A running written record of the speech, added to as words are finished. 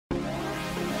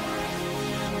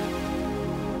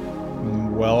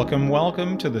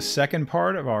Welcome to the second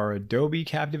part of our Adobe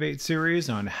Captivate series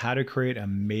on how to create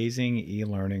amazing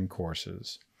e-learning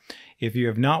courses. If you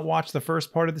have not watched the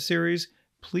first part of the series,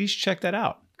 please check that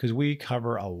out because we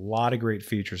cover a lot of great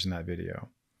features in that video.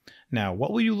 Now,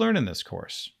 what will you learn in this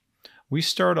course? We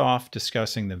start off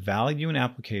discussing the value and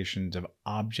applications of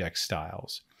object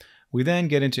styles. We then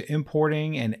get into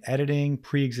importing and editing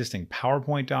pre-existing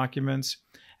PowerPoint documents.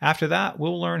 After that,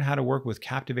 we'll learn how to work with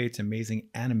Captivate's amazing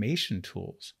animation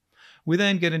tools. We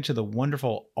then get into the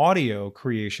wonderful audio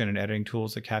creation and editing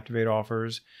tools that Captivate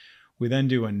offers. We then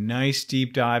do a nice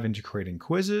deep dive into creating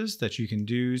quizzes that you can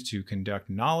use to conduct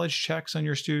knowledge checks on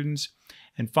your students.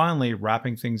 And finally,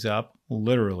 wrapping things up,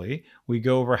 literally, we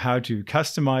go over how to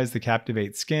customize the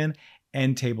Captivate skin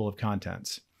and table of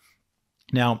contents.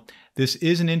 Now, this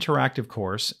is an interactive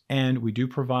course, and we do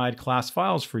provide class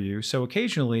files for you, so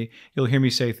occasionally you'll hear me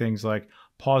say things like,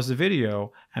 pause the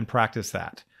video and practice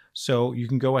that. So you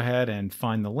can go ahead and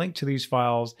find the link to these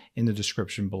files in the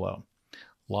description below.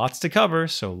 Lots to cover,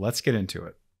 so let's get into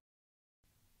it.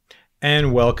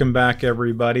 And welcome back,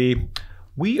 everybody.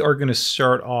 We are going to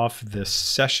start off this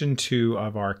session 2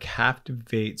 of our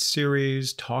Captivate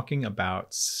series talking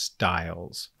about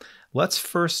styles. Let's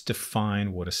first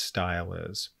define what a style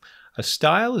is. A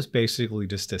style is basically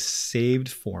just a saved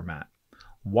format.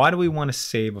 Why do we want to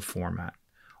save a format?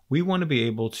 We want to be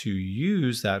able to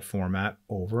use that format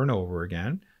over and over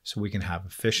again so we can have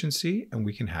efficiency and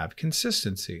we can have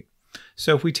consistency.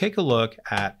 So if we take a look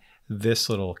at this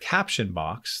little caption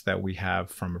box that we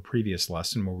have from a previous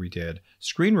lesson where we did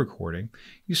screen recording,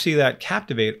 you see that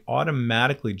Captivate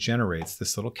automatically generates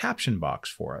this little caption box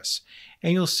for us.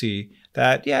 And you'll see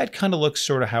that, yeah, it kind of looks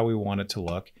sort of how we want it to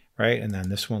look, right? And then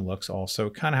this one looks also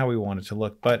kind of how we want it to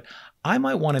look, but I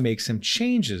might want to make some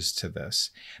changes to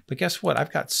this. But guess what?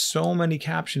 I've got so many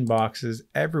caption boxes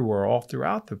everywhere, all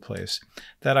throughout the place,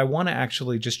 that I want to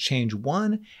actually just change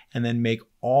one and then make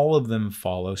all of them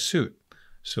follow suit.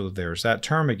 So there's that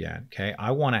term again, okay?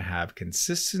 I want to have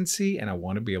consistency and I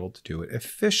want to be able to do it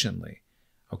efficiently,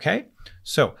 okay?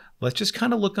 So let's just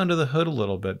kind of look under the hood a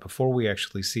little bit before we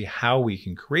actually see how we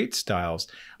can create styles.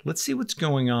 Let's see what's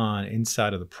going on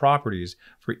inside of the properties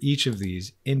for each of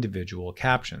these individual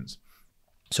captions.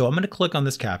 So I'm going to click on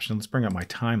this caption. Let's bring up my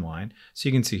timeline. So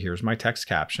you can see here's my text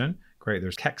caption. Great,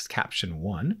 there's text caption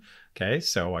 1. Okay,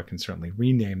 so I can certainly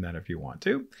rename that if you want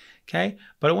to. Okay,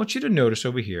 but I want you to notice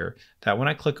over here that when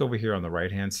I click over here on the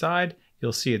right-hand side,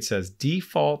 you'll see it says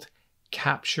default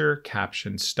capture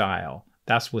caption style.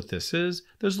 That's what this is.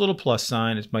 There's a little plus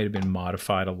sign. It might have been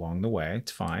modified along the way.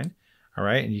 It's fine. All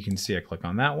right, and you can see I click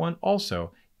on that one.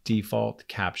 Also, default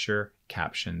capture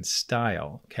caption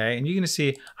style. Okay, and you're going to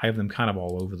see I have them kind of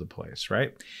all over the place,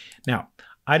 right? Now,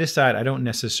 I decide I don't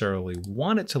necessarily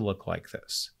want it to look like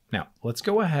this. Now, let's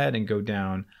go ahead and go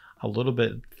down a little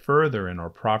bit further in our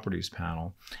properties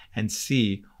panel and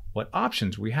see what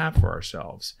options we have for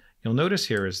ourselves. You'll notice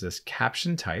here is this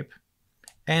caption type,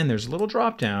 and there's a little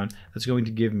drop down that's going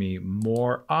to give me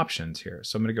more options here.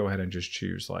 So I'm going to go ahead and just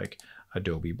choose like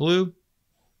Adobe Blue.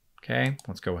 Okay,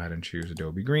 let's go ahead and choose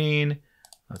Adobe Green.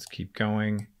 Let's keep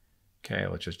going. Okay,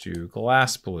 let's just do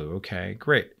Glass Blue. Okay,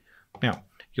 great. Now,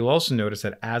 you'll also notice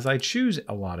that as I choose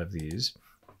a lot of these,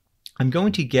 I'm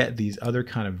going to get these other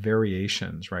kind of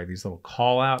variations, right? These little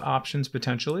call out options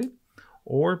potentially,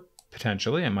 or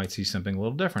potentially I might see something a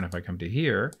little different. If I come to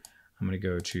here, I'm going to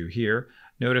go to here.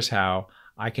 Notice how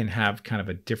I can have kind of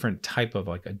a different type of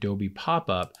like Adobe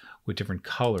pop-up with different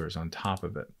colors on top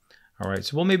of it. All right,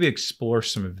 so we'll maybe explore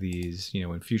some of these,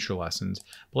 in future lessons,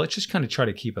 but let's just kind of try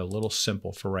to keep it a little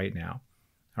simple for right now.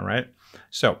 All right,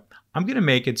 so I'm going to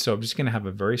make it so I'm just going to have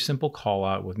a very simple call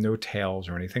out with no tails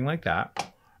or anything like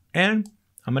that. And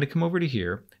I'm going to come over to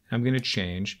here and I'm going to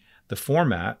change the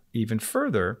format even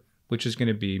further, which is going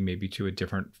to be maybe to a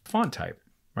different font type,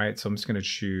 right? So I'm just going to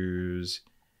choose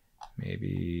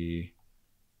maybe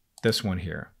this one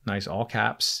here. Nice all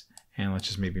caps. And let's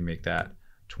just maybe make that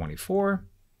 24.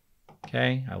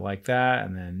 Okay, I like that.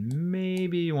 And then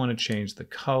maybe you want to change the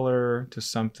color to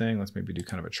something. Let's maybe do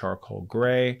kind of a charcoal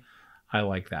gray. I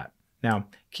like that. Now,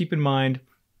 keep in mind,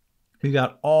 we've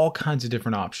got all kinds of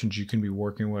different options you can be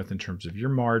working with in terms of your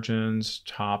margins,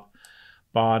 top,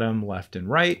 bottom, left, and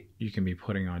right. You can be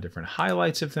putting on different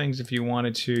highlights of things if you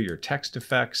wanted to, your text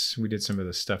effects. We did some of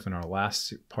this stuff in our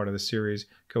last part of the series.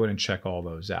 Go ahead and check all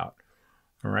those out.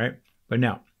 All right, but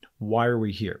now, why are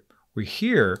we here? We're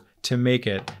here to make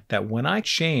it that when I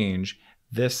change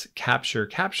this capture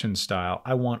caption style,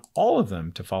 I want all of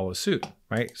them to follow suit,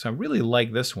 right? So I really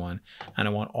like this one, and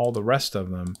I want all the rest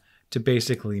of them to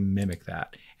basically mimic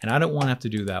that. And I don't want to have to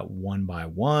do that one by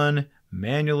one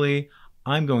manually.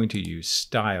 I'm going to use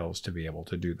styles to be able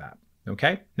to do that.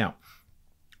 Okay, now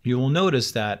you will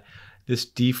notice that this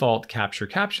default capture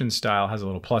caption style has a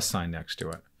little plus sign next to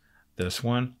it. This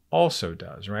one also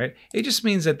does, right? It just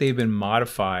means that they've been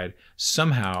modified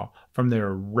somehow from their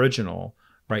original,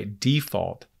 right,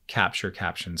 default capture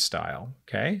caption style.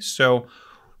 Okay, so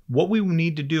what we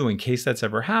need to do in case that's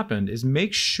ever happened is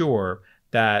make sure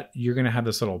that you're going to have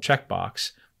this little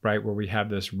checkbox, right, where we have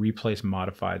this replace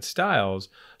modified styles.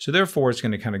 So therefore, it's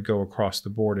going to kind of go across the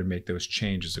board and make those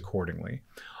changes accordingly.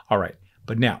 All right,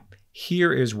 but now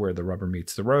here is where the rubber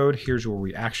meets the road. Here's where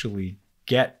we actually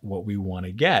get what we want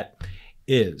to get,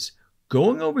 is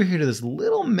going over here to this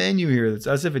little menu here that's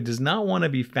as if it does not want to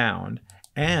be found.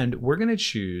 And we're going to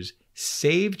choose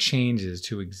Save Changes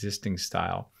to Existing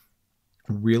Style.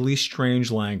 Really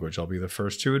strange language, I'll be the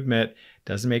first to admit.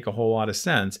 Doesn't make a whole lot of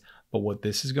sense. But what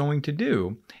this is going to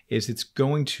do is it's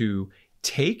going to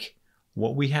take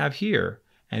what we have here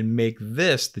and make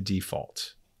this the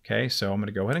default. Okay, so I'm going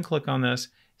to go ahead and click on this.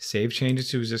 Save Changes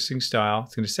to Existing Style.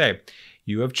 It's going to say,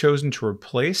 you have chosen to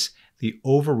replace the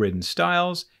overridden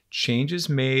styles. Changes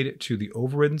made to the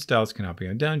overridden styles cannot be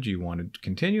undone. Do you want to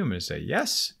continue? I'm going to say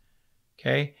yes.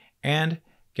 Okay, and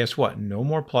guess what? No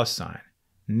more plus sign.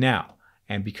 Now,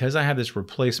 and because I have this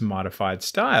replace modified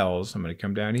styles, I'm going to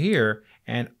come down here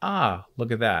and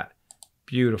look at that.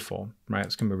 Beautiful, right?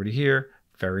 Let's come over to here.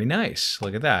 Very nice.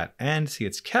 Look at that. And see,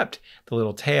 it's kept the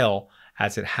little tail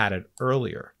as it had it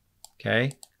earlier.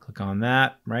 Okay, click on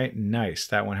that, right? Nice.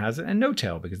 That one has it, and no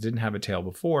tail because it didn't have a tail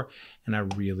before. And I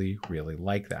really, really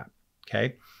like that.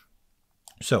 Okay,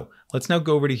 so let's now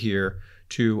go over to here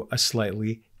to a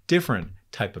slightly different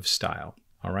type of style.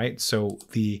 All right, so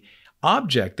the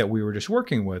object that we were just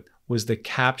working with was the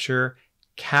capture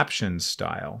caption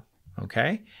style.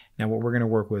 Okay, now what we're going to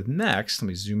work with next, let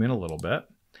me zoom in a little bit,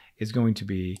 is going to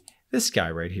be this guy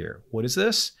right here. What is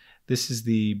this? This is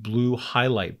the blue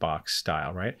highlight box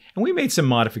style, right? And we made some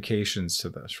modifications to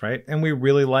this, right? And we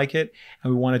really like it,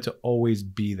 and we want it to always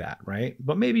be that, right?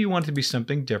 But maybe you want it to be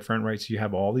something different, right? So you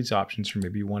have all these options for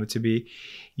maybe you want it to be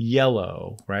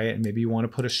yellow, right? And maybe you want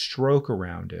to put a stroke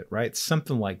around it, right?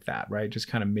 Something like that, right? Just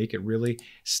kind of make it really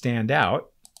stand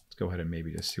out. Let's go ahead and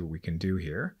maybe just see what we can do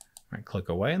here. All right, click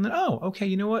away, and then, oh, okay,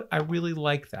 you know what? I really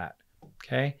like that,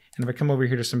 okay? And if I come over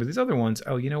here to some of these other ones,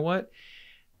 oh, you know what?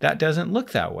 That doesn't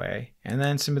look that way. And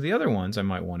then some of the other ones I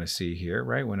might want to see here,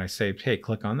 right? When I say, hey,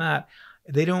 click on that,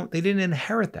 they didn't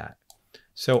inherit that.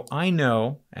 So I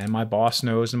know, and my boss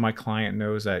knows, and my client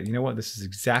knows that, you know what, this is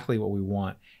exactly what we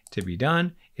want to be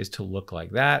done, is to look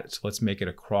like that. So let's make it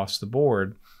across the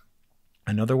board.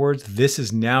 In other words, this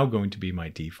is now going to be my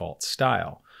default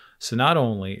style. So not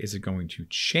only is it going to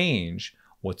change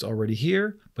what's already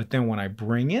here, but then when I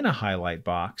bring in a highlight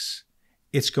box,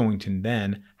 it's going to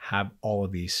then have all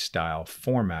of these style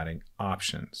formatting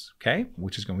options, okay?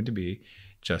 Which is going to be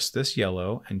just this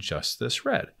yellow and just this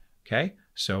red, okay?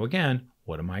 So again,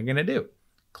 what am I gonna do?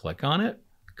 Click on it,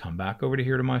 come back over to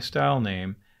here to my style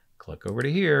name, click over to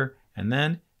here, and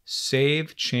then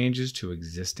Save Changes to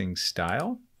Existing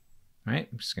Style, right?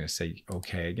 I'm just gonna say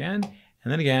okay again.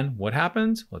 And then again, what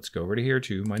happens? Let's go over to here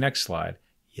to my next slide.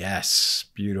 Yes,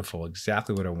 beautiful,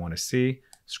 exactly what I wanna see.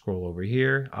 Scroll over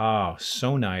here. Oh,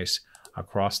 so nice.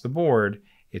 Across the board,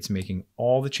 it's making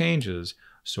all the changes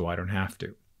so I don't have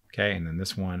to. Okay, and then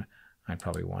this one, I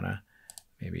probably want to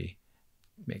maybe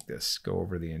make this go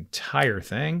over the entire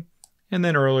thing. And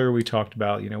then earlier we talked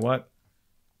about, you know what?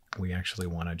 We actually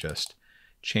want to just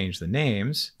change the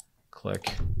names.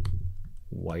 Click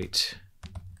white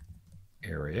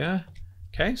area.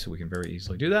 Okay, so we can very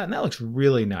easily do that. And that looks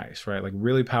really nice, right? Like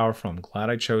really powerful. I'm glad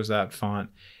I chose that font.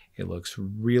 It looks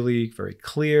really very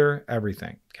clear,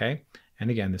 everything, okay?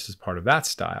 And again, this is part of that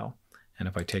style. And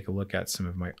if I take a look at some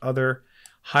of my other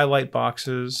highlight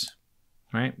boxes,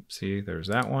 right? See, there's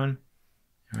that one,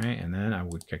 all right? And then I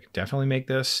could definitely make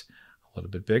this a little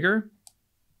bit bigger,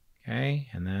 okay?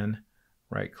 And then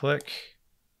right click,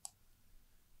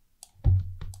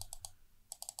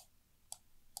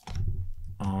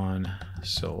 on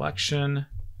selection,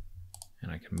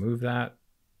 and I can move that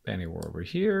anywhere over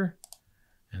here.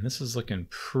 And this is looking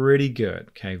pretty good,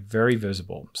 okay? Very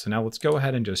visible. So now let's go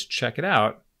ahead and just check it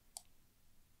out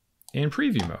in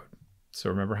preview mode. So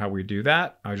remember how we do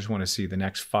that? I just want to see the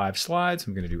next 5 slides.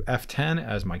 I'm going to do F10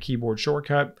 as my keyboard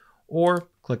shortcut, or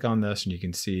click on this and you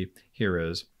can see here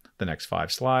is the next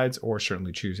 5 slides, or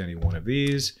certainly choose any one of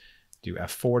these. Do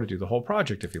F4 to do the whole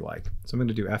project if you like. So I'm going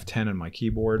to do F10 on my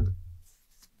keyboard.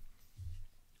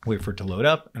 Wait for it to load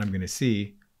up, and I'm going to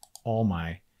see all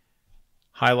my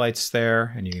highlights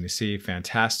there, and you're going to see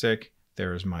fantastic.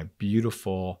 There's my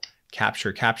beautiful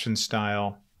capture caption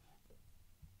style.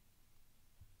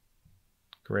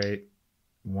 Great.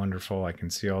 Wonderful. I can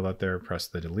see all that there. Press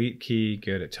the delete key.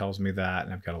 Good. It tells me that.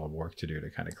 And I've got a little work to do to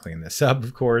kind of clean this up,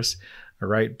 of course. All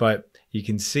right. But you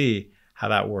can see how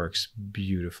that works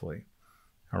beautifully.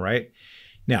 All right.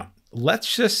 Now,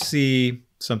 let's just see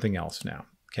something else now.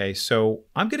 Okay. So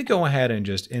I'm going to go ahead and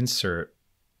just insert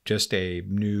just a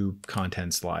new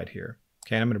content slide here.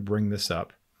 Okay. I'm going to bring this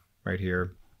up right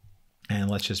here.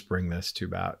 And let's just bring this to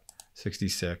about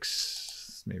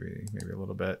 66, maybe a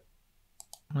little bit.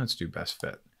 Let's do best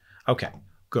fit. Okay,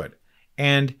 good.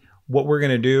 And what we're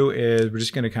going to do is we're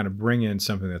just going to kind of bring in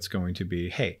something that's going to be,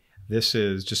 hey, this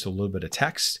is just a little bit of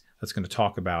text that's going to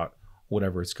talk about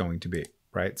whatever it's going to be,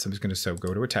 right? So I'm just going to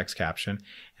go to a text caption.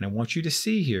 And I want you to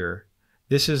see here,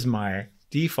 this is my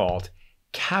default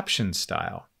caption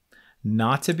style,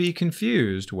 not to be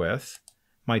confused with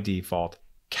my default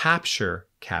capture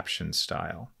caption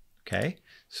style. Okay,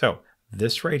 so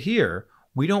this right here,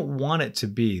 we don't want it to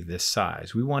be this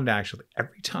size. We want to actually,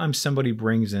 every time somebody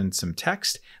brings in some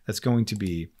text that's going to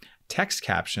be text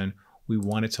caption, we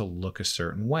want it to look a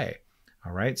certain way.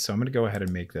 All right, so I'm going to go ahead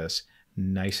and make this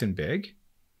nice and big.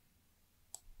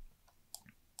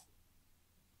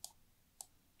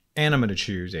 And I'm going to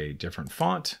choose a different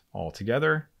font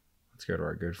altogether. Let's go to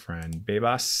our good friend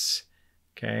Bebas.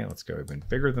 Okay, let's go even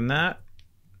bigger than that.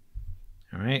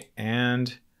 All right,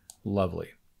 and lovely.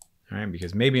 All right,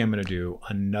 because maybe I'm going to do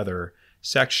another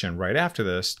section right after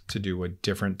this to do a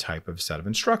different type of set of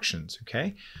instructions,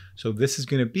 okay? So this is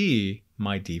going to be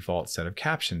my default set of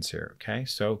captions here, okay?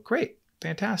 So great,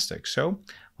 fantastic. So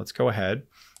let's go ahead.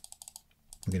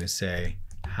 I'm going to say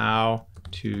how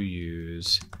to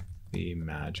use the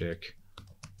magic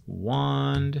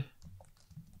wand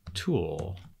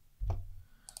tool.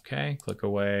 Okay, click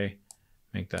away,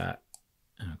 make that,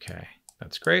 okay.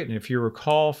 That's great. And if you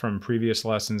recall from previous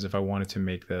lessons, if I wanted to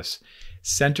make this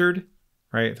centered,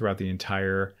 right, throughout the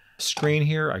entire screen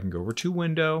here, I can go over to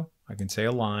Window, I can say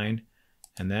Align,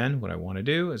 and then what I want to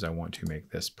do is I want to make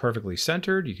this perfectly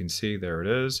centered. You can see there it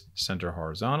is, center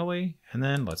horizontally, and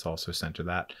then let's also center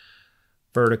that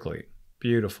vertically.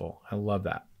 Beautiful. I love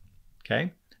that.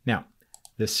 Okay. Now,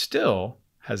 this still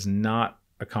has not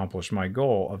accomplished my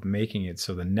goal of making it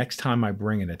so the next time I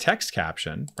bring in a text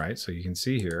caption, right, so you can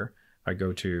see here, I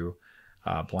go to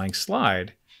blank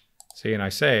slide, see, and I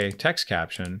say text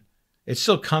caption, it's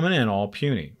still coming in all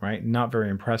puny, right? Not very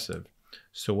impressive.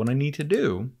 So what I need to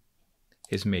do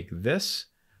is make this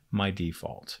my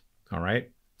default, all right?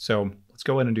 So let's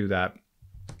go ahead and do that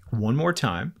one more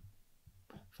time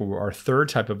for our third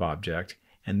type of object,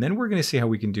 and then we're going to see how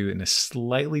we can do it in a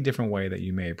slightly different way that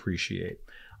you may appreciate.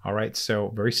 All right, so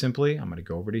very simply, I'm going to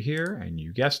go over to here, and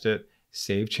you guessed it,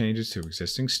 save changes to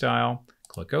existing style,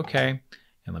 click OK,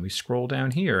 and let me scroll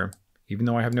down here. Even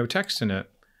though I have no text in it,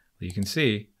 you can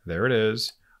see there it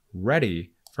is,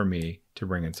 ready for me to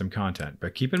bring in some content.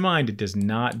 But keep in mind, it does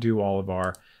not do all of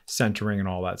our centering and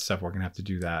all that stuff. We're going to have to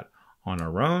do that on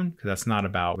our own because that's not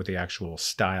about what the actual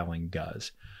styling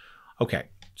does. Okay,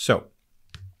 so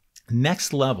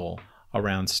next level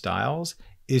around styles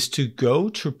is to go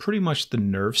to pretty much the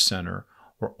nerve center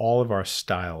where all of our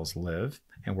styles live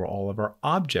and where all of our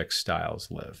object styles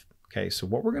live. Okay, so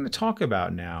what we're going to talk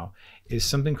about now is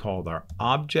something called our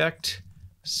Object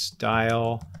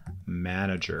Style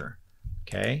Manager.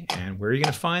 Okay, and where are you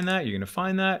going to find that? You're going to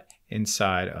find that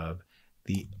inside of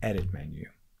the Edit menu.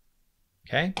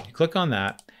 Okay, you click on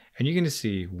that, and you're going to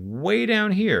see way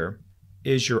down here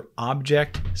is your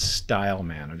Object Style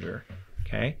Manager.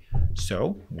 Okay,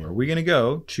 so where are we going to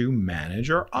go to manage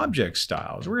our object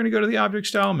styles? We're going to go to the Object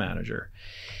Style Manager.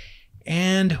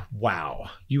 And wow,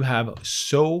 you have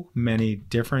so many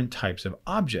different types of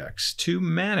objects to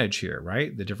manage here,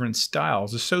 right? The different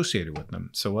styles associated with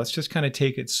them. So let's just kind of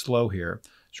take it slow here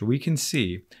so we can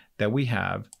see that we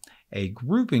have a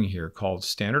grouping here called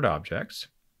standard objects.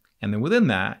 And then within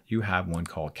that, you have one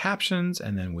called captions.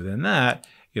 And then within that,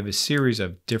 you have a series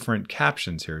of different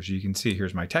captions here. So you can see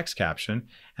here's my text caption,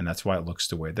 and that's why it looks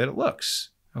the way that it looks.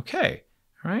 Okay,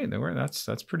 all right,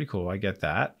 that's pretty cool. I get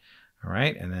that. All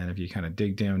right, and then if you kind of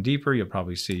dig down deeper, you'll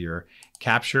probably see your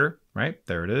capture, right?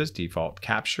 There it is, default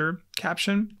capture,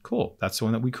 caption. Cool, that's the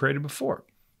one that we created before.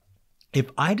 If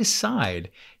I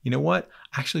decide, you know what,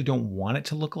 I actually don't want it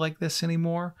to look like this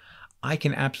anymore, I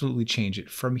can absolutely change it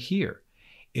from here.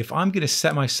 If I'm going to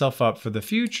set myself up for the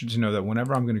future to know that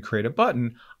whenever I'm going to create a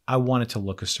button, I want it to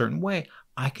look a certain way,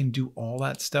 I can do all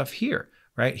that stuff here.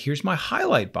 Right? Here's my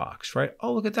highlight box, right?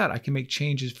 Oh, look at that. I can make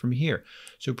changes from here.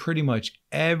 So pretty much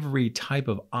every type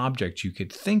of object you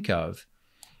could think of,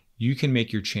 you can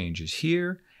make your changes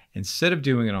here. instead of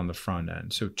doing it on the front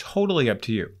end. So totally up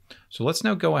to you. So let's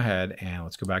now go ahead and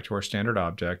let's go back to our standard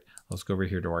object. Let's go over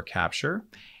here to our capture.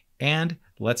 And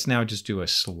let's now just do a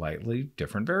slightly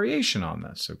different variation on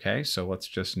this, okay? So let's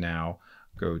just now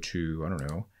go to, I don't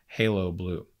know, halo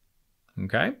blue,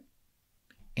 okay?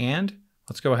 And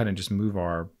let's go ahead and just move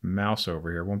our mouse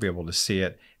over here. Won't be able to see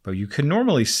it, but you can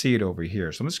normally see it over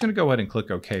here. So I'm just gonna go ahead and click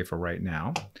OK for right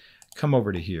now. Come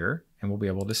over to here, and we'll be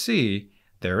able to see,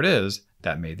 there it is,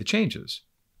 that made the changes,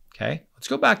 okay? Let's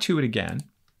go back to it again,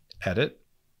 Edit,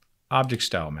 Object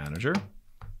Style Manager.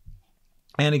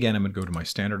 And again, I'm going to go to my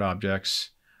standard objects,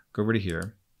 go over to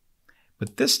here.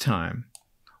 But this time,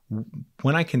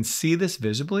 when I can see this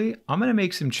visibly, I'm going to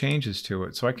make some changes to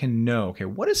it so I can know, okay,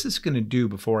 what is this going to do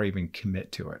before I even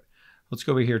commit to it? Let's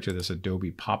go over here to this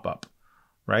Adobe pop-up,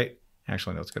 right?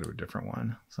 Actually, let's go to a different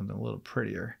one, something a little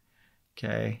prettier.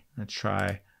 Okay, let's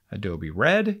try Adobe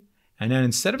Red. And then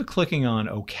instead of clicking on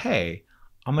OK,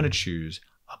 I'm going to choose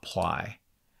Apply.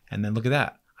 And then look at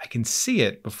that. I can see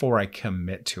it before I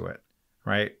commit to it.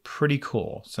 Right? Pretty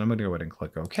cool. So I'm going to go ahead and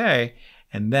click OK.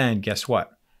 And then guess what?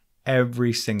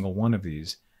 Every single one of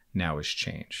these now is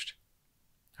changed.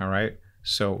 All right.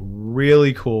 So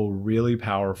really cool, really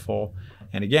powerful.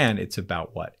 And again, it's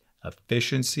about what?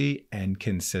 Efficiency and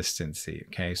consistency.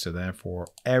 Okay. So therefore,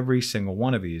 every single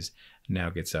one of these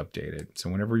now gets updated. So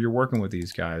whenever you're working with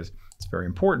these guys, it's very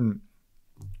important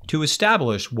to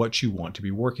establish what you want to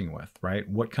be working with, right?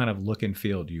 What kind of look and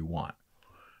feel do you want?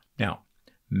 Now,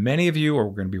 many of you are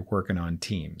going to be working on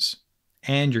teams,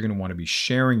 and you're going to want to be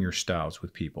sharing your styles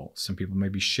with people. Some people may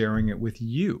be sharing it with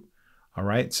you. All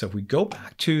right. So if we go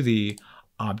back to the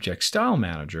Object Style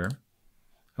Manager,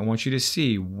 I want you to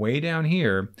see way down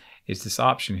here is this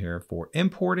option here for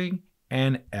importing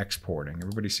and exporting.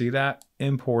 Everybody see that?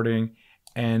 Importing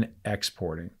and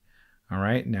exporting. All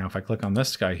right. Now, if I click on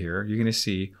this guy here, you're going to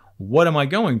see, what am I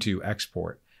going to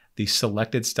export? The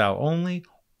selected style only,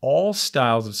 all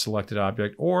styles of selected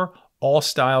object, or all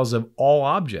styles of all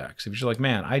objects. If you're like,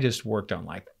 man, I just worked on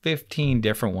like 15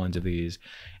 different ones of these,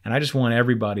 and I just want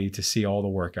everybody to see all the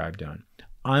work I've done.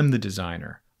 I'm the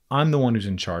designer. I'm the one who's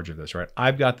in charge of this, right?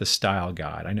 I've got the style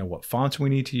guide. I know what fonts we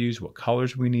need to use, what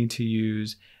colors we need to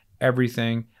use,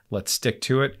 everything. Let's stick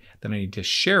to it. Then I need to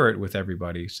share it with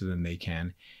everybody so then they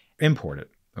can import it,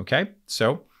 okay?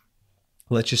 So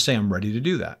let's just say I'm ready to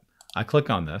do that. I click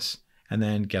on this, and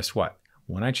then guess what?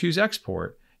 When I choose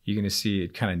export, you're going to see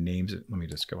it kind of names it. Let me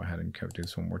just go ahead and do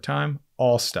this one more time.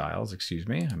 All styles, excuse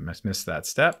me. I missed that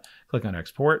step. Click on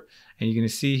export, and you're going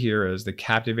to see here is the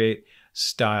Captivate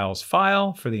styles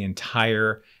file for the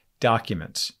entire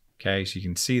documents. Okay, so you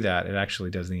can see that it actually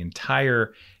does the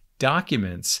entire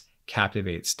documents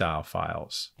Captivate style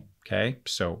files. Okay,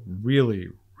 so really,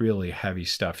 really heavy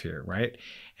stuff here, right?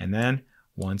 And then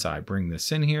once I bring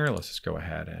this in here, let's just go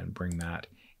ahead and bring that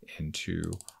into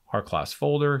our class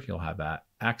folder. You'll have that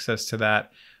access to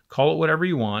that. Call it whatever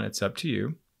you want. It's up to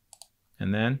you.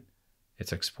 And then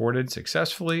it's exported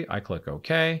successfully. I click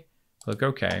OK, click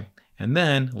OK. And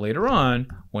then later on,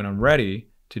 when I'm ready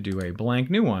to do a blank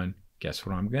new one, guess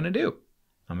what I'm going to do?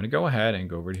 I'm going to go ahead and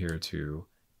go over here to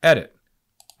Edit,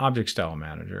 Object Style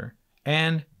Manager.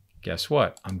 And guess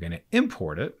what? I'm going to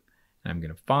import it. And I'm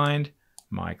going to find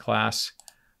my class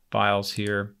files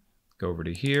here, go over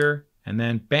to here, and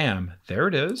then bam, there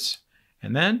it is.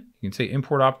 And then you can say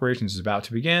import operations is about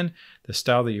to begin. The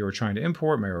style that you were trying to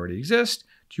import may already exist.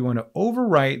 Do you want to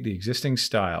overwrite the existing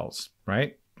styles,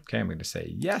 right? Okay, I'm going to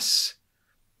say yes.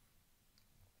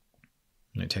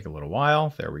 It may take a little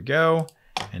while. There we go.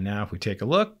 And now if we take a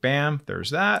look, bam,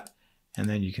 there's that. And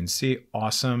then you can see,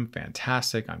 awesome,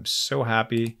 fantastic. I'm so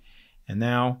happy. And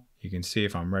now you can see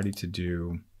if I'm ready to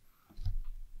do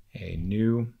a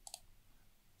new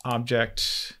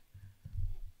object.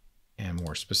 And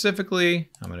more specifically,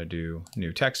 I'm going to do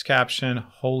new text caption.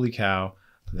 Holy cow,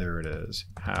 there it is.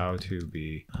 How to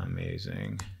be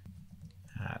amazing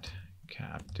at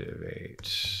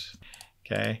Captivate.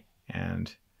 Okay,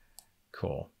 and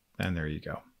cool. And there you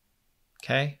go.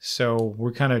 Okay, so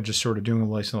we're kind of just sort of doing a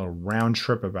nice little round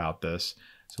trip about this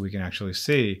so we can actually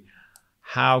see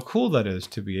how cool that is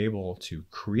to be able to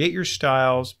create your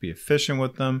styles, be efficient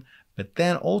with them, but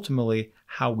then ultimately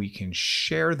how we can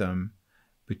share them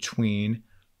between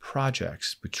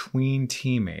projects, between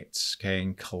teammates, okay,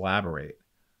 and collaborate,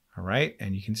 all right?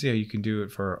 And you can see how you can do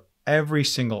it for every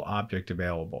single object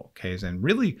available, okay? And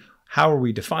really, how are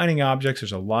we defining objects?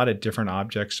 There's a lot of different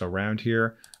objects around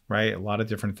here, right? A lot of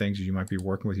different things that you might be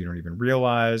working with you don't even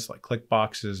realize, like click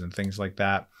boxes and things like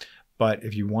that. But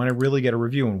if you want to really get a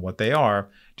review on what they are,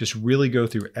 just really go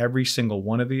through every single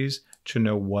one of these to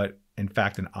know what in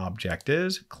fact an object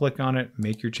is, click on it,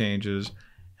 make your changes,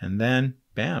 and then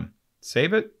bam,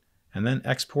 save it, and then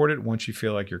export it once you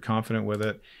feel like you're confident with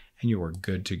it, and you are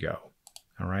good to go.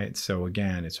 All right, so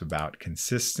again, it's about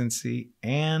consistency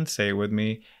and, say it with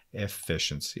me,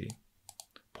 efficiency.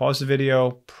 Pause the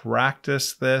video,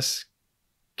 practice this,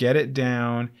 get it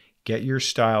down, get your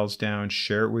styles down,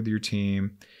 share it with your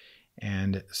team,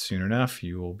 and soon enough,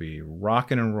 you will be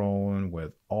rocking and rolling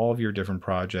with all of your different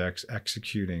projects,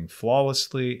 executing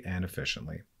flawlessly and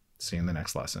efficiently. See you in the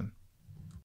next lesson.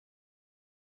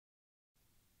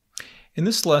 In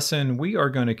this lesson, we are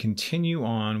going to continue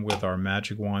on with our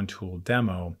Magic Wand tool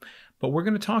demo, but we're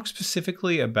going to talk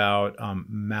specifically about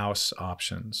mouse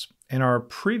options. In our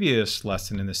previous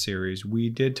lesson in the series, we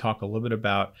did talk a little bit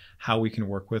about how we can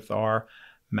work with our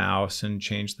mouse and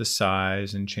change the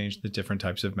size and change the different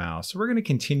types of mouse. So we're going to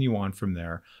continue on from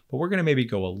there, but we're going to maybe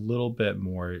go a little bit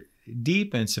more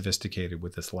deep and sophisticated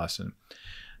with this lesson.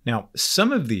 Now,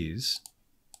 some of these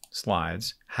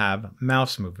slides have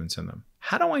mouse movements in them.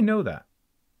 How do I know that?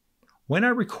 When I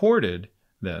recorded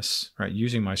this, right,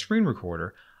 using my screen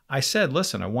recorder, I said,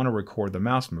 listen, I want to record the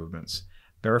mouse movements.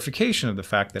 Verification of the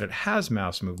fact that it has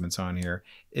mouse movements on here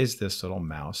is this little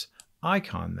mouse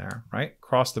icon there, right?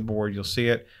 Across the board, you'll see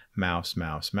it, mouse,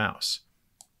 mouse, mouse.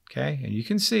 Okay, and you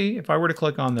can see if I were to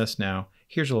click on this now,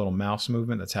 here's a little mouse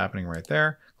movement that's happening right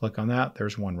there. Click on that,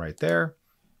 there's one right there.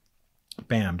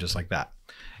 Bam, just like that.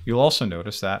 You'll also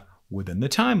notice that within the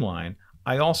timeline,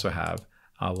 I also have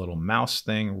a little mouse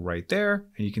thing right there,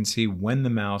 and you can see when the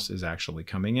mouse is actually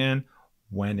coming in,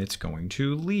 when it's going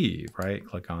to leave, right?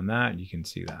 Click on that, you can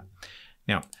see that.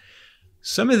 Now,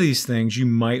 some of these things you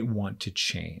might want to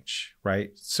change,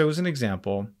 right? So as an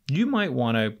example, you might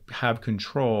want to have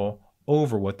control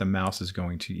over what the mouse is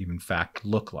going to even in fact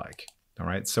look like, all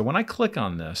right? So when I click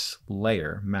on this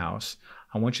layer, mouse,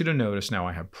 I want you to notice now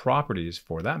I have properties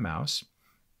for that mouse,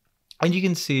 and you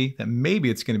can see that maybe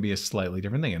it's going to be a slightly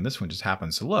different thing, and this one just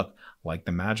happens to look like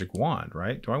the magic wand,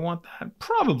 right? Do I want that?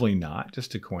 Probably not,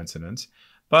 just a coincidence,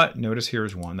 but notice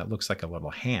here's one that looks like a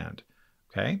little hand.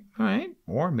 Okay, all right,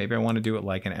 or maybe I want to do it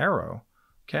like an arrow,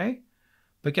 okay?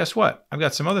 But guess what? I've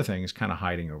got some other things kind of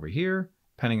hiding over here,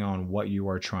 depending on what you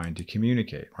are trying to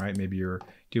communicate, right? Maybe you're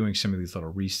doing some of these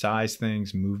little resize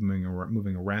things, moving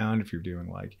around. If you're doing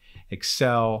like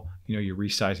Excel, you know, you're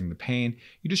resizing the pane.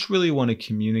 You just really want to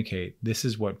communicate this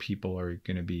is what people are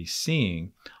going to be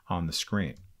seeing on the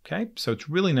screen, okay? So it's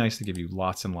really nice to give you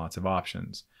lots and lots of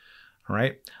options, all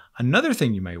right? Another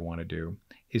thing you may want to do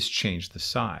is change the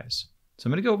size. So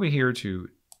I'm going to go over here to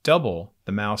double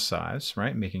the mouse size,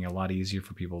 right? Making it a lot easier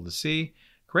for people to see.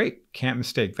 Great, can't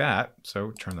mistake that.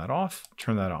 So turn that off,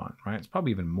 turn that on, right? It's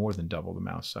probably even more than double the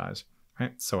mouse size,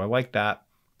 right? So I like that,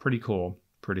 pretty cool,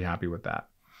 pretty happy with that.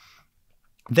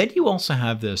 Then you also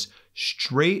have this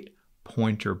straight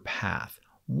pointer path.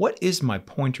 What is my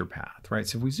pointer path, right?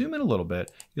 So if we zoom in a little bit,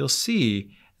 you'll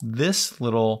see this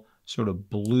little sort of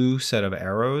blue set of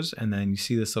arrows, and then you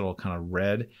see this little kind of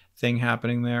red thing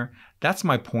happening there. That's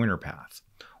my pointer path.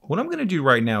 What I'm going to do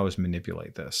right now is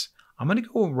manipulate this. I'm going to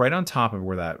go right on top of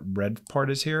where that red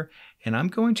part is here, and I'm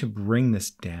going to bring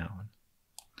this down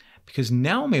because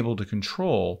now I'm able to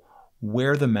control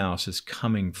where the mouse is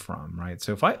coming from, right?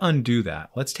 So if I undo that,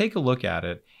 let's take a look at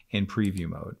it in preview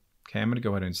mode. Okay, I'm going to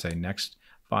go ahead and say next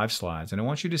 5 slides, and I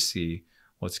want you to see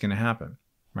what's going to happen,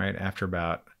 right? After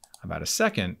about a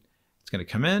second, it's going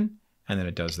to come in, and then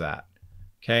it does that.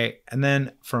 Okay, and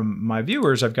then from my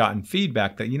viewers, I've gotten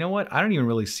feedback that, you know what, I don't even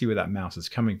really see where that mouse is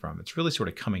coming from. It's really sort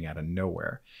of coming out of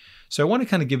nowhere. So I want to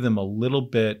kind of give them a little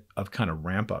bit of kind of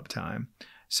ramp up time.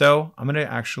 So I'm going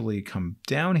to actually come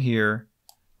down here,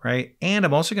 right? And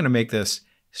I'm also going to make this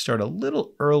start a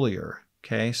little earlier.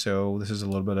 Okay, so this is a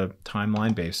little bit of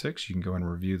timeline basics. You can go and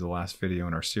review the last video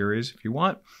in our series if you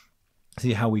want.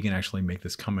 See how we can actually make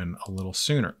this come in a little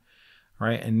sooner,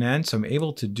 right? And then, so I'm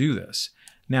able to do this.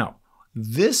 Now,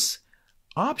 this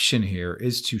option here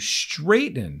is to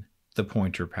straighten the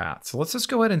pointer path. So let's just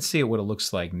go ahead and see what it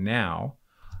looks like now.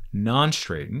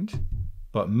 Non-straightened,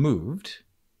 but moved,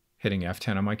 hitting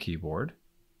F10 on my keyboard.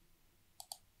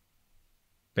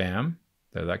 Bam,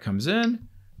 there that comes in.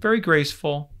 Very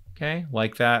graceful, okay,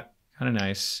 like that, kind of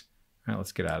nice. All right,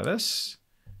 let's get out of this,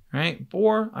 all right?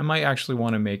 Or I might actually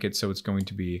want to make it so it's going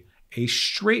to be a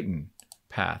straightened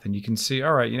path. And you can see,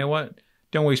 all right, you know what?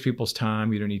 Don't waste people's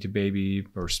time. You don't need to baby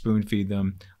or spoon feed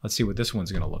them. Let's see what this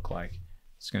one's going to look like.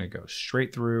 It's going to go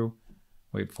straight through,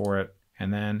 wait for it,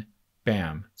 and then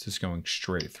bam, it's just going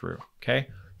straight through, okay?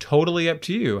 Totally up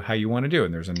to you how you want to do it.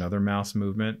 And there's another mouse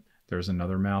movement, there's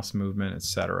another mouse movement,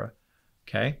 etc.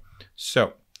 Okay?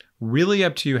 So Really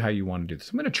up to you how you want to do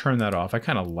this. I'm going to turn that off. I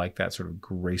kind of like that sort of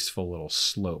graceful little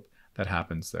slope that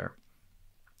happens there.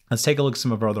 Let's take a look at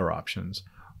some of our other options.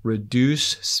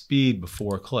 Reduce speed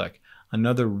before click.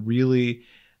 Another really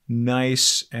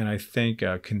nice and I think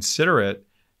considerate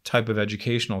type of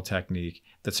educational technique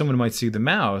that someone might see the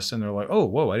mouse and they're like, oh,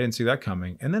 whoa, I didn't see that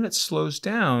coming. And then it slows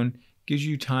down, gives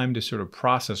you time to sort of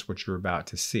process what you're about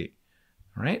to see.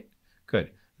 All right,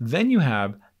 good. Then you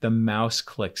have the mouse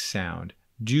click sound.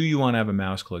 Do you want to have a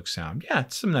mouse click sound? Yeah,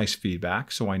 it's some nice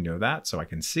feedback, so I know that, so I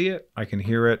can see it, I can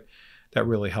hear it. That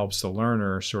really helps the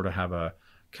learner sort of have a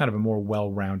kind of a more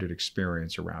well-rounded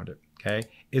experience around it, okay?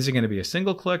 Is it going to be a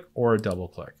single click or a double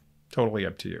click? Totally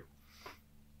up to you.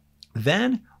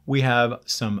 Then we have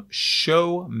some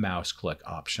show mouse click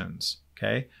options,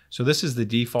 okay? So this is the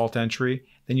default entry.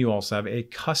 Then you also have a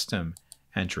custom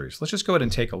entry. So let's just go ahead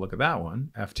and take a look at that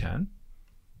one, F10.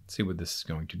 See what this is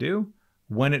going to do.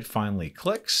 When it finally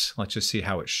clicks, let's just see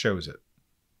how it shows it.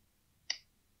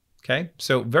 Okay,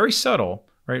 so very subtle,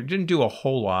 right? It didn't do a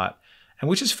whole lot, and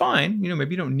which is fine. You know,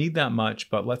 maybe you don't need that much,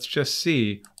 but let's just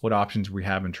see what options we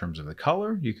have in terms of the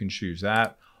color. You can choose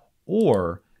that,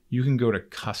 or you can go to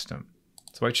custom.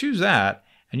 So I choose that,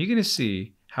 and you're gonna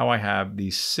see how I have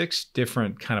these 6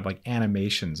 different kind of like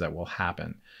animations that will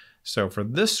happen. So for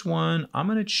this one, I'm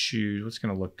gonna choose what's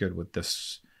gonna look good with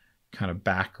this kind of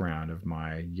background of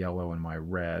my yellow and my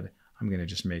red. I'm gonna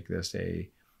just make this a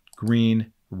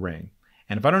green ring.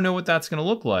 And if I don't know what that's gonna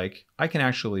look like, I can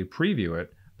actually preview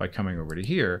it by coming over to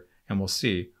here and we'll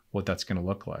see what that's gonna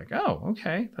look like. Oh,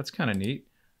 okay, that's kind of neat.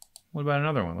 What about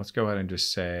another one? Let's go ahead and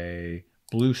just say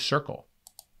blue circle.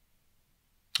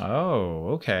 Oh,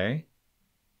 okay.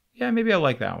 Yeah, maybe I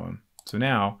like that one. So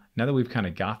now that we've kind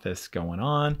of got this going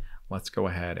on, let's go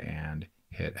ahead and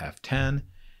hit F10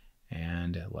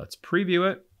 and let's preview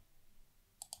it.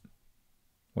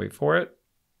 Wait for it.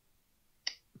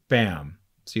 Bam.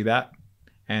 See that?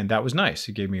 And that was nice.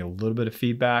 It gave me a little bit of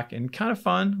feedback and kind of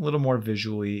fun, a little more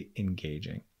visually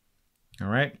engaging. All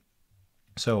right.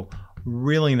 So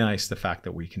really nice the fact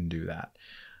that we can do that.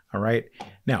 All right.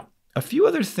 Now, a few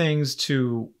other things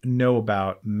to know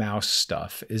about mouse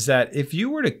stuff is that if you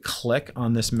were to click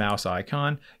on this mouse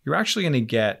icon, you're actually going to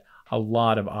get a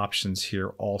lot of options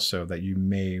here also that you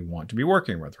may want to be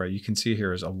working with, right? You can see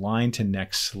here is align to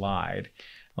next slide.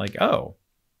 Like, oh,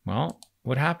 well,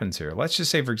 what happens here? Let's just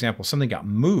say, for example, something got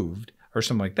moved or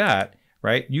something like that,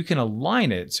 right? You can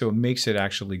align it so it makes it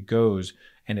actually goes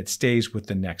and it stays with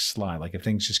the next slide. Like if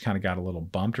things just kind of got a little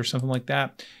bumped or something like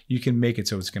that, you can make it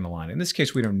so it's going to align. In this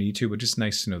case, we don't need to, but just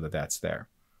nice to know that that's there.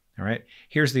 All right.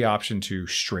 Here's the option to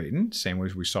straighten, same way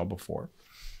as we saw before.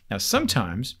 Now,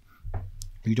 sometimes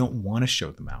you don't want to show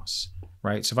the mouse,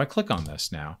 right? So if I click on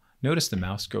this now, notice the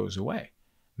mouse goes away.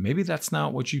 Maybe that's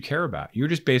not what you care about. You're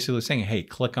just basically saying, hey,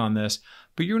 click on this,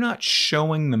 but you're not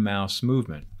showing the mouse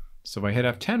movement. So if I hit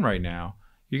F10 right now,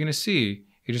 you're going to see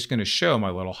it's just going to show my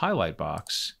little highlight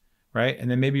box, right? And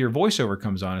then maybe your voiceover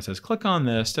comes on and says, click on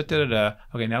this, da, da, da, da.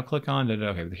 Okay, now click on, da, da,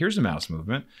 okay, here's the mouse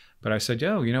movement. But I said,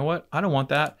 yo, you know what? I don't want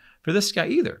that for this guy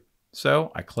either.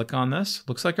 So I click on this,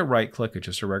 looks like a right click, it's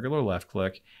just a regular left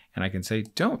click, and I can say,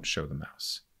 don't show the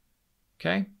mouse,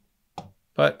 okay?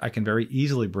 But I can very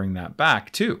easily bring that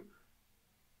back too,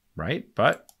 right?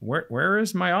 But where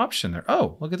is my option there?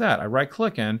 Oh, look at that. I right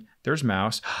click and there's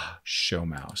mouse, show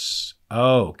mouse.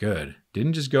 Oh, good.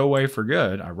 Didn't just go away for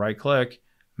good. I right click,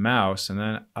 mouse, and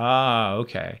then,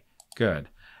 okay, good.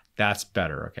 That's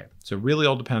better, okay. So it really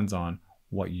all depends on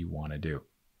what you wanna do,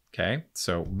 okay?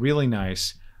 So really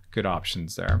nice, good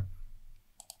options there,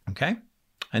 okay?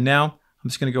 And now I'm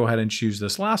just gonna go ahead and choose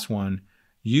this last one.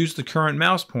 Use the current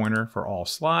mouse pointer for all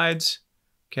slides,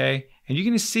 okay? And you're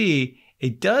gonna see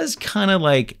it does kind of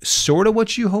like sort of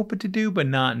what you hope it to do, but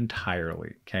not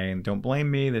entirely, okay? And don't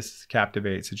blame me, this is a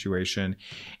Captivate situation.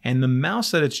 And the mouse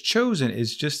that it's chosen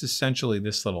is just essentially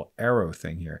this little arrow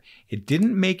thing here. It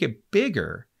didn't make it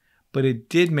bigger, but it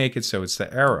did make it so it's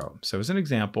the arrow. So as an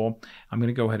example, I'm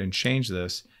gonna go ahead and change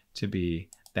this to be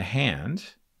the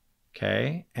hand,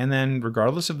 okay? And then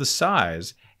regardless of the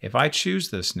size, if I choose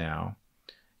this now,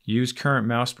 use current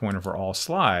mouse pointer for all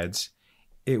slides,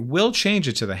 it will change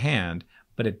it to the hand,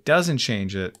 but it doesn't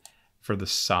change it for the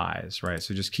size, right?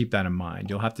 So just keep that in mind.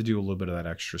 You'll have to do a little bit of that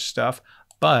extra stuff,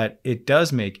 but it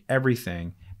does make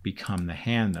everything become the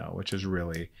hand though, which is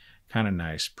really kind of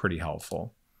nice, pretty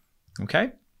helpful,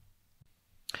 okay?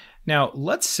 Now,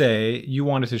 let's say you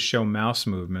wanted to show mouse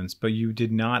movements, but you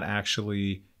did not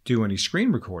actually do any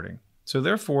screen recording. So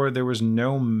therefore, there was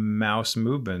no mouse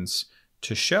movements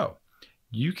to show.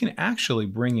 you can actually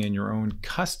bring in your own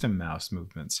custom mouse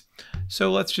movements.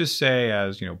 So let's just say,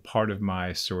 as part of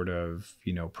my sort of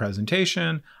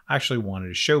presentation, I actually wanted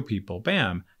to show people,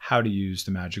 bam, how to use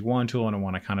the magic wand tool, and I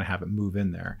want to kind of have it move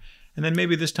in there. And then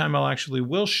maybe this time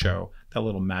will show that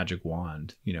little magic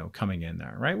wand, coming in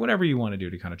there, right? Whatever you want to do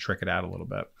to kind of trick it out a little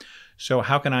bit. So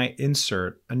how can I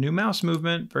insert a new mouse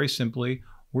movement? Very simply,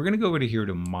 we're going to go over to here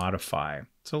to modify.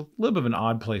 It's a little bit of an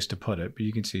odd place to put it, but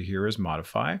you can see here is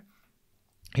modify.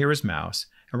 Here is mouse,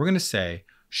 and we're going to say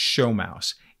show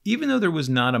mouse. Even though there was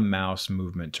not a mouse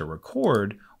movement to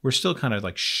record, we're still kind of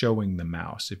like showing the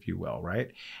mouse, if you will, right?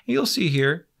 And you'll see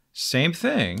here, same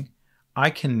thing.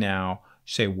 I can now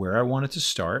say where I want it to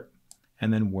start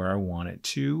and then where I want it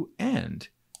to end.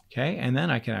 Okay, and then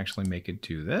I can actually make it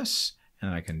do this,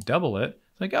 and I can double it.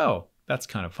 It's like, oh, that's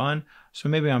kind of fun. So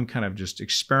maybe I'm kind of just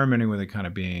experimenting with it, kind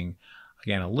of being,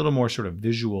 again, a little more sort of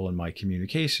visual in my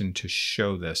communication to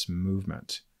show this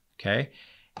movement, okay?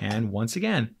 And once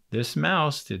again, this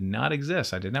mouse did not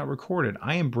exist. I did not record it.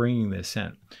 I am bringing this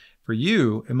in. For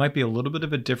you, it might be a little bit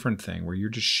of a different thing where you're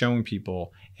just showing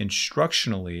people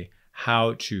instructionally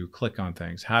how to click on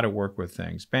things, how to work with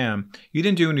things. Bam, you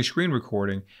didn't do any screen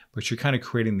recording, but you're kind of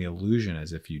creating the illusion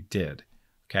as if you did,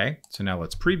 okay? So now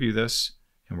let's preview this,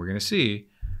 and we're gonna see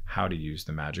how to use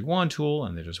the magic wand tool,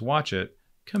 and then just watch it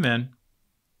come in.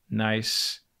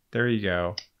 Nice. There you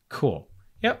go. Cool.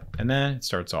 Yep. And then it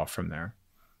starts off from there.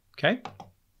 Okay.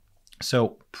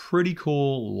 So pretty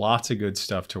cool. Lots of good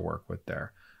stuff to work with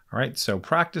there. All right. So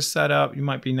practice setup. You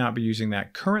might not be using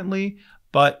that currently,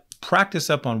 but practice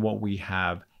up on what we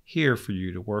have here for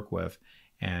you to work with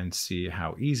and see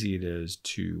how easy it is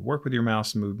to work with your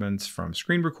mouse movements from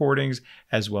screen recordings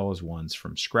as well as ones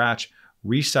from scratch.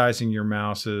 Resizing your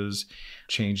mouses,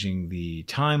 changing the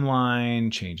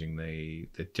timeline, changing the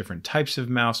different types of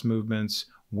mouse movements,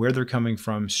 where they're coming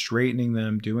from, straightening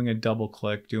them, doing a double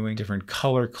click, doing different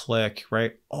color click,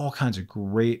 right? All kinds of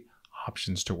great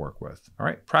options to work with. All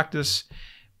right, practice,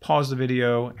 pause the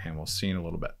video, and we'll see you in a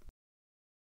little bit.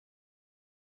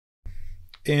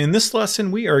 In this lesson,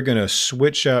 we are going to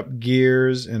switch up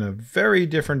gears in a very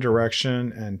different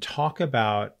direction and talk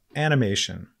about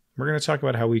animation. We're going to talk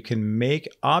about how we can make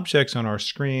objects on our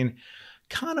screen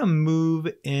kind of move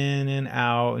in and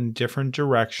out in different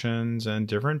directions and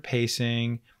different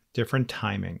pacing, different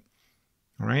timing.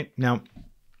 All right. Now,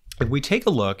 if we take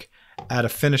a look at a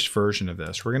finished version of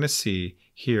this, we're going to see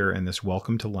here in this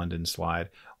Welcome to London slide,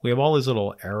 we have all these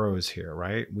little arrows here,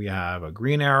 right? We have a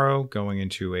green arrow going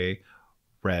into a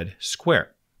red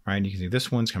square, right? And you can see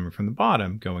this one's coming from the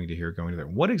bottom, going to here, going to there.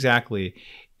 What exactly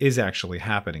is actually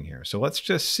happening here? So let's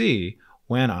just see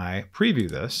when I preview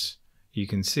this. You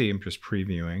can see I'm just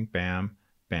previewing, bam,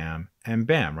 bam, and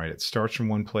bam, right? It starts from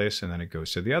one place and then it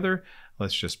goes to the other.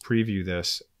 Let's just preview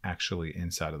this actually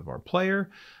inside of our player.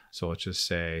 So let's just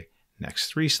say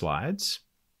next 3 slides,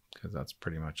 because that's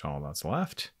pretty much all that's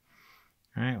left.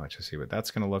 All right, let's just see what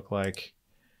that's going to look like.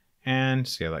 And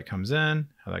see how that comes in,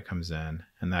 how that comes in,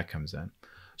 and that comes in.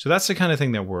 So that's the kind of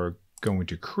thing that we're going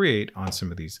to create on some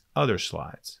of these other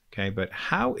slides, okay? But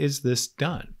how is this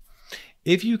done?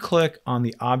 If you click on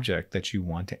the object that you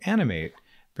want to animate,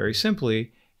 very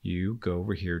simply, you go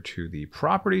over here to the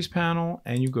Properties panel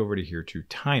and you go over to here to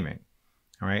Timing,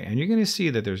 all right? And you're gonna see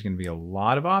that there's gonna be a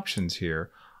lot of options here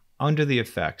under the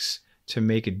effects to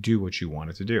make it do what you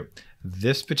want it to do.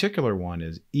 This particular one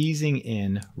is easing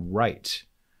in right.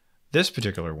 This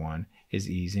particular one is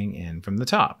easing in from the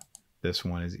top. This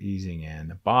one is easing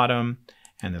in bottom,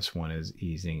 and this one is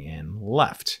easing in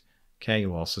left. Okay,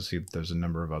 you'll also see that there's a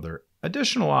number of other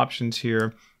additional options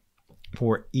here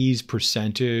for ease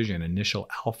percentage and initial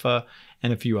alpha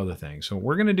and a few other things. So what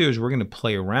we're gonna do is we're gonna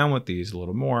play around with these a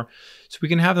little more so we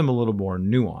can have them a little more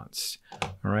nuanced.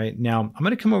 All right, now I'm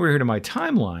gonna come over here to my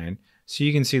timeline so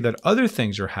you can see that other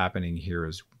things are happening here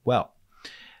as well.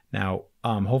 Now,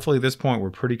 hopefully at this point, we're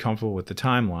pretty comfortable with the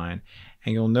timeline.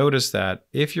 And you'll notice that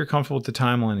if you're comfortable with the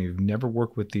timeline and you've never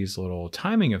worked with these little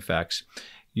timing effects,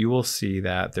 you will see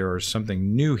that there is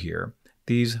something new here,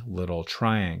 these little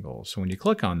triangles. So when you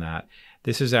click on that,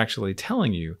 this is actually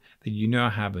telling you that you now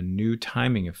have a new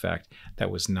timing effect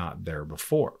that was not there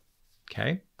before.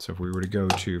 Okay, so if we were to go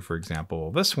to, for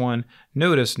example, this one,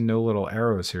 notice no little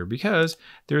arrows here because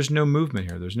there's no movement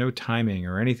here. There's no timing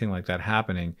or anything like that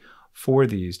happening for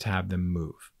these to have them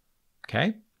move.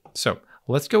 Okay, so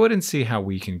let's go ahead and see how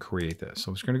we can create this. So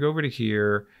I'm just going to go over to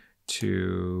here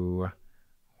to,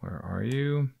 where are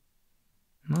you?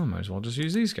 Oh, might as well just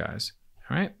use these guys.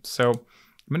 All right, so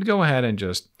I'm going to go ahead and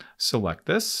just select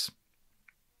this.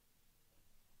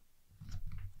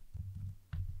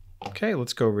 Okay,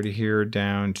 let's go over to here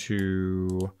down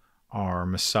to our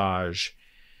massage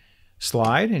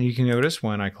slide, and you can notice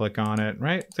when I click on it,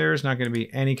 right, there's not going to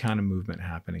be any kind of movement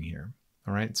happening here.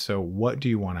 All right, so what do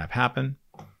you want to have happen?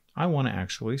 I want to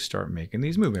actually start making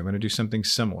these move. I'm going to do something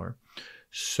similar.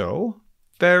 So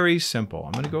very simple.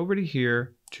 I'm going to go over to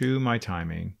here to my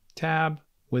timing tab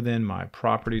within my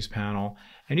properties panel,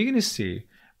 and you're going to see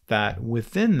that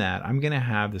within that, I'm going to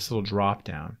have this little drop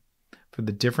down for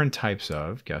the different types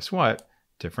of, guess what,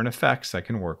 different effects I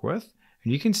can work with.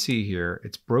 And you can see here,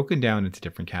 it's broken down into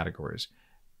different categories: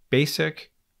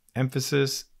 basic,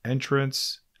 emphasis,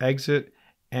 entrance, exit,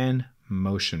 and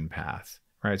motion path,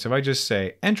 right? So if I just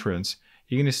say entrance,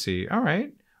 you're going to see, all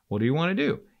right, what do you want to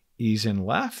do? Ease in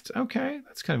left. Okay,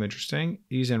 that's kind of interesting.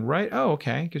 Ease in right. Oh,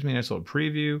 okay. Gives me a nice little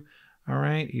preview. All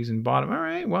right, ease in bottom. All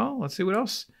right, well, let's see what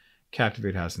else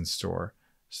Captivate has in store.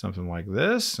 Something like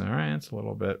this. All right, it's a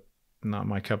little bit not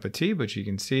my cup of tea, but you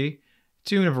can see it's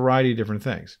doing a variety of different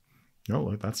things. Oh,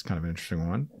 look, that's kind of an interesting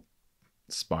one.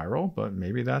 Spiral, but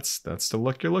maybe that's the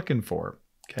look you're looking for.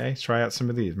 Okay, let's try out some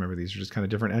of these. Remember, these are just kind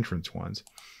of different entrance ones.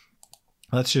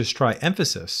 Let's just try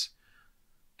emphasis.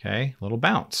 Okay, little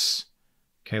bounce.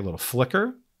 Okay, a little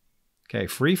flicker. Okay,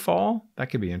 free fall. That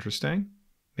could be interesting.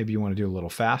 Maybe you want to do a little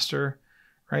faster,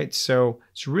 right? So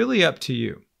it's really up to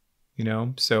you, you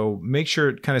know? So make sure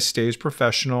it kind of stays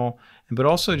professional, but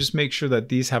also just make sure that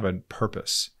these have a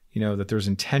purpose, you know, that there's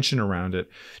intention around it.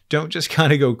 Don't just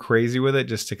kind of go crazy with it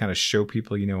just to kind of show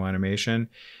people you know animation.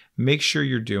 Make sure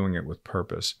you're doing it with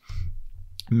purpose.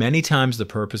 Many times the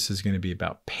purpose is going to be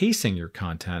about pacing your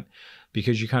content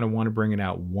because you kind of want to bring it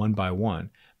out one by one.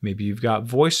 Maybe you've got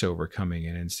voiceover coming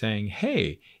in and saying,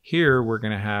 hey, here we're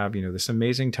going to have, you know, this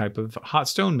amazing type of hot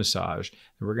stone massage.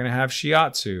 And we're going to have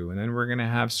shiatsu, and then we're going to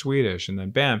have Swedish, and then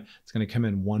bam, it's going to come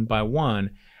in one by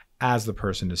one as the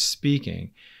person is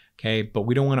speaking. Okay, but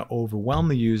we don't want to overwhelm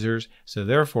the users, so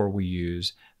therefore we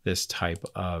use this type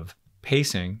of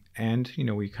pacing, and you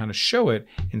know, we kind of show it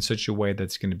in such a way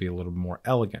that's going to be a little more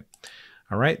elegant.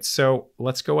 All right, so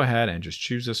let's go ahead and just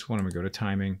choose this one. I'm going to go to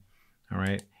timing. All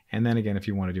right, and then again, if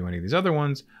you want to do any of these other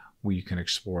ones, we can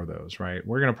explore those. Right,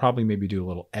 we're going to probably maybe do a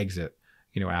little exit,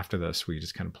 you know, after this. We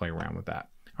just kind of play around with that.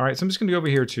 All right, so I'm just going to go over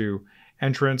here to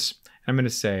entrance. I'm going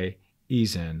to say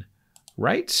ease in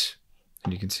right,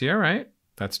 and you can see, all right,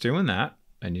 that's doing that,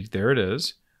 and there it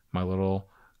is, my little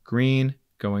green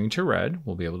going to red.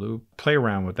 We'll be able to play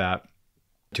around with that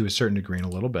to a certain degree in a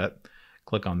little bit.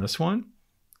 Click on this one,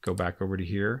 go back over to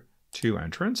here to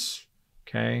entrance.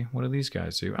 Okay, what do these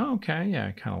guys do? Oh, okay, yeah,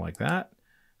 kind of like that.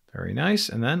 Very nice.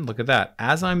 And then look at that.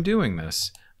 As I'm doing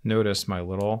this, notice my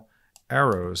little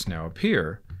arrows now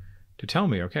appear to tell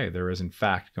me, okay, there is in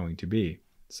fact going to be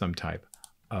some type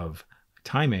of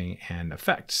timing and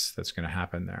effects that's going to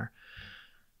happen there.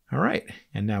 All right,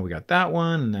 and now we got that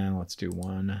one, and then let's do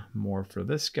one more for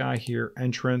this guy here,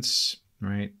 entrance,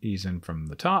 right? Ease in from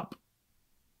the top.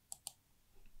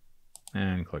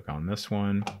 And click on this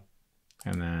one.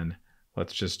 And then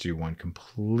let's just do one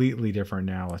completely different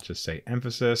now. Let's just say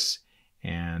emphasis,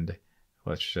 and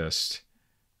let's just,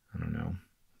 I don't know,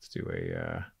 let's do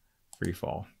a free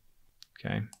fall,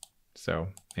 okay? So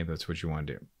maybe that's what you want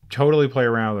to do. Totally play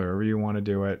around wherever you want to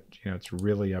do it. You know, it's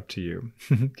really up to you,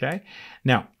 okay?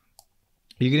 Now,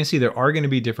 you're going to see there are going to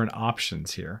be different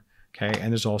options here, okay?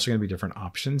 And there's also going to be different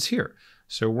options here.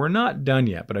 So we're not done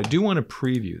yet, but I do want to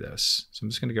preview this. So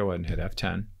I'm just going to go ahead and hit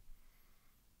F10.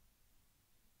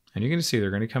 And you're going to see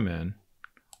they're going to come in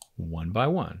one by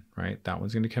one, right? That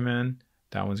one's going to come in,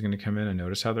 that one's going to come in, and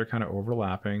notice how they're kind of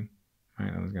overlapping,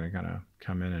 right? That one's going to kind of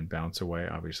come in and bounce away.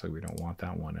 Obviously, we don't want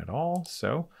that one at all.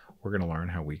 So we're going to learn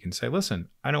how we can say, listen,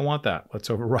 I don't want that. Let's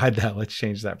override that. Let's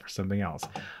change that for something else.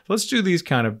 Let's do these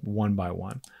kind of one by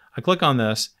one. I click on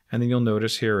this, and then you'll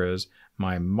notice here is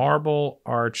my Marble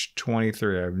Arch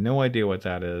 23. I have no idea what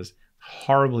that is.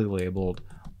 Horribly labeled.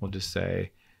 We'll just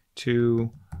say 2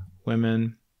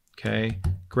 women. Okay,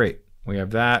 great. We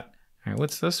have that. All right,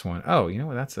 what's this one? Oh, you know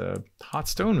what? That's a hot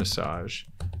stone massage.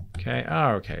 Okay.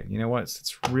 Oh, okay. You know what?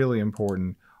 It's really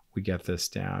important we get this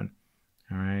down.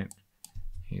 All right.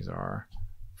 These are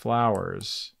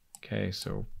flowers. Okay,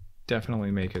 so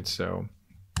definitely make it so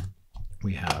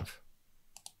we have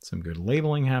some good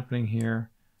labeling happening here.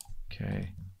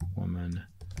 Okay, woman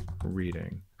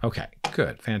reading. Okay,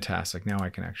 good, fantastic. Now I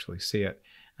can actually see it.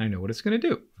 I know what it's going to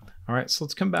do. All right, so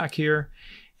let's come back here.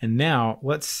 And now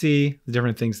let's see the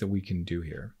different things that we can do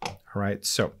here. All right,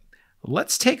 so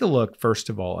let's take a look, first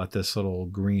of all, at this little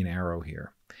green arrow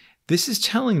here. This is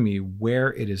telling me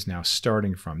where it is now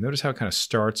starting from. Notice how it kind of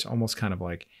starts almost kind of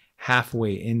like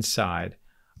halfway inside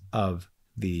of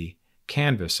the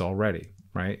canvas already,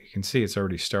 right? You can see it's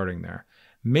already starting there.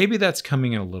 Maybe that's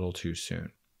coming in a little too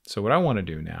soon. So what I want to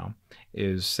do now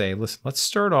is say, listen, let's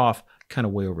start off kind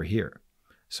of way over here.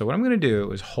 So what I'm going to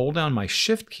do is hold down my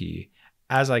shift key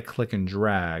as I click and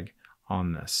drag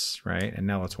on this, right? And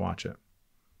now let's watch it.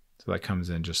 So that comes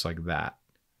in just like that,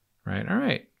 right? All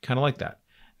right, kind of like that.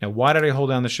 Now, why did I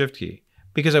hold down the shift key?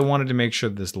 Because I wanted to make sure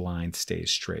this line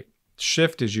stays straight.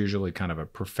 Shift is usually kind of a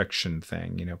perfection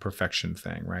thing,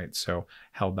 right? So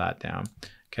held that down.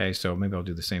 Okay, so maybe I'll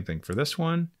do the same thing for this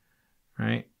one,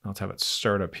 right? Let's have it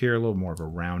start up here, a little more of a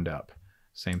round up.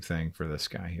 Same thing for this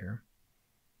guy here.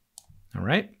 All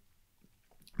right.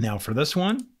 Now for this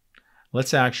one,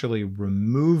 let's actually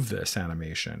remove this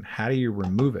animation. How do you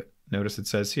remove it? Notice it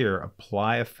says here,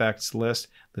 apply effects list.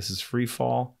 This is free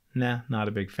fall. Nah, not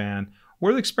a big fan.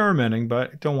 We're experimenting,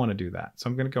 but don't want to do that. So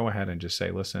I'm going to go ahead and just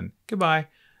say, listen, goodbye.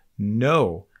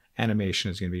 No animation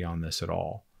is going to be on this at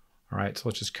all. All right, so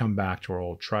let's just come back to our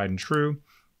old tried and true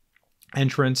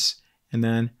entrance. And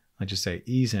then let's just say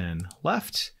ease in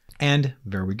left. And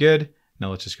very good.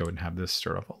 Now let's just go ahead and have this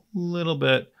start off a little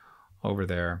bit over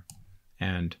there.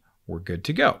 And we're good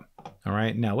to go. All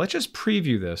right, now let's just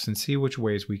preview this and see which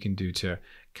ways we can do to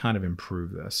kind of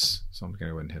improve this. So I'm going to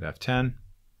go ahead and hit F10.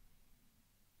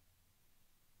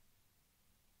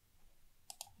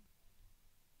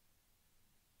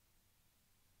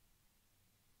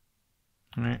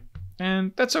 All right,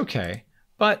 and that's okay,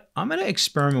 but I'm going to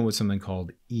experiment with something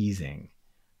called easing.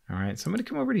 All right, so I'm going to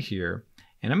come over to here,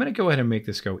 and I'm going to go ahead and make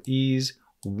this go ease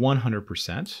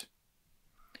 100%.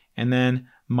 And then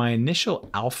my initial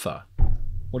alpha,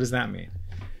 what does that mean?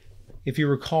 If you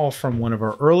recall from one of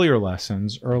our earlier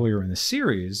lessons, earlier in the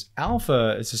series,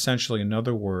 alpha is essentially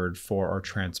another word for our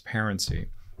transparency.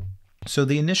 So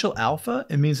the initial alpha,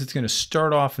 it means it's going to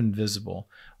start off invisible,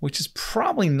 which is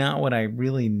probably not what I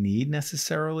really need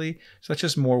necessarily. So that's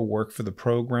just more work for the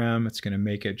program. It's going to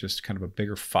make it just kind of a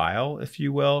bigger file, if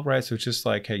you will, right? So it's just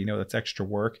like, hey, that's extra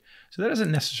work. So that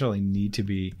doesn't necessarily need to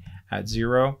be at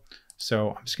 0.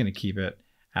 So I'm just going to keep it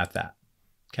at that,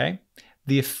 okay?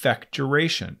 The effect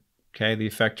duration, okay? The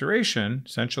effect duration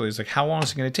essentially is like, how long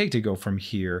is it going to take to go from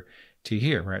here to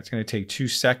here, right? It's going to take 2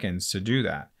 seconds to do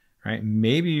that. Right?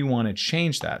 Maybe you want to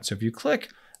change that. So if you click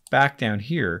back down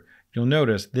here, you'll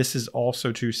notice this is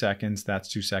also 2 seconds. That's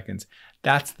 2 seconds.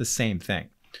 That's the same thing.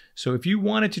 So if you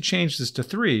wanted to change this to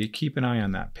 3, keep an eye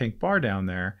on that pink bar down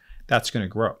there. That's going to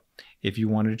grow. If you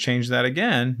wanted to change that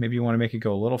again, maybe you want to make it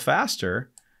go a little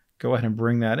faster, go ahead and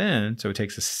bring that in. So it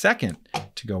takes a second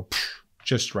to go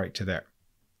just right to there.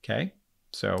 Okay.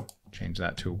 So change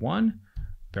that to 1.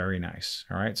 Very nice.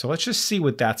 All right, so let's just see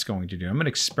what that's going to do. I'm going to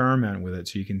experiment with it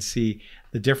so you can see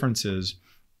the differences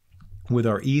with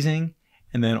our easing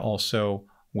and then also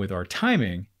with our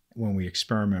timing when we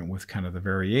experiment with kind of the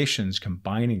variations,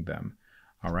 combining them.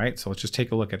 All right, so let's just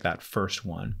take a look at that first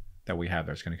one that we have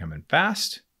there. It's going to come in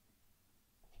fast.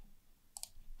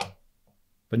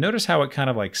 But notice how it kind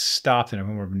of like stopped in a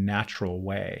more natural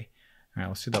way. All right,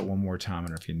 let's do that one more time. I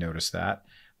don't know if you noticed that.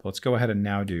 But let's go ahead and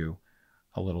now do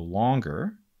a little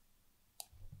longer.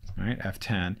 All right,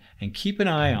 F10, and keep an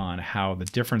eye on how the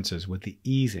differences with the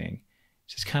easing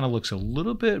just kind of looks a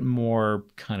little bit more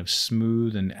kind of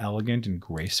smooth and elegant and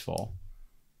graceful.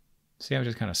 See how it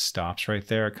just kind of stops right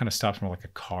there? It kind of stops more like a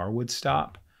car would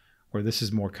stop, where this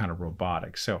is more kind of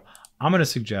robotic. So I'm going to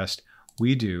suggest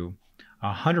we do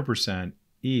 100%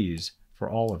 ease for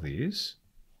all of these.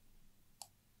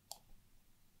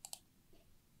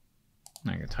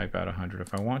 I can type out 100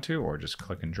 if I want to, or just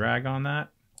click and drag on that.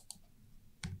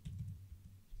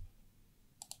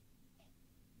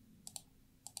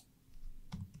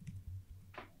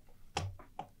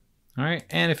 All right,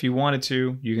 and if you wanted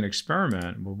to, you can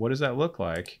experiment. Well, what does that look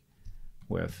like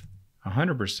with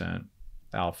 100%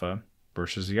 alpha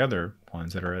versus the other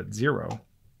ones that are at 0?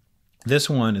 This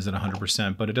one is at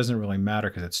 100%, but it doesn't really matter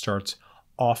because it starts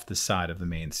off the side of the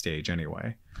main stage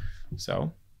anyway.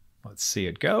 So let's see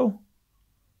it go.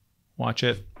 Watch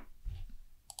it.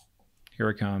 Here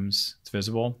it comes. It's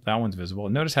visible. That one's visible.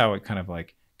 Notice how it kind of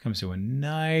like comes to a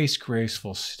nice,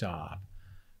 graceful stop.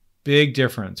 Big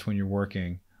difference when you're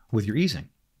working with your easing.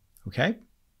 Okay?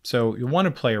 So you'll want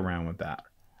to play around with that.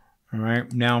 All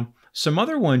right. Now, some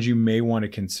other ones you may want to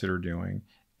consider doing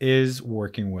is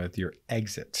working with your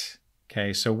exit.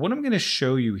 Okay. So what I'm going to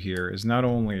show you here is not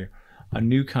only a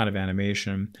new kind of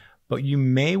animation, but you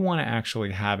may want to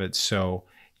actually have it so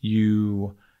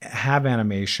you have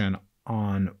animation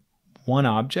on one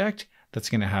object that's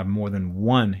going to have more than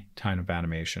one kind of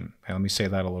animation. Okay, let me say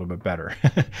that a little bit better.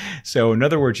 So in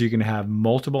other words, you can have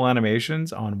multiple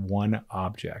animations on one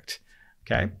object.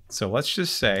 Okay, so let's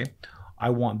just say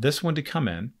I want this one to come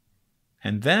in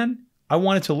and then I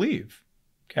want it to leave.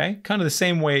 Okay, kind of the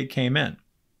same way it came in.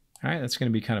 All right, that's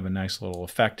going to be kind of a nice little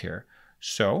effect here.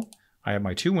 So I have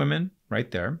my two women right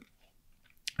there.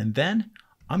 And then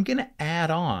I'm going to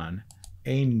add on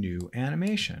a new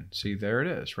animation. See, there it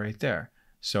is right there.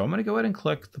 So I'm going to go ahead and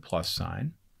click the plus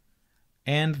sign.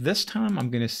 And this time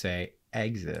I'm going to say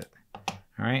exit.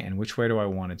 All right, and which way do I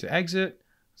want it to exit?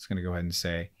 It's going to go ahead and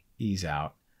say ease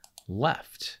out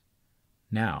left.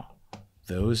 Now,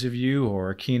 those of you who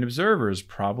are keen observers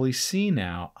probably see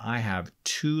now I have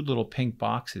two little pink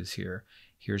boxes here.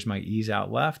 Here's my ease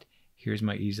out left, here's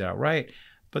my ease out right,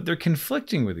 but they're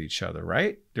conflicting with each other,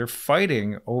 right? They're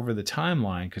fighting over the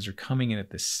timeline because they're coming in at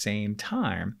the same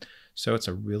time. So it's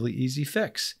a really easy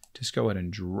fix. Just go ahead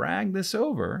and drag this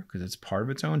over because it's part of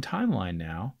its own timeline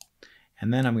now.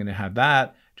 And then I'm going to have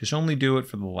that just only do it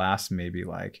for the last maybe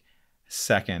like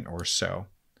second or so.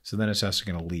 So then it's just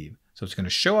going to leave. So it's going to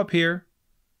show up here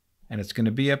and it's going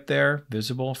to be up there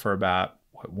visible for about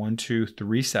 1, 2,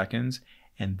 3 seconds.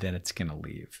 And then it's going to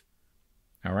leave.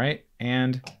 All right.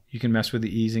 And you can mess with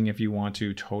the easing if you want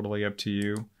to, totally up to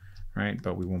you. Right?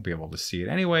 But we won't be able to see it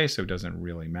anyway, so it doesn't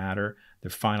really matter. The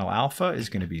final alpha is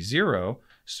going to be 0.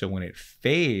 So when it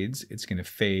fades, it's going to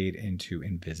fade into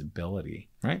invisibility,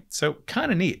 right? So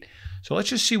kind of neat. So let's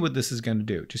just see what this is going to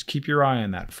do. Just keep your eye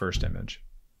on that first image.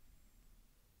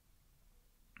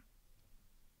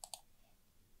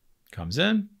 Comes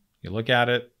in, you look at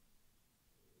it,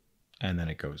 and then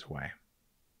it goes away.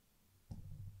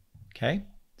 Okay,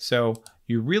 so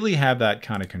you really have that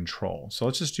kind of control. So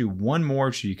let's just do one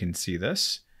more so you can see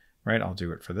this, right? I'll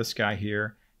do it for this guy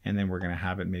here, and then we're going to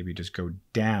have it maybe just go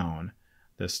down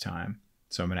this time.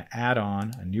 So I'm going to add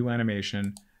on a new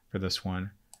animation for this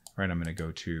one, right? I'm going to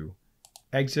go to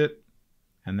exit,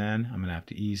 and then I'm going to have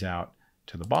to ease out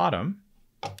to the bottom,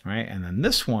 right? And then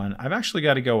this one, I've actually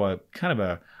got to go kind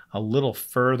of a little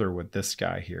further with this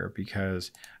guy here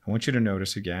because I want you to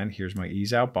notice again, here's my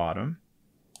ease out bottom,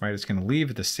 right? It's going to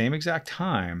leave at the same exact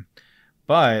time,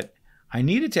 but I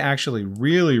need it to actually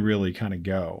really, really kind of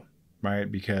go, right?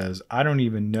 Because I don't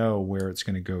even know where it's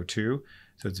going to go to.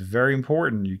 So it's very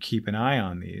important you keep an eye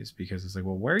on these because it's like,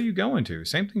 well, where are you going to?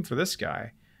 Same thing for this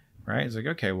guy, right? It's like,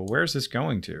 okay, well, where's this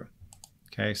going to?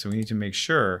 Okay, so we need to make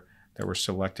sure that we're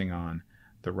selecting on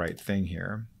the right thing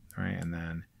here, right? And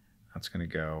then that's going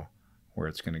to go where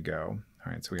it's going to go.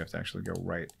 All right, so we have to actually go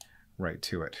right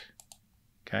to it.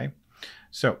 Okay,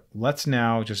 so let's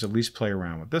now just at least play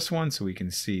around with this one so we can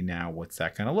see now what's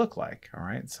that going to look like. All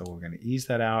right, so we're going to ease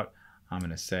that out. I'm going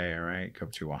to say, all right, go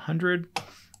to 100.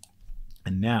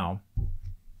 And now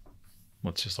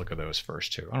let's just look at those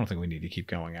first two. I don't think we need to keep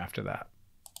going after that.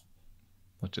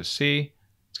 Let's just see.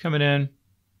 It's coming in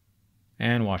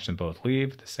and watch them both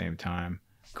leave at the same time.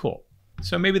 Cool.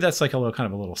 So maybe that's like a little kind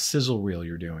of a little sizzle reel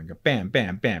you're doing. Go bam,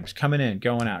 bam, bam. It's coming in,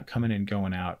 going out, coming in,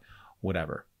 going out,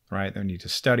 whatever, right? Don't need to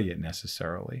study it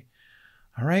necessarily.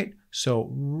 All right. So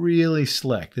really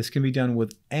slick. This can be done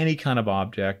with any kind of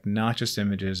object, not just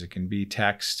images. It can be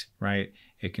text, right?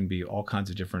 It can be all kinds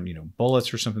of different,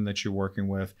 bullets or something that you're working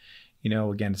with.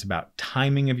 Again, it's about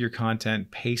timing of your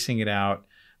content, pacing it out,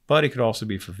 but it could also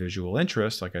be for visual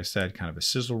interest. Like I said, kind of a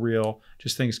sizzle reel,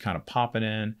 just things kind of popping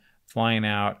in, flying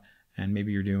out, and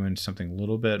maybe you're doing something a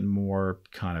little bit more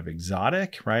kind of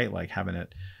exotic, right? Like having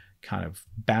it kind of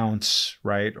bounce,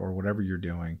 right? Or whatever you're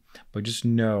doing, but just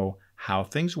know how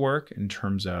things work in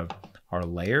terms of our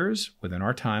layers within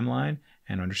our timeline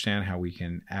and understand how we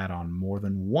can add on more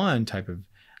than one type of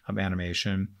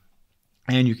animation,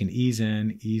 and you can ease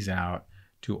in, ease out,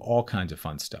 do all kinds of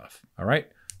fun stuff. All right,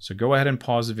 so go ahead and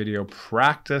pause the video,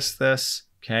 practice this,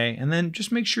 okay, and then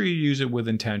just make sure you use it with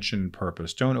intention and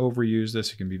purpose. Don't overuse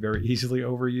this. It can be very easily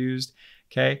overused,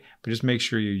 okay, but just make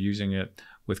sure you're using it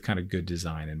with kind of good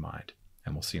design in mind,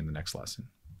 and we'll see you in the next lesson.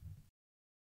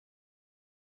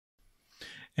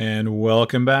 And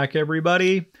welcome back,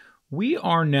 everybody. We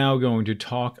are now going to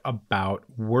talk about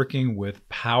working with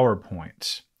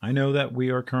PowerPoint. I know that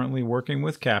we are currently working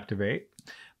with Captivate,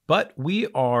 but we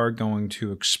are going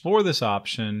to explore this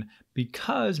option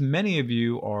because many of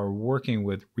you are working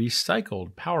with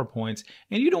recycled PowerPoints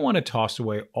and you don't want to toss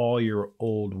away all your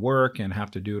old work and have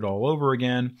to do it all over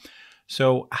again.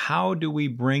 So how do we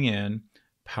bring in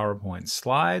PowerPoint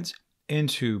slides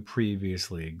into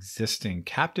previously existing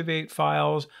Captivate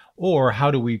files, or how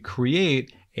do we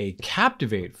create a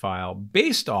Captivate file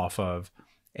based off of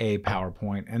a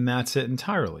PowerPoint, and that's it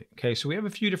entirely. Okay, so we have a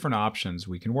few different options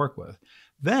we can work with.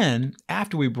 Then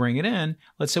after we bring it in,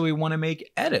 let's say we want to make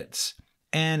edits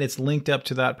and it's linked up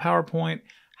to that PowerPoint.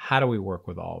 How do we work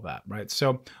with all of that, right?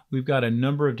 So we've got a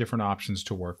number of different options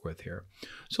to work with here.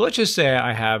 So let's just say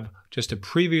I have just a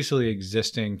previously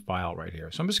existing file right here.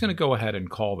 So I'm just going to go ahead and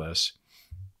call this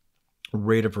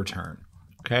rate of return.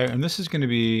 Okay, and this is going to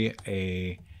be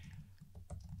a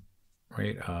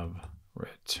rate of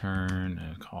return,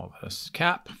 and call this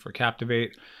cap for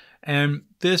Captivate. And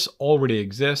this already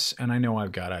exists, and I know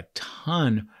I've got a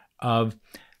ton of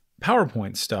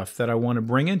PowerPoint stuff that I want to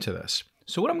bring into this.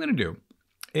 So what I'm going to do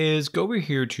is go over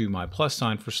here to my plus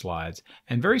sign for slides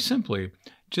and very simply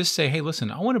just say, hey,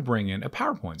 listen, I want to bring in a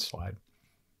PowerPoint slide.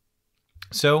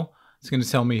 So it's going to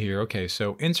tell me here, okay,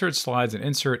 so insert slides and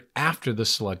insert after the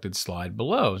selected slide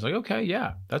below. It's like, okay,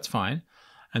 yeah, that's fine.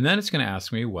 And then it's going to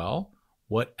ask me, well,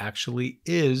 what actually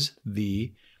is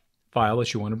the file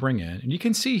that you want to bring in? And you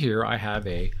can see here I have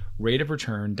a rate of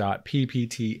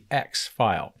return.pptx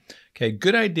file. Okay,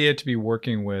 good idea to be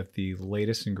working with the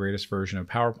latest and greatest version of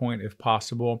PowerPoint if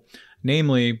possible,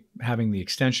 namely having the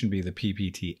extension be the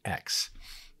pptx.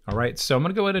 All right, so I'm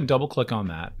going to go ahead and double click on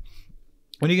that.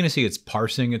 What you're going to see, it's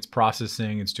parsing, it's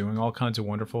processing, it's doing all kinds of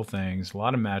wonderful things, a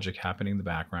lot of magic happening in the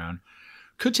background.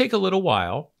 Could take a little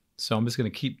while, so I'm just going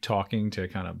to keep talking to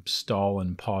kind of stall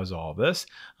and pause all of this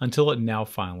until it now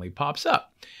finally pops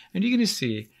up. And you're going to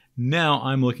see now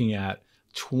I'm looking at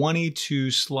 22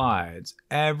 slides,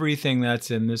 everything that's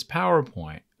in this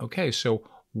PowerPoint. Okay, so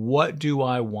what do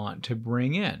I want to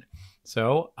bring in?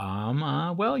 So,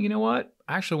 well, you know what?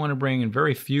 I actually want to bring in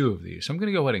very few of these. So I'm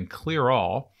going to go ahead and clear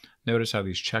all. Notice how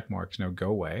these check marks now go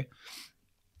away.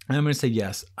 And I'm going to say,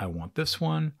 yes, I want this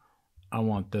one. I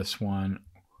want this one.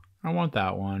 I want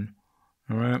that one.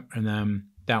 All right. And then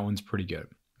that one's pretty good.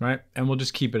 Right. And we'll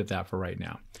just keep it at that for right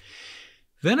now.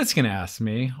 Then it's going to ask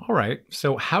me, all right,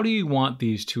 so how do you want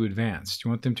these to advance? Do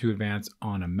you want them to advance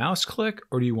on a mouse click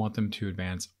or do you want them to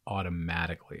advance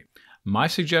automatically? My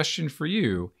suggestion for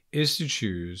you is to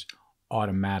choose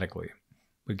automatically,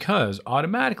 because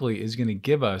automatically is going to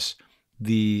give us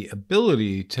the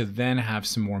ability to then have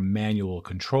some more manual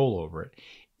control over it.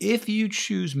 If you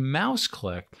choose mouse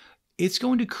click, it's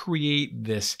going to create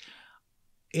this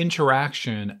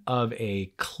interaction of a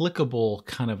clickable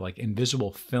kind of like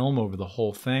invisible film over the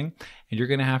whole thing, and you're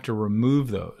going to have to remove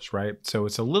those, right? So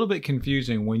it's a little bit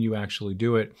confusing when you actually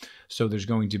do it. So there's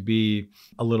going to be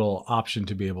a little option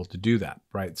to be able to do that,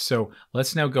 right? So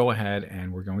let's now go ahead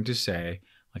and we're going to say,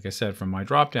 like I said, from my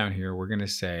drop down here, we're going to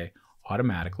say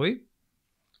automatically.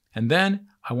 And then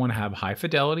I want to have high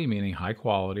fidelity, meaning high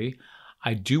quality.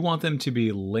 I do want them to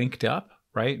be linked up,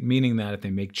 right? Meaning that if they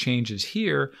make changes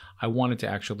here, I want it to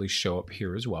actually show up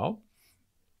here as well.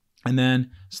 And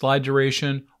then slide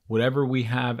duration, whatever we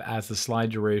have as the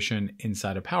slide duration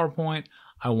inside of PowerPoint,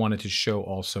 I want it to show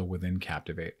also within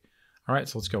Captivate. All right,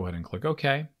 so let's go ahead and click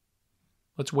OK.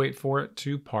 Let's wait for it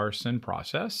to parse and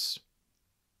process.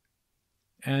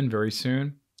 And very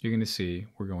soon, you're going to see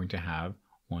we're going to have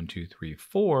 1, 2, 3,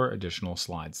 4 additional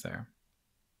slides there.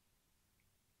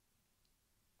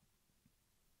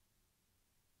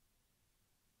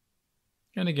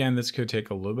 And again, this could take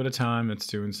a little bit of time. It's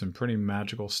doing some pretty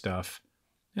magical stuff.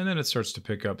 And then it starts to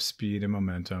pick up speed and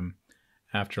momentum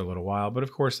after a little while. But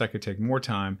of course, that could take more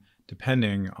time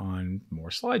depending on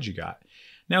more slides you got.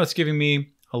 Now it's giving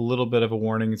me a little bit of a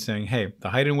warning and saying, hey, the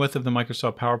height and width of the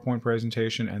Microsoft PowerPoint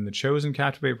presentation and the chosen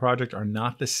Captivate project are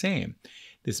not the same.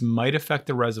 This might affect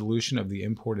the resolution of the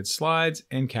imported slides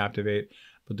in Captivate,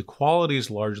 but the quality is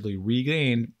largely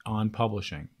regained on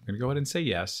publishing. I'm going to go ahead and say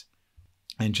yes.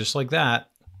 And just like that,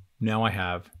 now I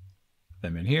have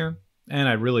them in here, and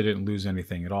I really didn't lose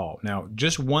anything at all. Now,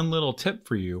 just one little tip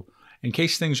for you, in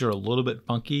case things are a little bit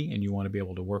funky and you want to be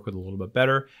able to work with a little bit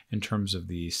better in terms of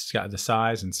the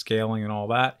size and scaling and all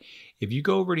that, if you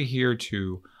go over to here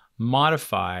to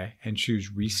modify and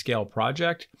choose Rescale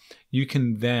Project, you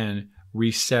can then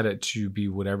reset it to be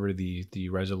whatever the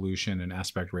resolution and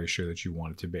aspect ratio that you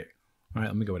want it to be. All right,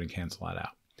 let me go ahead and cancel that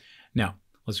out. Now,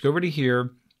 let's go over to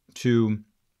here to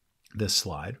this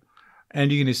slide,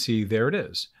 and you're going to see there it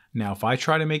is. Now, if I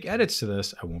try to make edits to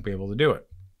this, I won't be able to do it.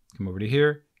 Come over to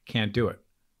here, can't do it,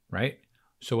 right?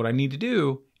 So what I need to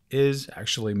do is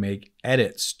actually make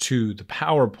edits to the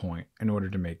PowerPoint in order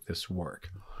to make this work.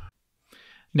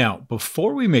 Now,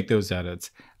 before we make those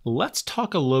edits, let's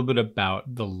talk a little bit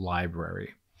about the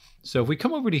library. So if we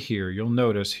come over to here, you'll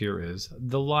notice here is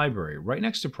the library right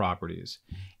next to properties.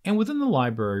 And within the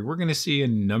library, we're going to see a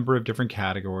number of different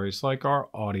categories like our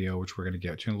audio, which we're going to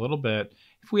get to in a little bit.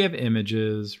 If we have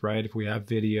images, right? If we have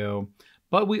video,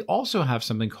 but we also have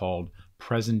something called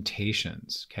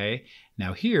presentations, okay?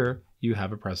 Now here you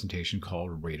have a presentation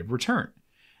called rate of return.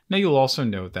 Now you'll also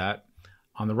note that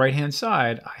on the right-hand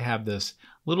side, I have this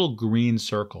little green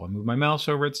circle. I move my mouse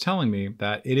over, it's telling me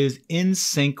that it is in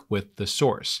sync with the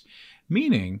source,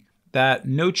 meaning that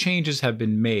no changes have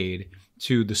been made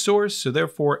to the source, so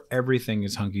therefore everything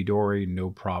is hunky-dory, no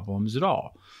problems at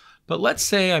all. But let's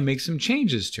say I make some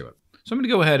changes to it. So I'm going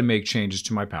to go ahead and make changes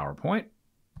to my PowerPoint.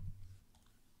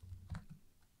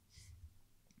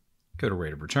 Go to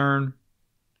rate of return.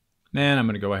 Then I'm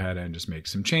going to go ahead and just make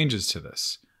some changes to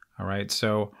this. All right,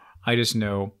 so I just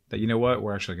know that, you know what,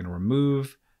 we're actually going to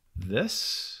remove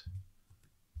this.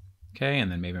 Okay,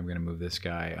 and then maybe I'm going to move this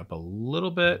guy up a little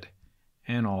bit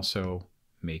and also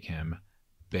make him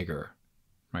bigger,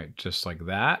 right? Just like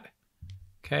that.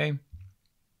 Okay.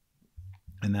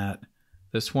 And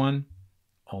this one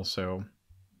also,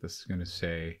 this is going to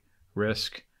say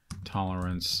risk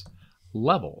tolerance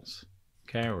levels.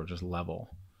 Okay, or just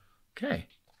level. Okay,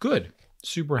 good.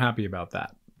 Super happy about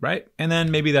that, right? And then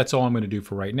maybe that's all I'm going to do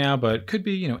for right now, but it could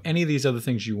be, you know, any of these other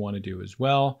things you want to do as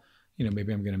well. You know,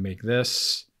 maybe I'm going to make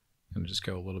this and just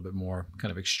go a little bit more kind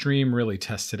of extreme, really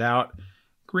test it out.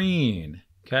 Green,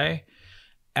 okay?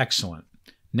 Excellent.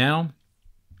 Now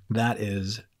that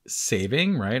is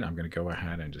saving, right? I'm going to go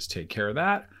ahead and just take care of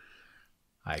that.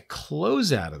 I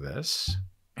close out of this.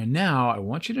 And now I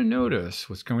want you to notice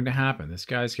what's going to happen. These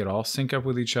guys get all sync up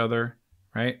with each other,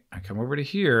 right? I come over to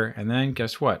here, and then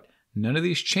guess what? None of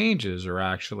these changes are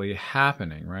actually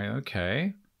happening, right?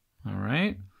 Okay, all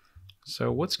right.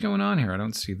 So what's going on here? I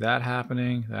don't see that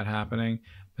happening.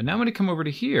 But now I'm going to come over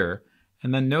to here,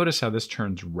 and then notice how this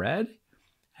turns red.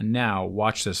 And now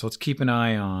watch this. Let's keep an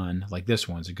eye on, like this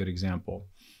one's a good example.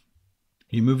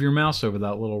 You move your mouse over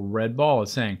that little red ball.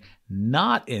 It's saying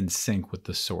not in sync with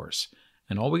the source.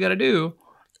 And all we got to do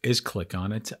is click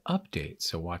on it to update.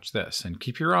 So watch this and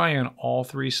keep your eye on all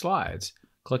three slides.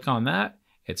 Click on that.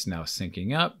 It's now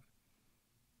syncing up.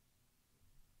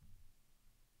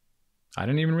 I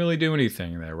didn't even really do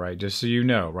anything there, right? Just so you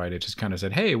know, right? It just kind of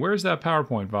said, hey, where's that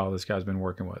PowerPoint file this guy's been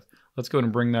working with? Let's go ahead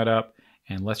and bring that up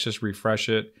and let's just refresh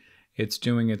it. It's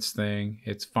doing its thing.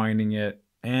 It's finding it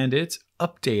and it's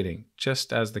updating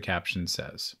just as the caption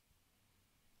says.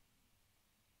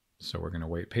 So we're going to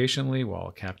wait patiently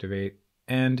while Captivate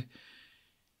and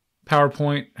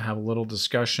PowerPoint have a little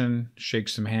discussion, shake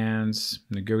some hands,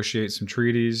 negotiate some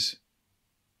treaties,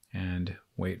 and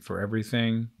wait for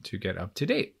everything to get up to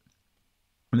date.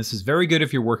 And this is very good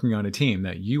if you're working on a team,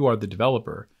 that you are the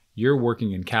developer. You're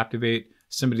working in Captivate,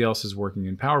 somebody else is working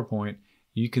in PowerPoint.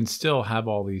 You can still have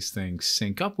all these things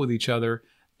sync up with each other,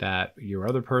 that your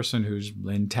other person who's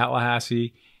in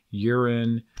Tallahassee, you're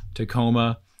in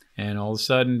Tacoma, and all of a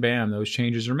sudden, bam, those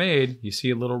changes are made. You see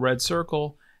a little red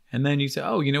circle, and then you say,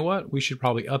 oh, you know what? We should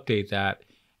probably update that,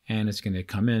 and it's going to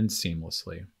come in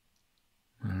seamlessly.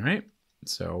 All right,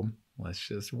 so let's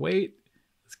just wait.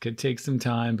 This could take some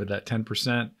time, but that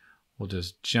 10% will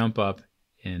just jump up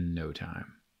in no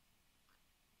time.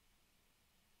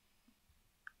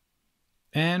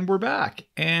 And we're back,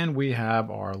 and we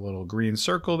have our little green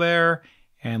circle there,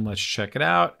 and let's check it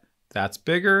out. That's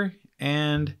bigger,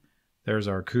 and there's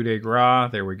our coup de grace.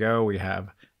 There we go. We have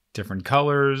different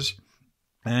colors,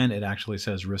 and it actually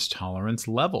says risk tolerance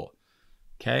level.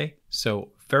 Okay,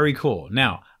 so very cool.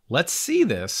 Now, let's see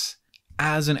this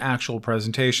as an actual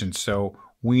presentation. So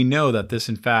we know that this,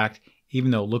 in fact,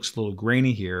 even though it looks a little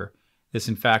grainy here, this,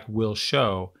 in fact, will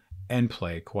show and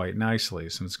play quite nicely.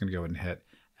 So I'm just going to go ahead and hit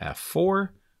F4.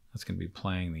 That's going to be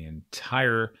playing the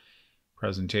entire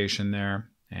presentation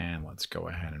there. And let's go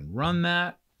ahead and run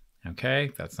that.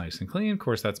 Okay, that's nice and clean. Of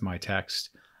course, that's my text.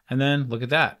 And then look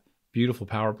at that. Beautiful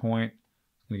PowerPoint.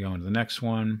 I'm going to go into the next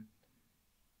one.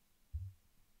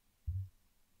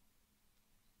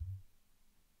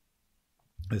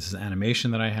 This is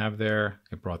animation that I have there.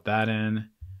 I brought that in.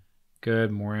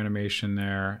 Good, more animation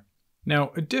there.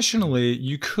 Now, additionally,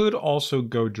 you could also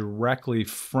go directly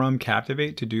from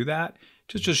Captivate to do that.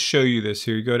 Just show you this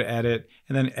here. You go to edit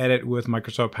and then edit with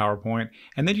Microsoft PowerPoint.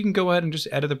 And then you can go ahead and just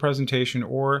edit the presentation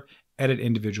or edit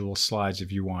individual slides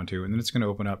if you want to. And then it's going to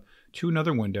open up to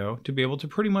another window to be able to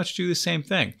pretty much do the same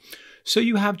thing. So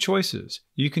you have choices.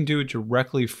 You can do it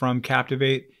directly from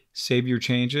Captivate, save your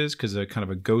changes because a kind of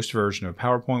a ghost version of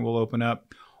PowerPoint will open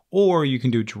up. Or you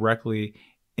can do it directly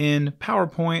in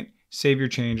PowerPoint, save your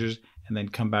changes, and then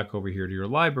come back over here to your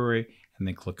library and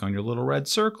then click on your little red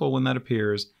circle when that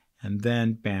appears. And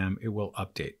then, bam, it will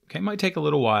update. Okay, it might take a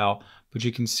little while, but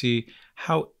you can see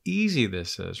how easy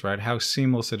this is, right? How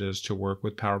seamless it is to work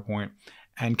with PowerPoint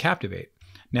and Captivate.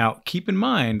 Now, keep in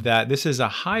mind that this is a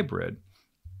hybrid,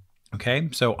 okay?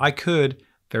 So I could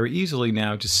very easily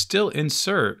now just still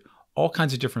insert all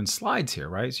kinds of different slides here,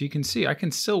 right? So you can see I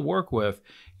can still work with,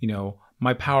 you know,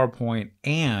 my PowerPoint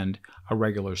and a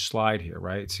regular slide here,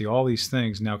 right? See, all these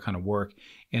things now kind of work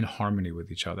in harmony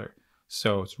with each other.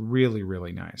 So it's really,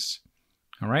 really nice.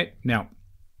 All right. Now,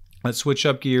 Let's switch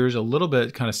up gears a little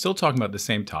bit, kind of still talking about the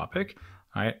same topic.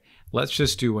 All right, let's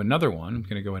just do another one. I'm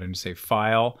going to go ahead and say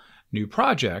File, New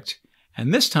Project.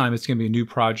 And this time it's going to be a new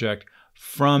project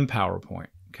from PowerPoint.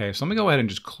 Okay, so let me go ahead and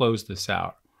just close this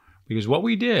out. Because what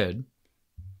we did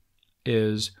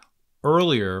is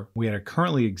earlier we had a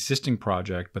currently existing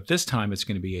project, but this time it's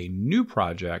going to be a new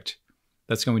project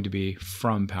that's going to be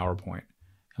from PowerPoint.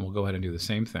 And we'll go ahead and do the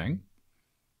same thing.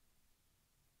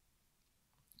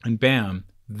 And bam,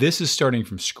 this is starting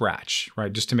from scratch,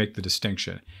 right? Just to make the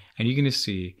distinction. And you're going to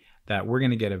see that we're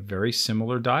going to get a very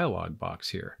similar dialog box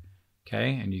here.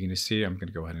 Okay, and you're going to see I'm going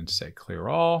to go ahead and say clear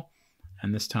all.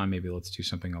 And this time maybe let's do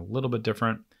something a little bit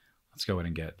different. Let's go ahead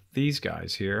and get these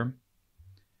guys here.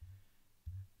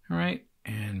 All right,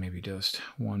 and maybe just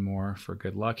one more for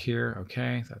good luck here.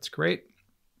 Okay, that's great.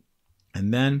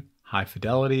 And then high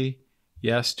fidelity.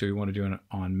 Yes, do we want to do it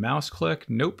on mouse click?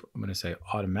 Nope, I'm going to say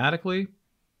automatically.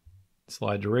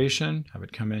 Slide duration, have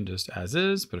it come in just as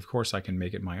is, but of course I can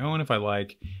make it my own if I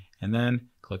like, and then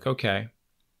click OK.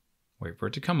 Wait for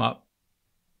it to come up.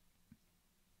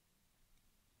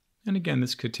 And again,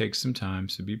 this could take some time,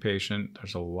 so be patient.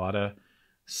 There's a lot of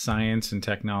science and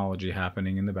technology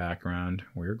happening in the background.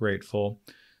 We're grateful,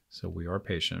 so we are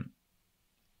patient.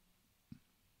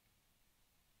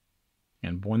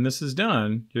 And when this is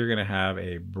done, you're going to have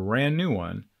a brand new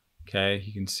one. Okay,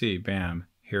 you can see, bam,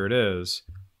 here it is.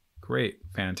 Great,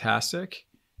 fantastic.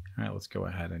 All right, let's go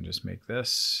ahead and just make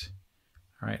this.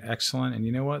 All right, excellent. And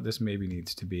you know what? This maybe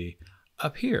needs to be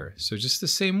up here. So just the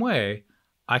same way,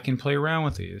 I can play around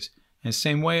with these. And the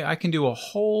same way, I can do a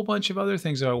whole bunch of other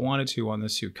things that I wanted to on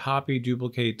this too. Copy,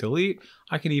 duplicate, delete.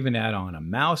 I can even add on a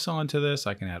mouse onto this.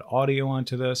 I can add audio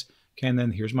onto this. Okay, and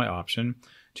then here's my option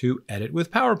to edit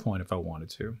with PowerPoint if I wanted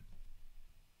to.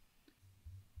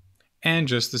 And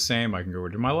just the same, I can go over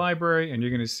to my library and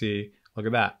you're going to see, look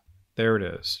at that. There it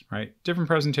is, right? Different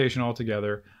presentation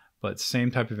altogether, but same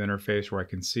type of interface where I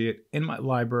can see it in my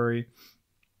library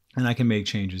and I can make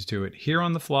changes to it here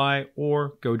on the fly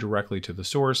or go directly to the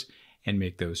source and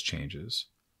make those changes.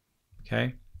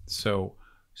 Okay, so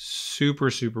super,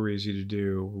 super easy to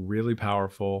do, really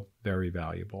powerful, very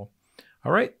valuable.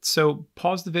 All right, so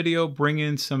pause the video, bring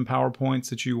in some PowerPoints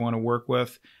that you want to work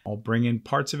with. I'll bring in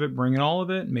parts of it, bring in all of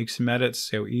it, make some edits,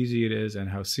 see how easy it is and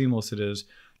how seamless it is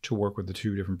to work with the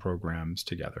two different programs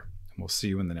together. And we'll see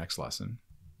you in the next lesson.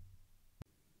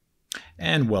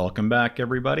 And welcome back,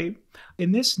 everybody.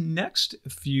 In this next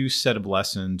few set of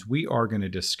lessons, we are going to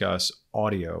discuss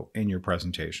audio in your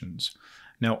presentations.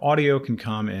 Now, audio can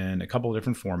come in a couple of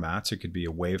different formats. It could be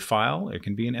a WAV file. It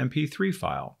can be an MP3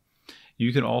 file.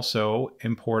 You can also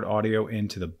import audio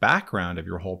into the background of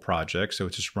your whole project. So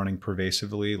it's just running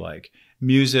pervasively like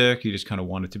music. You just kind of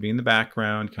want it to be in the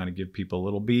background, kind of give people a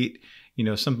little beat, you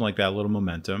know, something like that, a little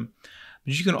momentum.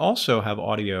 But you can also have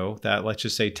audio that, let's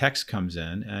just say text comes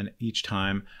in and each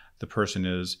time the person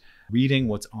is reading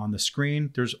what's on the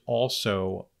screen, there's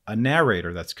also a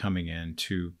narrator that's coming in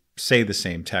to say the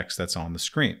same text that's on the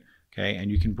screen. Okay,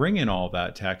 and you can bring in all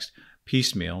that text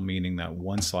piecemeal, meaning that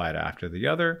one slide after the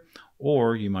other,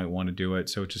 or you might want to do it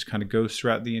so it just kind of goes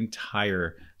throughout the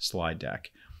entire slide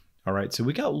deck. All right, so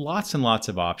we got lots and lots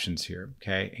of options here,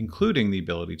 okay, including the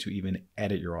ability to even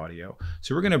edit your audio.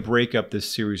 So we're going to break up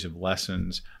this series of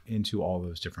lessons into all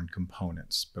those different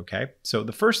components, okay? So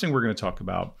the first thing we're going to talk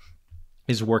about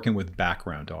is working with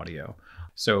background audio.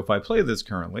 So if I play this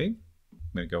currently,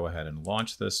 I'm going to go ahead and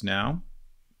launch this now.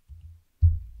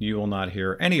 You will not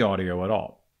hear any audio at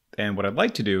all. And what I'd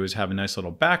like to do is have a nice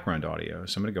little background audio.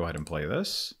 So I'm going to go ahead and play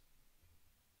this.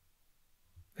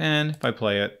 And if I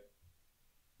play it,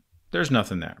 there's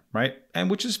nothing there, right? And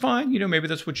which is fine, you know, maybe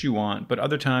that's what you want, but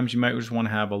other times you might just want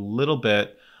to have a little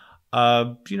bit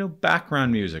of, you know,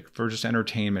 background music for just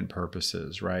entertainment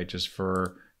purposes, right? Just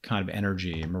for kind of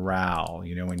energy, morale,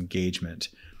 you know, engagement.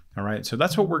 All right, so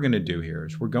that's what we're going to do here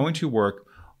is we're going to work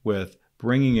with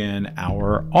bringing in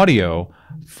our audio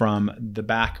from the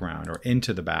background or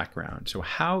into the background. So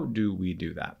how do we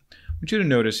do that? What you to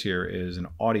notice here is an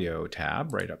audio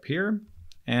tab right up here.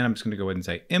 And I'm just going to go ahead and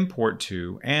say import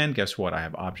to, and guess what? I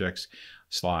have objects,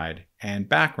 slide, and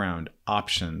background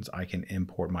options I can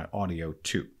import my audio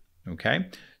to. Okay,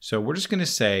 so we're just going to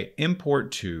say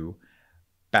import to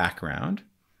background,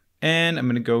 and I'm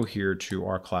going to go here to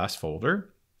our class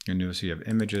folder. You'll notice you have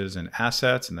images and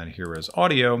assets, and then here is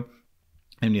audio,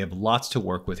 and you have lots to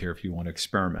work with here if you want to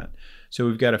experiment. So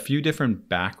we've got a few different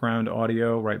background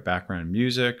audio, right? Background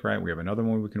music, right? We have another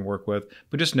one we can work with,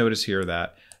 but just notice here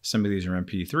that some of these are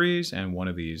MP3s and one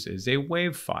of these is a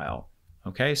WAV file.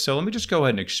 Okay, so let me just go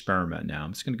ahead and experiment now.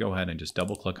 I'm just going to go ahead and just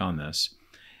double click on this.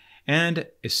 And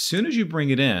as soon as you bring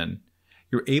it in,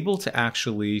 you're able to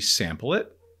actually sample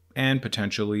it and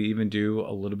potentially even do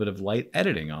a little bit of light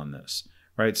editing on this,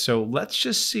 right? So let's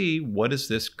just see what is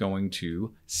this going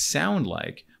to sound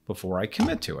like before I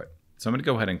commit to it. So I'm going to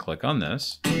go ahead and click on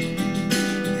this.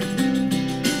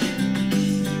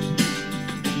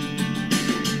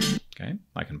 Okay,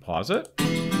 I can pause it.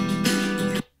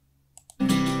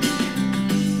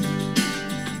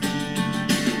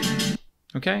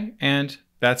 Okay, and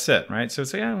that's it, right? So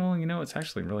it's like, yeah, well, you know, it's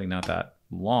actually really not that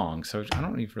long, so I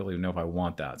don't even really know if I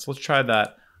want that. So let's try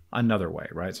that another way,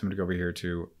 right? So I'm gonna go over here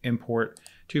to import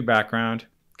to background.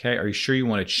 Okay, are you sure you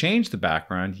want to change the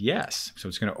background? Yes. So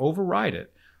it's gonna override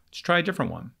it. Let's try a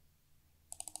different one.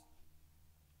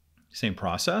 Same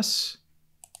process.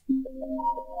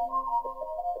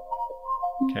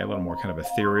 Okay, a little more kind of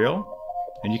ethereal.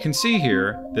 And you can see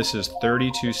here, this is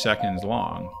 32 seconds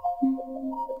long.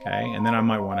 Okay, and then I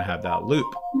might want to have that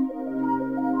loop.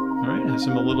 All right, has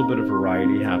a little bit of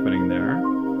variety happening there.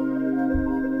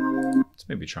 Let's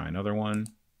maybe try another one.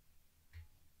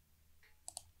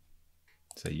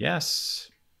 Say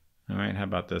yes. All right, how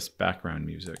about this background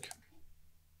music?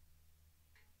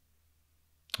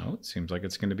 Oh, it seems like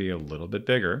it's going to be a little bit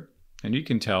bigger. And you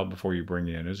can tell before you bring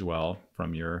it in as well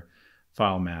from your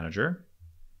file manager.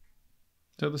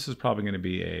 So this is probably going to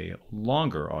be a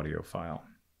longer audio file.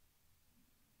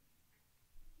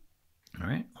 All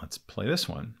right, let's play this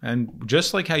one. And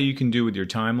just like how you can do with your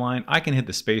timeline, I can hit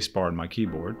the space bar on my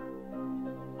keyboard.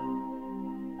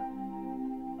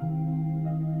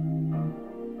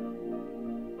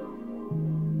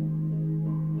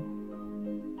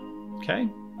 Okay,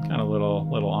 kind of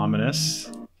little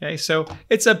ominous. Okay, so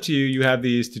it's up to you. You have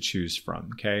these to choose from.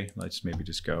 Okay, let's maybe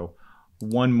just go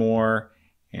one more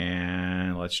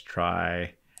and let's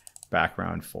try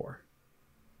background 4.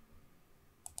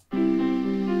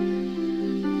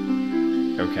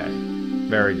 Okay,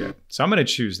 very good. So I'm going to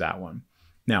choose that one.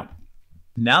 Now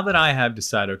that I have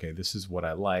decided, okay, this is what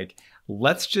I like,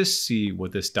 let's just see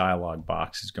what this dialog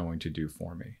box is going to do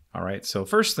for me. All right, so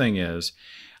first thing is,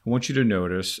 I want you to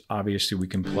notice, obviously we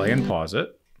can play and pause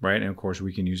it, right? And of course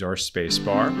we can use our space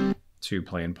bar to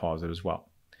play and pause it as well.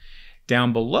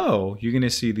 Down below, you're going to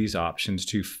see these options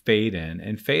to fade in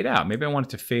and fade out. Maybe I want it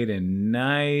to fade in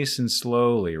nice and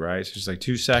slowly, right? So just like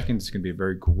 2 seconds, it's going to be a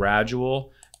very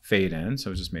gradual fade in.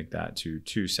 So just make that to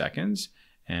 2 seconds.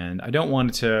 And I don't want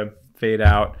it to fade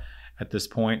out at this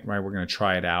point, right? We're going to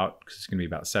try it out because it's going to be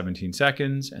about 17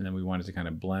 seconds. And then we want it to kind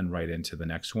of blend right into the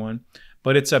next one.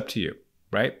 But it's up to you,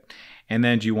 right? And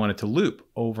then do you want it to loop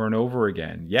over and over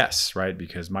again? Yes, right?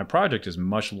 Because my project is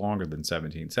much longer than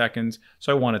 17 seconds.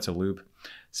 So I want it to loop.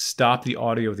 Stop the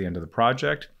audio at the end of the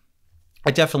project.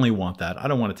 I definitely want that. I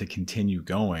don't want it to continue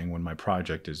going when my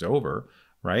project is over,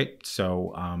 right?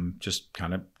 So just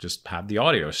have the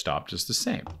audio stop just the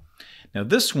same. Now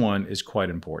this one is quite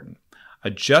important.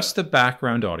 Adjust the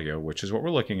background audio, which is what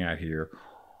we're looking at here.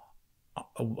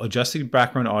 Adjust the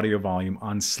background audio volume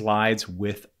on slides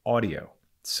with audio.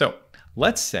 So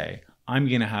let's say I'm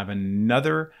going to have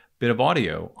another bit of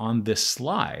audio on this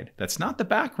slide. That's not the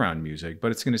background music,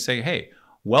 but it's going to say, hey,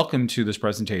 welcome to this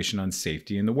presentation on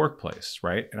safety in the workplace,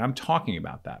 right? And I'm talking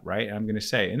about that, right? And I'm going to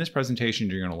say, in this presentation,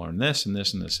 you're going to learn this and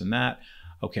this and this and that.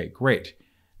 Okay, great.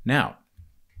 Now,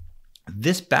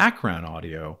 this background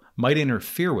audio might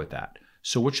interfere with that.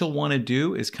 So what you'll want to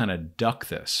do is kind of duck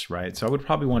this, right? So I would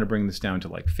probably want to bring this down to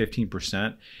like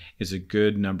 15% is a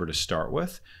good number to start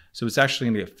with. So it's actually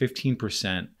going to get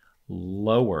 15%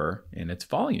 lower in its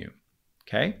volume,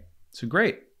 okay? So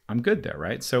great, I'm good there,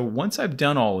 right? So once I've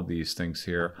done all of these things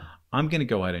here, I'm going to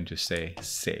go ahead and just say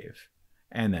save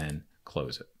and then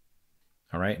close it.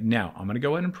 All right, now I'm going to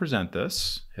go ahead and present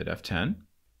this, hit F10.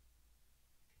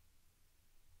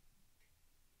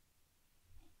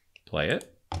 Play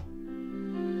it.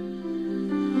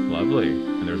 Lovely,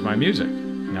 and there's my music.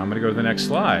 Now I'm going to go to the next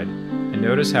slide and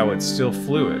notice how it's still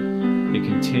fluid. It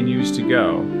continues to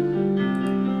go.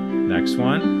 Next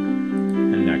one,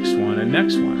 and next one, and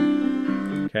next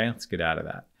one. Okay, let's get out of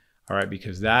that. All right,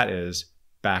 because that is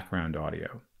background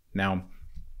audio. Now,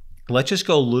 let's just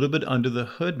go a little bit under the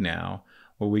hood now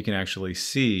where we can actually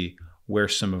see where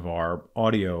some of our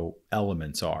audio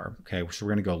elements are. Okay, so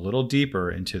we're going to go a little deeper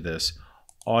into this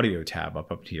audio tab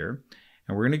up here.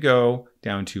 And we're going to go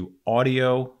down to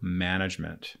audio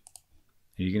management.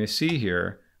 And you're going to see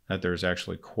here that there's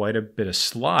actually quite a bit of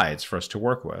slides for us to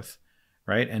work with,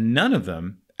 right? And none of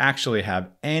them actually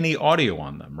have any audio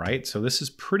on them, right? So this is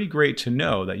pretty great to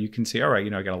know that you can see, all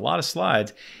right, I got a lot of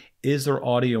slides. Is there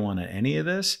audio on any of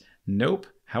this? Nope.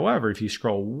 However, if you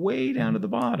scroll way down to the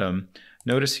bottom,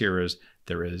 notice here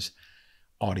there is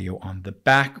audio on the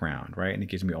background, right? And it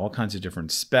gives me all kinds of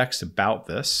different specs about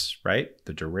this, right?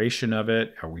 The duration of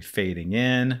it, are we fading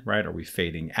in, right? Are we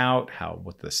fading out?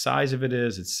 What the size of it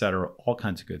is, etc. All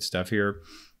kinds of good stuff here.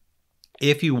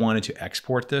 If you wanted to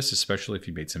export this, especially if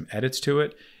you made some edits to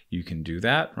it, you can do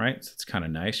that, right? So it's kind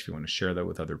of nice if you want to share that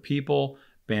with other people.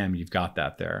 Bam, you've got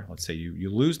that there. Let's say you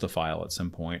lose the file at some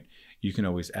point, you can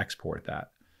always export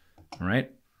that, all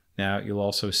right? Now you'll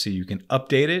also see you can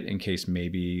update it in case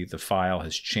maybe the file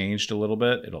has changed a little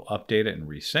bit. It'll update it and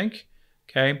resync,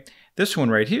 okay? This one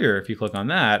right here, if you click on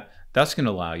that, that's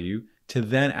gonna allow you to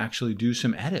then actually do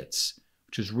some edits,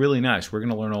 which is really nice. We're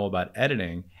gonna learn all about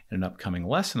editing in an upcoming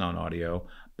lesson on audio,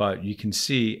 but you can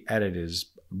see edit is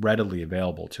readily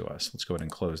available to us. Let's go ahead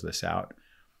and close this out,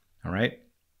 all right?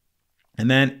 And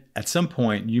then at some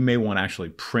point, you may want to actually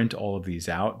print all of these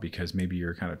out because maybe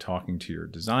you're kind of talking to your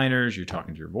designers, you're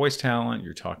talking to your voice talent,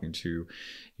 you're talking to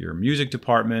your music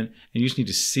department, and you just need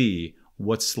to see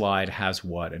what slide has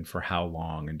what and for how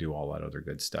long and do all that other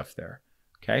good stuff there.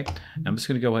 Okay, I'm just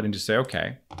going to go ahead and just say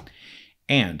okay.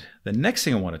 And the next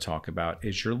thing I want to talk about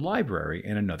is your library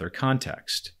in another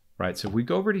context, right? So if we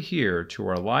go over to here to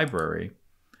our library,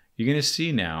 you're going to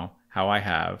see now how I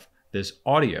have this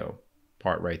audio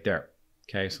part right there.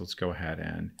 Okay, so let's go ahead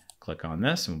and click on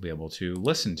this and we'll be able to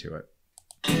listen to it.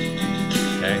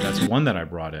 Okay, that's one that I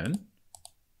brought in.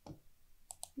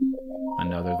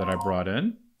 Another that I brought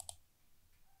in.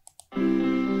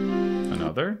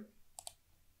 Another.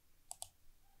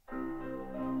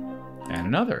 And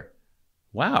another.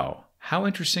 Wow, how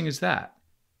interesting is that?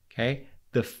 Okay,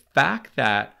 the fact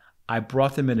that I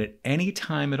brought them in at any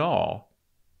time at all,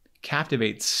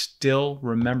 Captivate still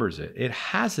remembers it. It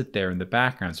has it there in the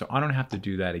background, so I don't have to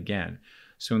do that again.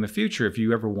 So in the future, if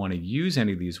you ever want to use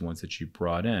any of these ones that you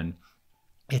brought in,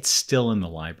 it's still in the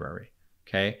library,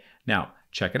 okay? Now,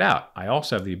 check it out. I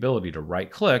also have the ability to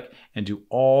right-click and do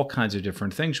all kinds of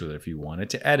different things with it. If you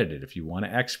wanted to edit it, if you want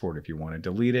to export it, if you want to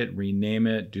delete it, rename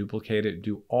it, duplicate it,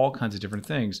 do all kinds of different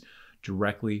things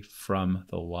directly from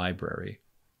the library,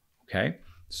 okay?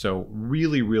 So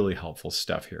really, really helpful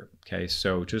stuff here, okay?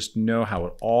 So just know how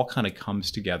it all kind of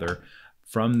comes together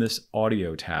from this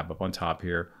audio tab up on top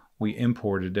here. We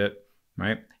imported it,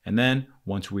 right? And then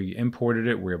once we imported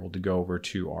it, we're able to go over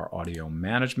to our audio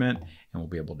management and we'll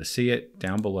be able to see it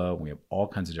down below. We have all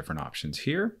kinds of different options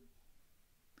here.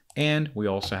 And we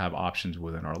also have options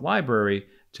within our library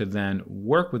to then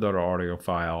work with our audio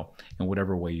file in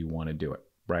whatever way you want to do it,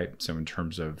 right? So in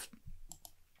terms of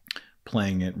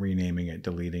playing it, renaming it,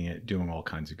 deleting it, doing all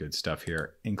kinds of good stuff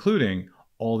here, including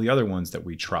all the other ones that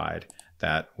we tried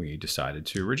that we decided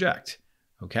to reject,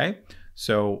 okay?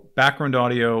 So background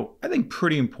audio, I think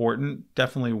pretty important,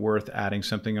 definitely worth adding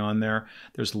something on there.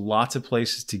 There's lots of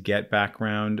places to get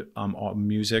background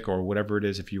music or whatever it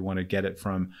is. If you want to get it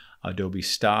from Adobe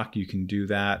stock, you can do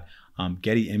that.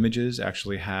 Getty Images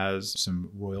actually has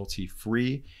some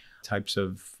royalty-free types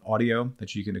of audio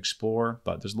that you can explore,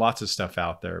 but there's lots of stuff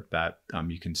out there that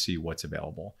you can see what's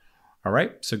available. All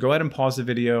right, so go ahead and pause the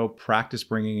video, practice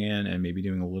bringing in and maybe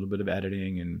doing a little bit of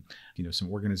editing and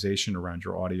some organization around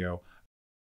your audio.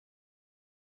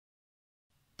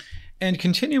 And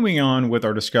continuing on with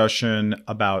our discussion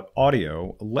about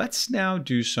audio, let's now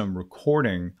do some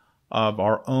recording of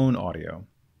our own audio.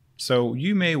 So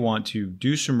you may want to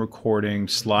do some recording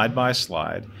slide by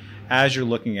slide as you're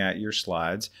looking at your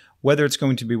slides, whether it's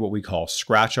going to be what we call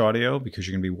scratch audio because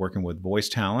you're going to be working with voice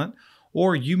talent,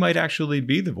 or you might actually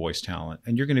be the voice talent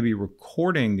and you're going to be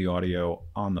recording the audio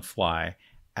on the fly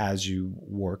as you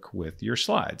work with your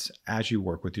slides, as you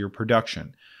work with your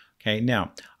production. Okay,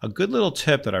 now a good little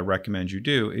tip that I recommend you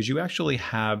do is you actually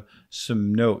have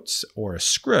some notes or a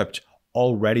script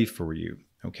all ready for you.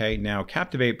 Okay, now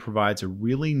Captivate provides a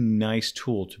really nice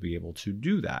tool to be able to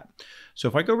do that. So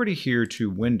if I go over to here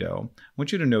to Window, I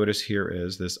want you to notice here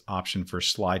is this option for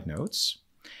slide notes.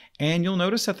 And you'll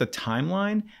notice that the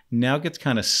timeline now gets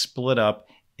kind of split up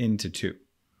into two.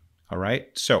 All right,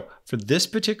 so for this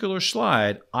particular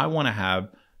slide, I want to have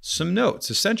some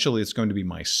notes. Essentially, it's going to be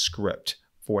my script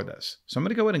for this. So I'm going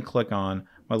to go ahead and click on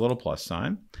my little plus sign.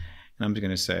 And I'm just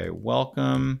going to say,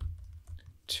 welcome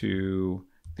to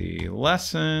the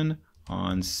lesson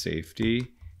on safety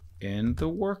in the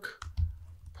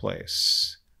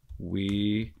workplace.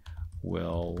 We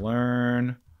will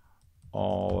learn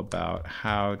all about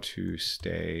how to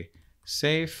stay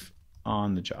safe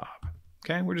on the job.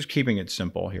 Okay, we're just keeping it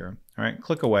simple here. All right,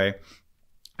 click away.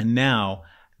 And now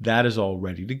that is all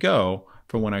ready to go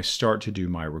for when I start to do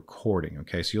my recording.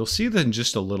 Okay, so you'll see that in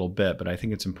just a little bit, but I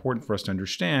think it's important for us to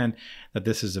understand that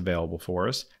this is available for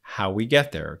us, how we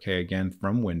get there. Okay, again,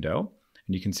 from Window,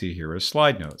 And you can see here is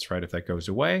slide notes, right? If that goes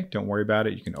away, don't worry about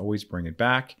it. You can always bring it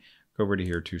back. Go over to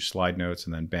here to slide notes,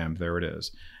 and then bam, there it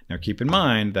is. Now keep in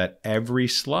mind that every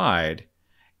slide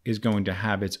is going to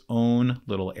have its own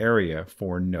little area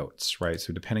for notes, right?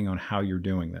 So depending on how you're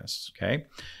doing this, okay?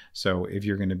 So if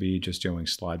you're going to be just doing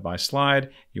slide by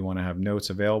slide, you want to have notes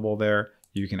available there,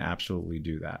 you can absolutely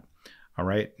do that. All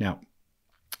right, now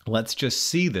let's just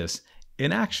see this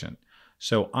in action.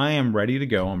 So I am ready to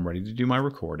go. I'm ready to do my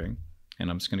recording, and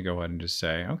I'm just going to go ahead and just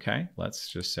say, okay, let's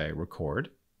just say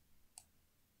record.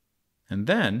 And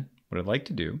then what I'd like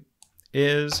to do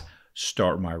is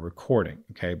start my recording,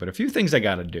 okay? But a few things I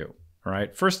got to do, all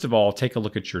right? First of all, take a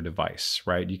look at your device,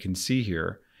 right? You can see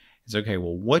here, it's okay,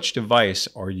 well, which device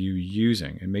are you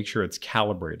using? And make sure it's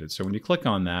calibrated. So when you click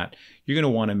on that, you're going to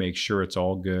want to make sure it's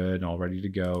all good and all ready to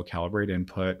go. Calibrate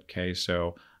input, okay?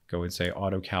 So go and say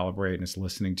auto calibrate, and it's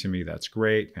listening to me. That's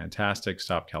great, fantastic.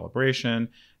 Stop calibration,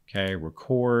 okay?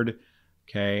 Record,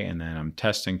 okay? And then I'm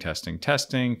testing,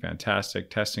 fantastic,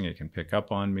 testing. It can pick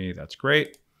up on me. That's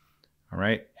great. All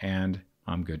right, and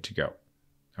I'm good to go.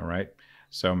 All right,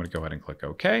 so I'm going to go ahead and click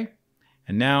OK.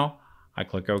 And now I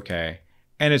click OK,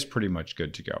 and it's pretty much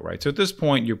good to go, right? So at this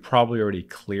point, you're probably already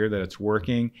clear that it's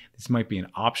working. This might be an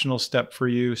optional step for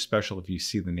you, especially if you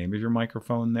see the name of your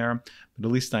microphone there. But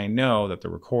at least I know that the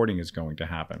recording is going to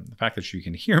happen. The fact that you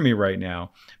can hear me right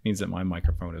now means that my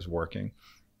microphone is working.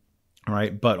 All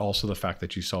right, but also the fact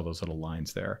that you saw those little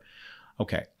lines there.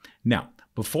 Okay, now,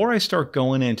 before I start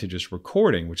going into just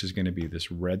recording, which is going to be this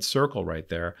red circle right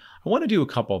there, I want to do a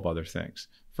couple of other things.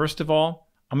 First of all,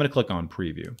 I'm going to click on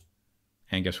preview.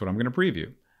 And guess what I'm going to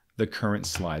preview? The current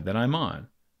slide that I'm on.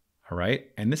 All right,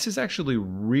 and this is actually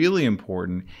really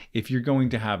important if you're going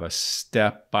to have a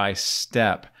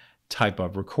step-by-step type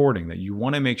of recording, that you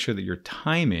want to make sure that your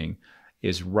timing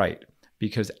is right.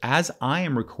 Because as I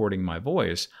am recording my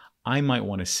voice, I might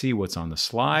want to see what's on the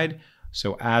slide.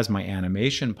 So as my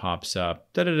animation pops up,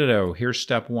 here's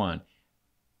step 1,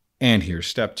 and here's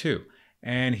step 2,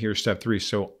 and here's step 3.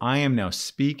 So I am now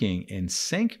speaking in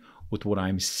sync with what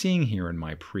I'm seeing here in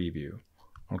my preview.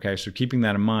 Okay, so keeping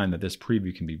that in mind, that this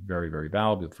preview can be very, very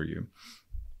valuable for you.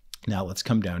 Now let's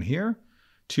come down here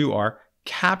to our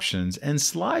captions and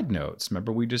slide notes.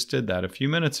 Remember, we just did that a few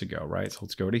minutes ago, right? So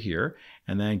let's go to here,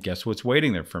 and then guess what's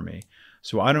waiting there for me?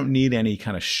 So I don't need any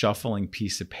kind of shuffling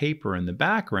piece of paper in the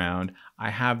background. I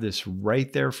have this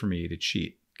right there for me to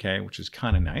cheat, okay, which is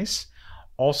kind of nice.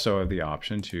 Also, I have the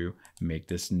option to make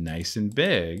this nice and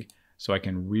big so I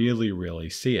can really,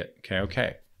 really see it.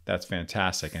 Okay, that's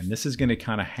fantastic. And this is going to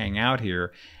kind of hang out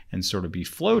here and sort of be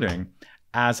floating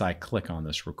as I click on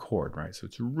this record, right? So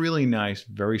it's really nice,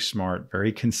 very smart,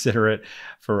 very considerate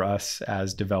for us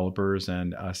as developers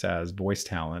and us as voice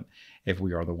talent if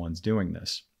we are the ones doing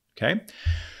this. Okay,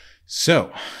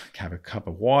 so have a cup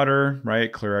of water,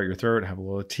 right? Clear out your throat, have a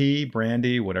little tea,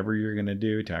 brandy, whatever you're going to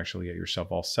do to actually get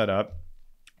yourself all set up.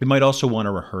 You might also want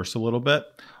to rehearse a little bit.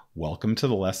 Welcome to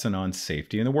the lesson on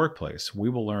safety in the workplace. We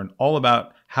will learn all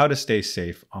about how to stay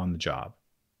safe on the job.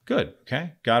 Good,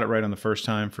 okay? Got it right on the first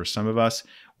time. For some of us,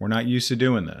 we're not used to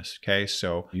doing this, okay?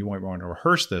 So you might want to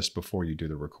rehearse this before you do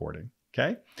the recording,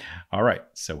 okay? All right,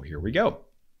 so here we go.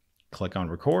 Click on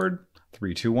record.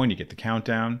 3, 2, 1, you get the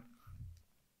countdown.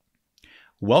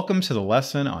 Welcome to the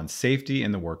lesson on safety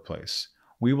in the workplace.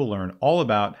 We will learn all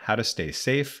about how to stay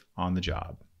safe on the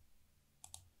job.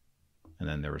 And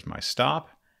then there was my stop,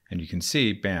 and you can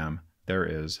see, bam, there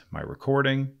is my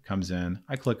recording, comes in,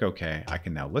 I click OK. I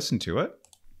can now listen to it.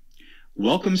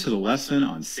 Welcome to the lesson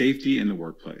on safety in the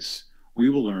workplace. We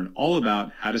will learn all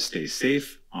about how to stay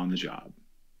safe on the job.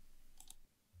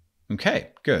 Okay,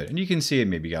 good. And you can see it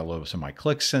maybe got a little some of my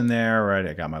clicks in there, right?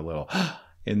 I got my little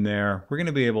in there. We're going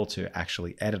to be able to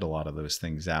actually edit a lot of those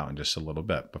things out in just a little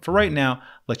bit. But for right now,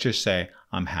 let's just say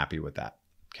I'm happy with that.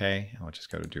 Okay, and let's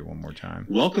just go to do it one more time.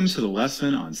 Welcome to the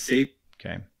lesson on safe.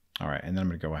 Okay, all right. And then I'm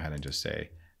going to go ahead and just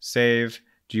say save.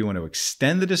 Do you want to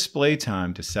extend the display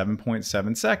time to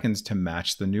 7.7 seconds to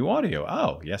match the new audio?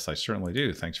 Oh, yes, I certainly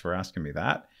do. Thanks for asking me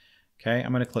that. Okay,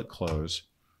 I'm going to click close.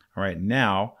 All right,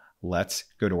 now let's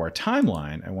go to our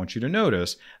timeline. I want you to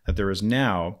notice that there is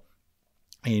now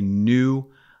a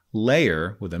new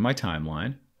layer within my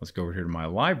timeline. Let's go over here to my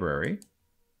library.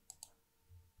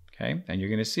 Okay, and you're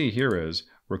going to see here is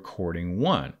recording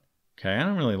 1. Okay, I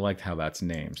don't really like how that's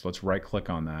named. So let's right click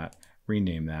on that,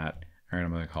 rename that. All right,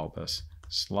 I'm going to call this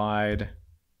slide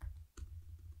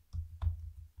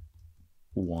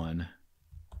 1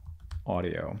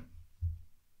 audio.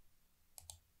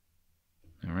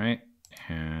 All right.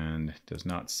 And it does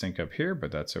not sync up here,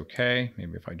 but that's okay.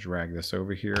 Maybe if I drag this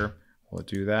over here, we'll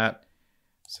do that.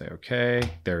 Say okay,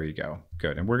 there you go,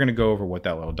 good. And we're gonna go over what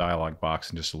that little dialog box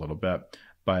in just a little bit,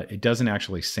 but it doesn't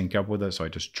actually sync up with it, so I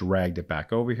just dragged it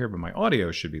back over here, but my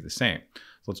audio should be the same.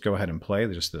 So let's go ahead and play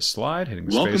just this slide, hitting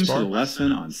the space bar. Welcome to the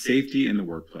lesson on safety in the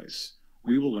workplace.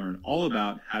 We will learn all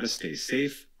about how to stay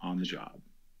safe on the job.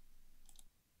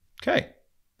 Okay,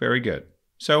 very good.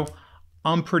 So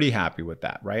I'm pretty happy with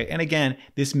that, right? And again,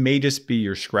 this may just be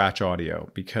your scratch audio,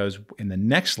 because in the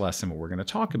next lesson, what we're going to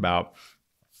talk about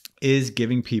is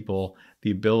giving people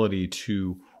the ability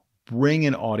to bring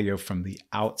in audio from the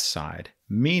outside,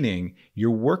 meaning you're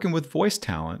working with voice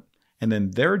talent and then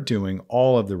they're doing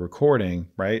all of the recording,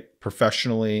 right?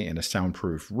 Professionally in a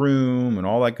soundproof room and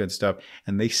all that good stuff.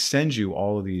 And they send you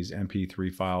all of these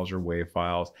MP3 files or WAV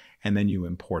files, and then you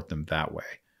import them that way.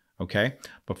 Okay.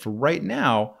 But for right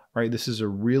now, right, this is a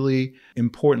really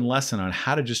important lesson on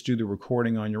how to just do the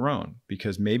recording on your own,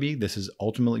 because maybe this is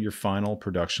ultimately your final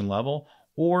production level,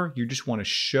 or you just want to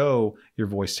show your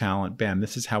voice talent, bam,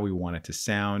 this is how we want it to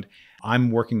sound. I'm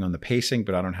working on the pacing,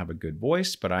 but I don't have a good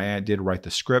voice, but I did write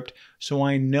the script, so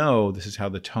I know this is how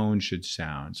the tone should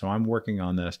sound. So I'm working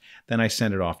on this. Then I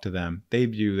send it off to them. They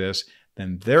view this.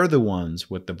 Then they're the ones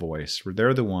with the voice, or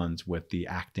they're the ones with the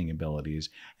acting abilities,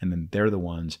 and then they're the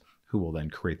ones who will then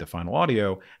create the final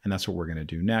audio. And that's what we're going to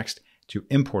do next, to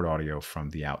import audio from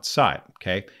the outside.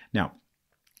 Okay. Now,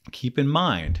 keep in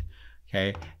mind,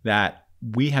 okay, that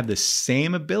we have the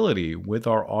same ability with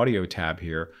our audio tab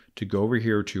here to go over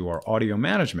here to our audio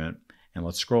management, and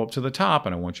let's scroll up to the top.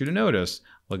 And I want you to notice,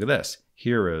 look at this.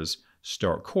 Here is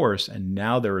start course. And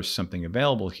now there is something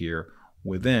available here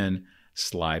within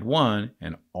slide 1,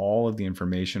 and all of the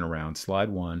information around slide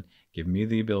 1 give me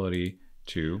the ability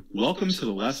to welcome to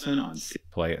the lesson on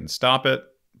play it and stop it,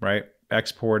 right?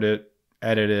 Export it,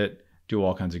 edit it, do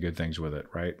all kinds of good things with it,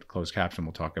 right? Closed caption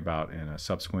we'll talk about in a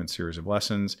subsequent series of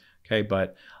lessons, okay?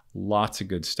 But lots of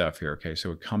good stuff here, okay?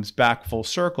 So it comes back full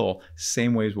circle,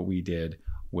 same way as what we did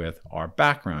with our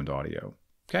background audio,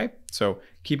 okay? So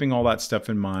keeping all that stuff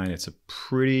in mind, it's a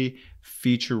pretty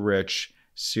feature-rich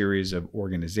series of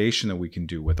organization that we can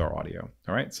do with our audio,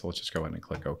 all right? So let's just go ahead and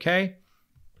click OK.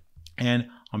 And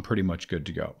I'm pretty much good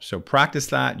to go. So practice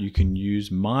that. You can use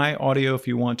my audio if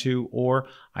you want to, or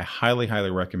I highly,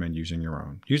 highly recommend using your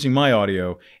own. Using my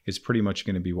audio is pretty much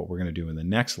going to be what we're going to do in the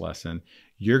next lesson.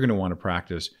 You're going to want to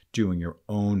practice doing your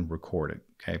own recording,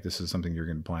 okay? If this is something you're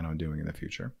going to plan on doing in the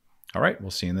future. All right, we'll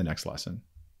see you in the next lesson.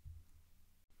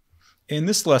 In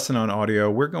this lesson on audio,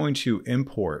 we're going to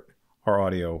import our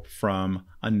audio from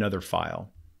another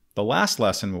file. The last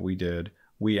lesson, what we did,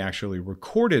 we actually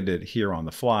recorded it here on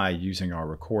the fly using our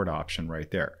record option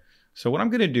right there. So what I'm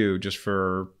going to do, just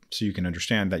so you can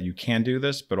understand that you can do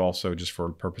this, but also just for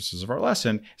purposes of our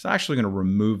lesson, is I'm actually going to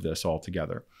remove this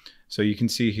altogether. So you can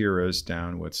see here is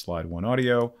down with slide 1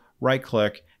 audio, right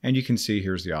click, and you can see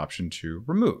here's the option to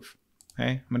remove. Okay,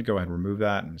 I'm going to go ahead and remove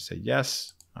that and say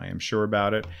yes, I am sure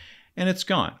about it, and it's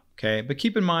gone. Okay, but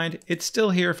keep in mind, it's still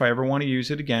here. If I ever want to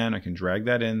use it again, I can drag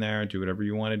that in there, do whatever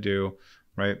you want to do.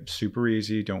 Right? Super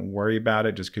easy. Don't worry about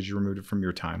it just because you removed it from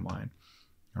your timeline.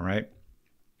 All right.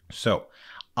 So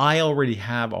I already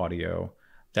have audio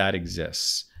that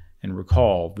exists. And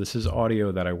recall, this is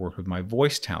audio that I worked with my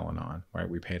voice talent on, right?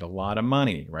 We paid a lot of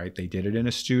money, right? They did it in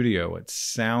a studio. It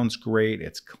sounds great.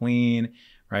 It's clean,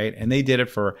 right? And they did it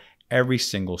for every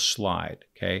single slide.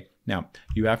 Okay. Now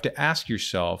you have to ask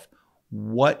yourself,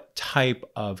 what type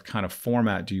of kind of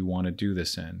format do you want to do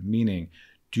this in? Meaning,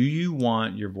 do you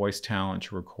want your voice talent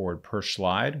to record per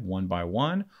slide, one by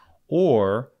one,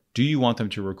 or do you want them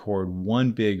to record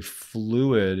one big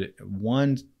fluid,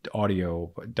 one audio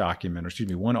document, or excuse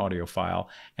me, one audio file,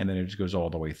 and then it just goes all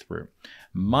the way through?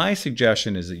 My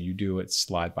suggestion is that you do it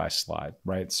slide by slide,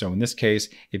 right? So in this case,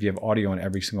 if you have audio on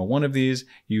every single one of these,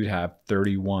 you'd have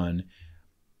 31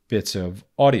 bits of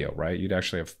audio, right? You'd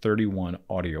actually have 31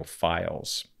 audio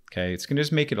files, okay? It's gonna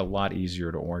just make it a lot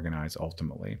easier to organize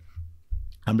ultimately.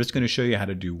 I'm just going to show you how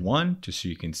to do one just so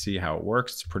you can see how it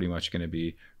works. It's pretty much going to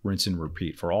be rinse and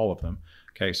repeat for all of them.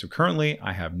 Okay, so currently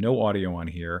I have no audio on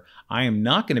here. I am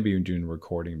not going to be doing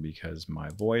recording because my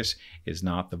voice is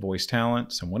not the voice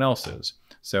talent, someone else is.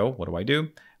 So what do?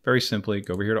 Very simply,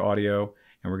 go over here to audio,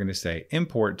 and we're going to say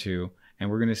import to, and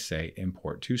we're going to say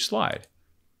import to slide.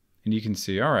 And you can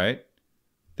see, all right,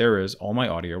 there is all my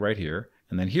audio right here.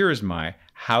 And then here is my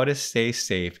how to stay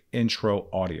safe intro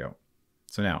audio.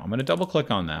 So now I'm going to double click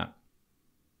on that.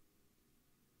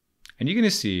 And you're going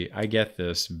to see I get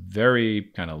this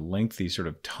very kind of lengthy sort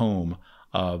of tome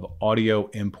of audio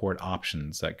import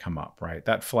options that come up, right?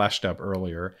 That flashed up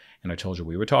earlier and I told you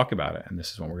we would talk about it. And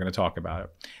this is when we're going to talk about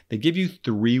it. They give you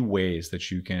 3 ways that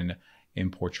you can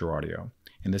import your audio.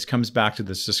 And this comes back to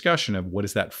this discussion of what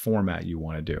is that format you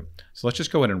want to do. So let's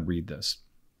just go ahead and read this.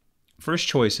 First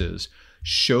choice is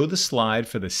show the slide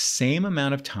for the same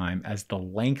amount of time as the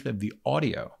length of the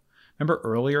audio. Remember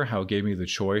earlier how it gave me the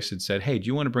choice? It said, hey, do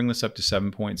you want to bring this up to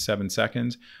 7.7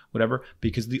 seconds? Whatever,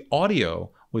 because the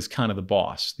audio was kind of the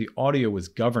boss. The audio was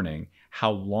governing how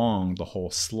long the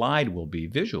whole slide will be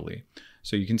visually.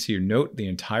 So you can see your note, the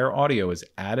entire audio is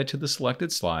added to the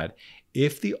selected slide.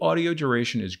 If the audio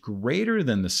duration is greater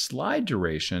than the slide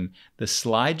duration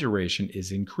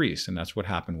is increased. And that's what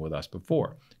happened with us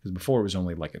before. Because before it was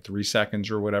only like at 3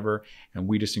 seconds or whatever, and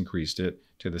we just increased it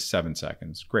to the 7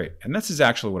 seconds. Great. And this is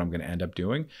actually what I'm going to end up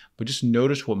doing, but just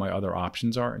notice what my other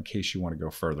options are in case you want to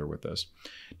go further with this.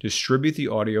 Distribute the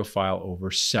audio file over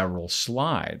several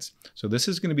slides. So this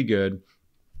is going to be good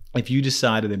if you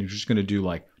decided that you're just going to do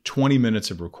like 20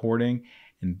 minutes of recording,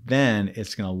 and then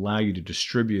it's going to allow you to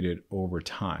distribute it over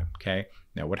time, okay?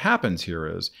 Now what happens here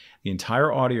is the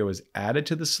entire audio is added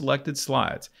to the selected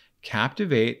slides.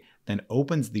 Captivate then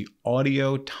opens the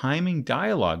audio timing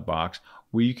dialog box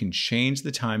where you can change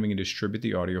the timing and distribute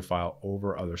the audio file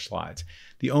over other slides.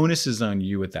 The onus is on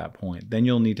you at that point. Then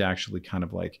you'll need to actually kind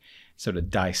of like sort of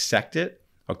dissect it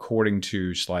according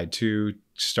to slide 2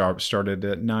 started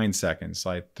at 9 seconds,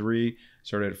 slide 3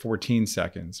 started at 14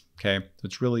 seconds, okay? So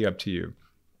it's really up to you.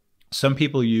 Some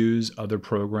people use other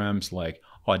programs like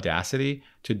Audacity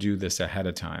to do this ahead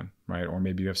of time, right? Or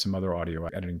maybe you have some other audio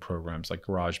editing programs like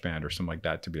GarageBand or something like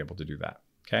that to be able to do that,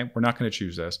 okay? We're not going to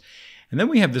choose this. And then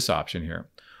we have this option here.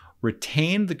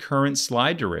 Retain the current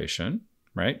slide duration,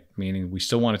 right? Meaning we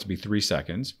still want it to be 3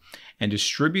 seconds, and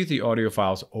distribute the audio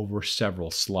files over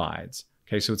several slides.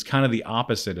 Okay, so it's kind of the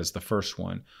opposite as the first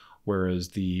one, whereas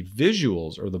the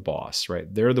visuals are the boss,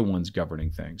 right? They're the ones governing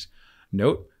things.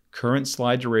 Note, current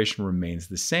slide duration remains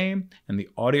the same, and the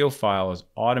audio file is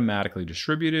automatically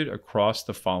distributed across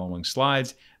the following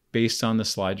slides based on the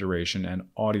slide duration and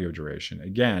audio duration.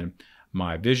 Again,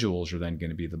 my visuals are then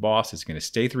going to be the boss. It's going to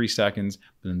stay 3 seconds,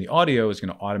 but then the audio is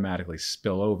going to automatically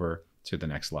spill over to the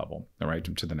next level, all right,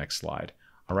 to the next slide.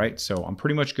 All right, so I'm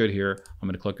pretty much good here. I'm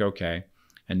going to click OK.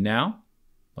 And now,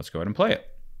 let's go ahead and play it.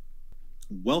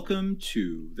 Welcome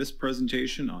to this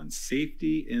presentation on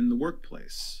safety in the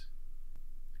workplace.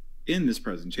 In this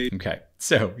presentation. Okay,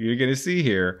 so you're going to see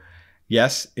here,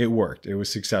 yes, it worked. It was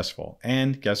successful.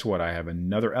 And guess what? I have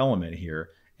another element here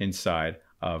inside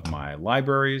of my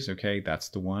libraries. Okay, that's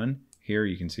the one. Here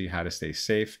you can see how to stay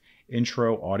safe.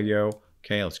 Intro, audio.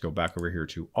 Okay, let's go back over here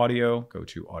to audio. Go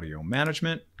to audio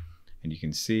management. And you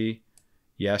can see,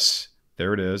 yes,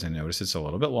 there it is. And notice it's a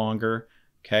little bit longer.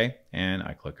 Okay, and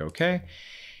I click OK.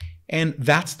 And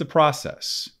that's the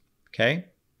process. Okay.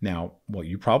 Now, what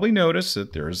you probably notice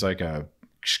that there's like a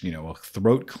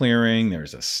throat clearing,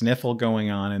 there's a sniffle going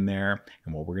on in there.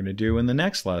 And what we're going to do in the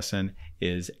next lesson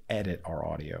is edit our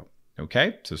audio.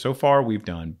 Okay, so far we've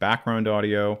done background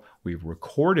audio, we've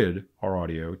recorded our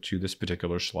audio to this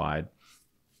particular slide,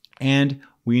 and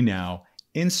we now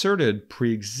inserted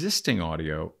pre-existing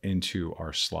audio into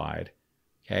our slide,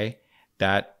 okay,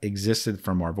 that existed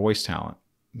from our voice talent,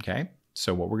 okay?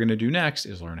 So what we're going to do next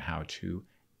is learn how to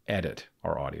edit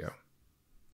our audio.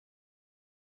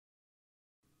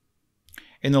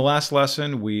 In the last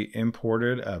lesson, we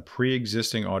imported a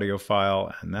pre-existing audio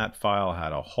file, and that file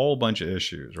had a whole bunch of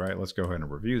issues, right? Let's go ahead and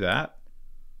review that.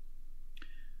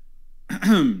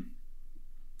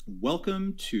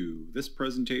 Welcome to this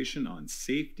presentation on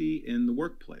safety in the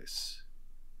workplace.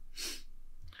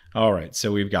 All right,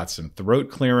 so we've got some throat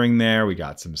clearing there. We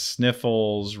got some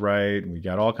sniffles, right? We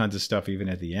got all kinds of stuff even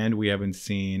at the end we haven't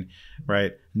seen,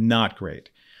 right? Not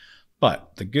great.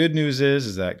 But the good news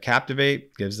is that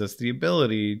Captivate gives us the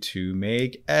ability to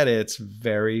make edits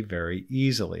very, very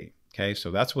easily. Okay, so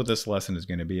that's what this lesson is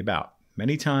going to be about.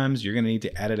 Many times you're going to need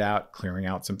to edit out, clearing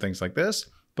out some things like this,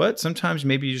 but sometimes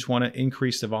maybe you just want to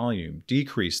increase the volume,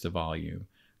 decrease the volume.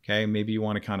 Okay, maybe you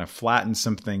want to kind of flatten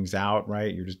some things out,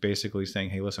 right? You're just basically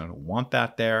saying, hey, listen, I don't want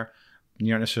that there. And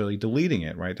you're not necessarily deleting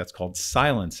it, right? That's called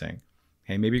silencing.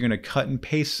 Okay, maybe you're going to cut and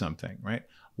paste something, right?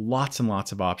 Lots and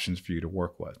lots of options for you to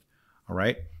work with. All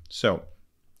right, so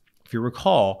if you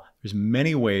recall, there's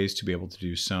many ways to be able to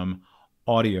do some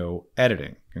audio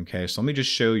editing. Okay, so let me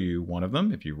just show you one of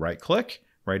them. If you right click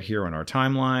right here on our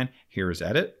timeline, here is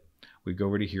edit. We go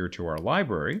over to here to our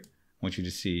library. I want you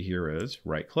to see here is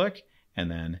right click and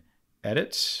then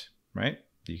edit, right?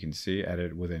 You can see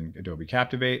edit within Adobe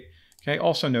Captivate. Okay,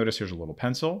 also notice here's a little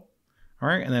pencil. All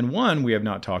right, and then one we have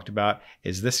not talked about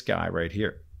is this guy right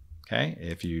here. Okay,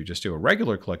 if you just do a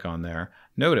regular click on there,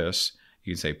 notice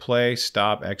you can say play,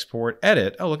 stop, export,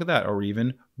 edit. Oh, look at that, or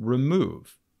even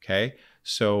remove. Okay,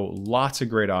 So lots of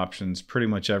great options pretty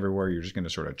much everywhere. You're just going to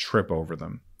sort of trip over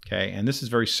them. Okay, and this is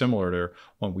very similar to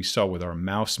what we saw with our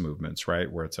mouse movements,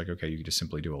 right? Where it's like, okay, you can just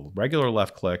simply do a regular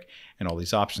left click and all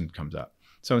these options comes up.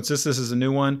 So since this is a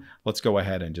new one, let's go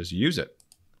ahead and just use it.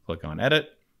 Click on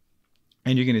edit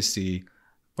and you're going to see,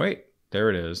 wait,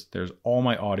 there it is. There's all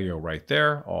my audio right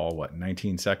there, all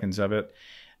 19 seconds of it.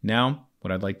 Now,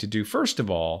 what I'd like to do first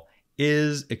of all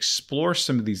is explore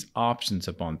some of these options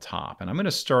up on top. And I'm going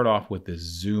to start off with this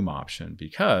zoom option,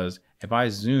 because if I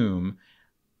zoom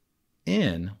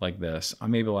in like this,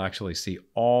 I'm able to actually see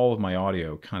all of my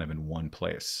audio kind of in one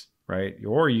place, right?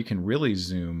 Or you can really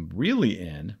zoom really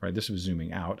in, right? This was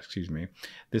zooming out, excuse me.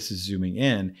 This is zooming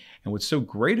in. And what's so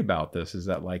great about this is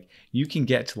that like you can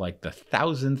get to like the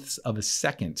thousandths of a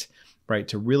second, right?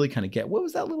 To really kind of get, what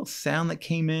was that little sound that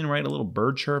came in, right? A little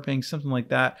bird chirping, something like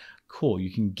that. Cool, you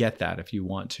can get that if you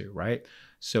want to, right?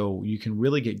 So you can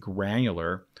really get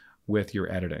granular with your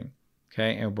editing.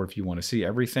 Okay, and if you want to see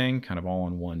everything kind of all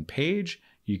on one page,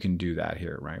 you can do that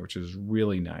here, right? Which is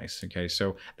really nice. Okay,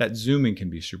 so that zooming can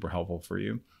be super helpful for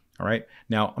you. All right,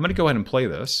 now I'm going to go ahead and play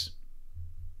this.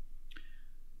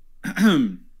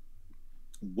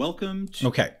 Welcome to...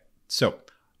 Okay, so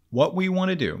what we want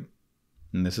to do,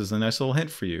 and this is a nice little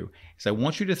hint for you, is I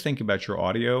want you to think about your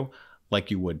audio like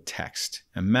you would text.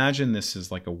 Imagine this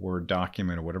is like a Word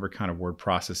document or whatever kind of word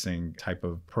processing type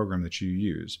of program that you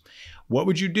use. What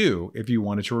would you do if you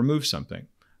wanted to remove something?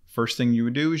 First thing you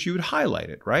would do is you would highlight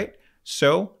it, right?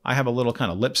 So I have a little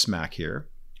kind of lip smack here.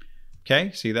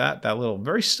 Okay, see that? That little,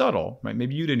 very subtle, right?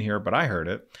 Maybe you didn't hear it, but I heard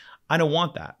it. I don't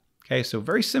want that. Okay, so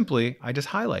very simply, I just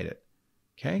highlight it.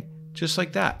 Okay, just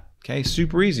like that. Okay,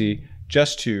 super easy.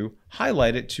 Just to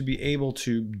highlight it to be able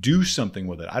to do something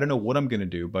with it. I don't know what I'm going to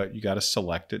do, but you got to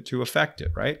select it to affect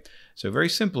it, right? So very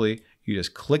simply, you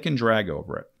just click and drag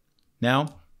over it. Now,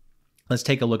 let's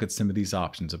take a look at some of these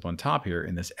options up on top here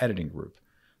in this editing group.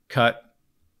 Cut,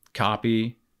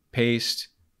 copy, paste,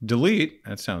 delete.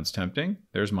 That sounds tempting.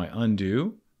 There's my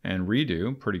undo and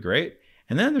redo. Pretty great.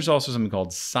 And then there's also something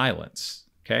called silence.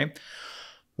 Okay.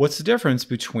 What's the difference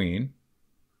between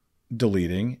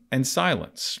deleting and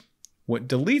silence? What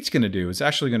delete's going to do is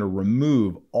actually going to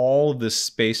remove all of this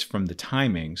space from the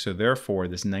timing. So therefore,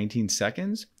 this 19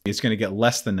 seconds, it's going to get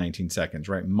less than 19 seconds,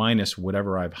 right? Minus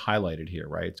whatever I've highlighted here,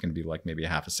 right? It's going to be like maybe a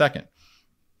half a second.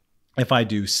 If I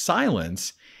do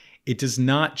silence, it does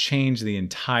not change the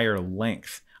entire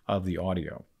length of the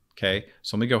audio, okay?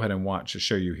 So let me go ahead and watch to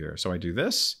show you here. So I do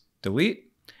this,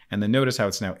 delete, and then notice how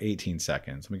it's now 18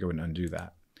 seconds. Let me go ahead and undo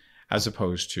that. As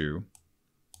opposed to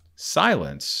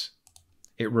silence,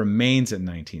 it remains at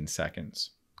 19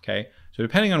 seconds, okay? So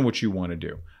depending on what you want to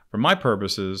do. For my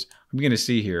purposes, I'm going to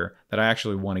see here that I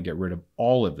actually want to get rid of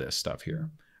all of this stuff here.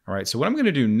 All right, so what I'm going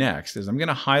to do next is I'm going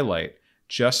to highlight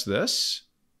just this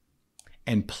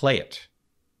and play it.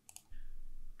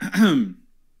 And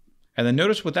then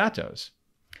notice what that does.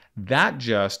 That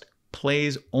just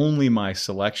plays only my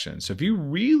selection. So if you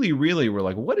really, really were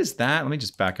like, what is that? Let me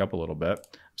just back up a little bit.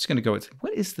 I'm just going to go,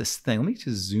 what is this thing? Let me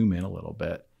just zoom in a little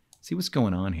bit. See what's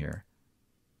going on here.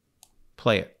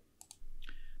 Play it.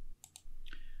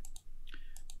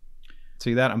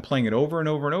 See that? I'm playing it over and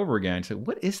over and over again. So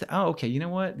what is that? Oh, okay. You know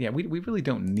what? Yeah, we really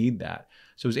don't need that.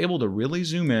 So I was able to really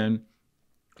zoom in,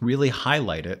 really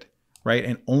highlight it, right?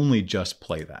 And only just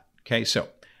play that. Okay. So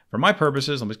for my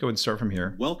purposes, let me go ahead and start from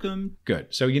here. Welcome. Good.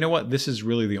 So you know what? This is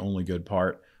really the only good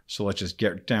part. So let's just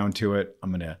get down to it. I'm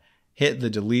going to hit the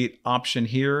delete option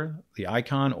here, the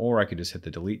icon, or I could just hit the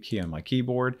delete key on my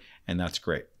keyboard, and that's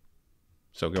great.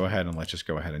 So go ahead and let's just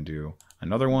go ahead and do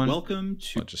another one.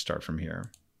 Let's just start from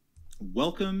here.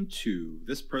 Welcome to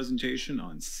this presentation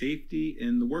on safety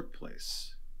in the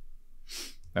workplace.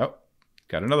 Oh,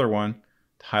 got another one.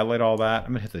 To highlight all that,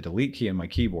 I'm going to hit the delete key on my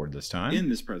keyboard this time. In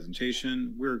this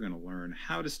presentation, we're going to learn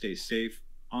how to stay safe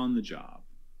on the job.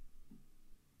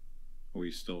 Are we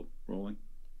still rolling?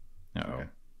 Uh-oh.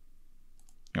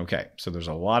 Okay, so there's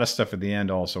a lot of stuff at the end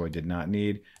also I did not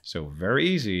need. So very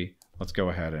easy. Let's go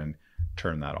ahead and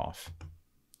turn that off.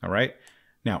 All right.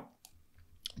 Now,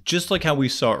 just like how we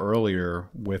saw earlier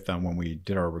with when we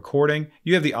did our recording,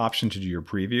 you have the option to do your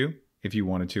preview if you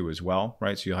wanted to as well,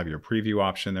 right? So you'll have your preview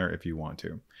option there if you want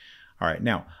to. All right,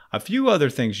 now, a few other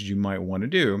things you might want to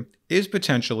do is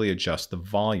potentially adjust the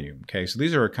volume, okay? So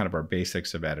these are kind of our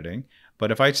basics of editing. But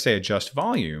if I say adjust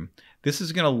volume, this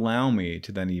is going to allow me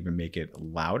to then even make it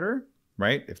louder,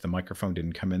 right? If the microphone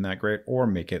didn't come in that great, or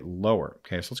make it lower.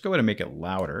 Okay, so let's go ahead and make it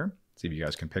louder. See if you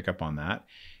guys can pick up on that.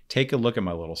 Take a look at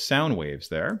my little sound waves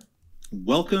there.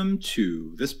 Welcome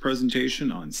to this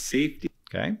presentation on safety.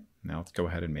 Okay, now let's go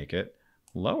ahead and make it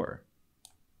lower.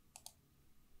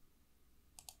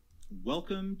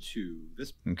 Welcome to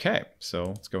this. Okay, so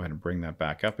let's go ahead and bring that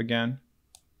back up again.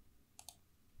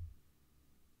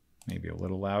 Maybe a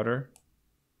little louder.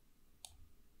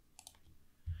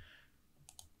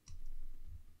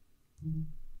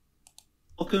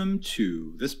 Welcome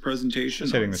to this presentation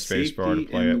Just hitting on the space bar to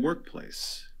safety play in it. the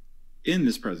workplace. In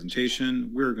this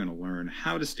presentation, we're going to learn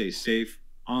how to stay safe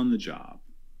on the job.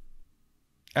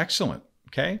 Excellent.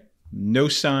 Okay. No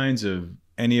signs of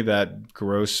any of that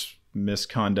gross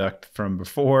misconduct from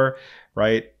before,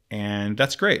 right? And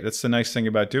that's great. That's the nice thing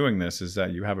about doing this, is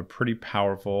that you have a pretty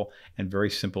powerful and very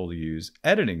simple to use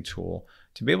editing tool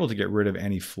to be able to get rid of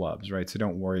any flubs, right? So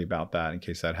don't worry about that in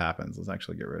case that happens. Let's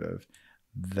actually get rid of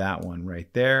that one right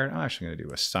there. I'm actually going to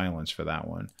do a silence for that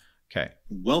one. Okay.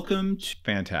 Welcome to.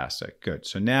 Fantastic. Good.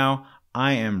 So now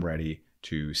I am ready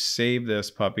to save this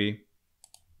puppy,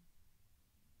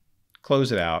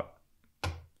 close it out.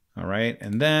 All right.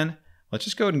 And then let's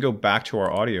just go ahead and go back to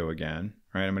our audio again.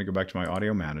 All right. I'm going to go back to my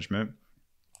audio management.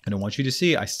 And I want you to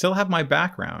see I still have my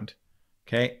background.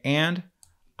 Okay. And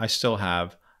I still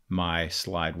have my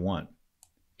slide one.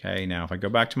 Okay. Now, if I go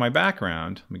back to my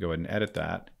background, let me go ahead and edit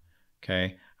that.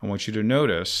 Okay. I want you to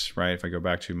notice, right, if I go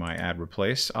back to my add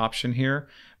replace option here,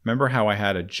 remember how I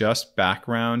had adjust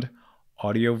background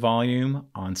audio volume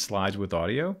on slides with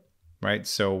audio, right?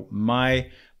 So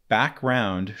my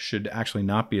background should actually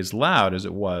not be as loud as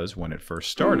it was when it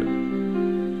first started.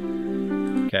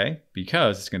 Okay,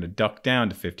 because it's going to duck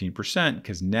down to 15%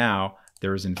 because now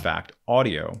there is in fact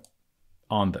audio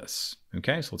on this.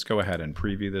 Okay, so let's go ahead and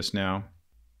preview this now.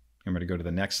 I'm going to go to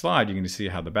the next slide. You're going to see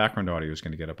how the background audio is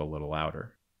going to get up a little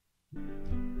louder.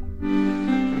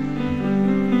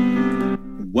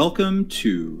 Welcome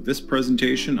to this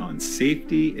presentation on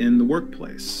safety in the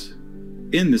workplace.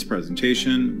 In this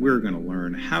presentation, we're going to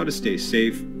learn how to stay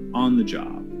safe on the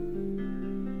job.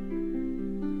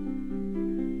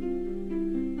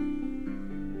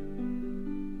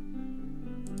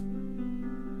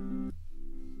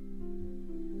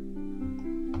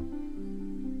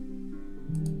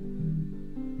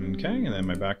 Okay, and then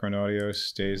my background audio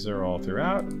stays there all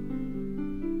throughout.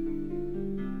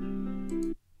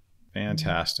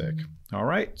 Fantastic. All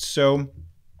right, so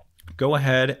go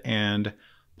ahead and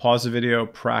pause the video,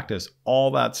 practice all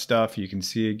that stuff. You can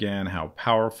see again how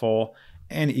powerful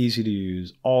and easy to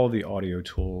use all of the audio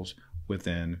tools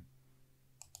within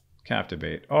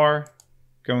Captivate are.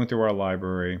 Going through our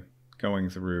library,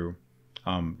 going through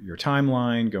your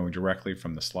timeline, going directly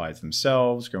from the slides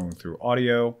themselves, going through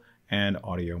audio and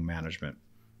audio management.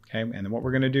 Okay, and then what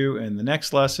we're going to do in the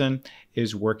next lesson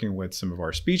is working with some of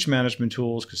our speech management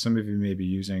tools, because some of you may be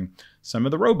using some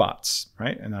of the robots,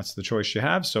 right? And that's the choice you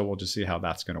have. So we'll just see how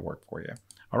that's going to work for you.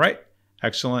 All right,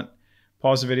 excellent.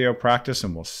 Pause the video, practice,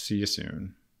 and we'll see you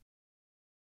soon.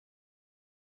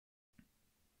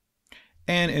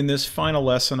 And in this final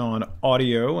lesson on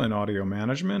audio and audio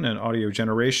management and audio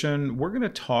generation, we're going to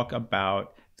talk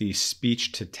about the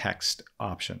speech to text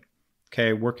option.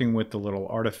 Okay, working with the little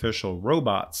artificial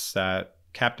robots that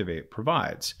Captivate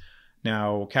provides.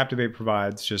 Now, Captivate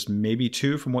provides just maybe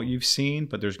 2 from what you've seen,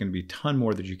 but there's going to be a ton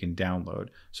more that you can download.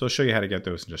 So I'll show you how to get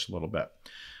those in just a little bit.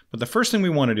 But the first thing we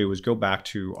want to do is go back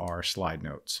to our slide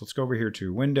notes. Let's go over here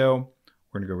to Window.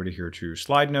 We're going to go over to here to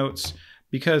Slide Notes,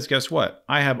 because guess what?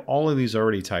 I have all of these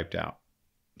already typed out.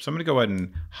 So I'm going to go ahead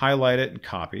and highlight it and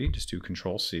copy. Just do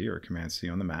Control-C or Command-C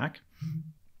on the Mac.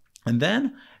 And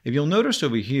then, if you'll notice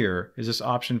over here, is this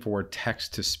option for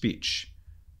text-to-speech.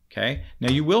 Okay,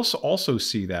 now you will also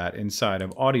see that inside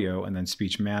of audio and then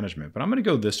speech management, but I'm going to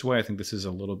go this way. I think this is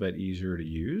a little bit easier to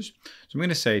use. So I'm going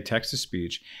to say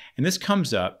text-to-speech, and this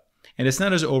comes up, and it's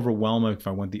not as overwhelming if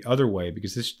I went the other way,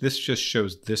 because this just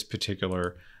shows this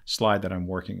particular slide that I'm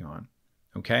working on.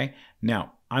 Okay,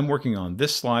 now I'm working on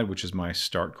this slide, which is my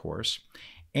start course,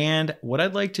 and what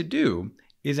I'd like to do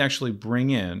is actually bring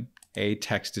in a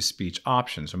text-to-speech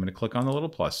option. So I'm going to click on the little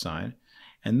plus sign,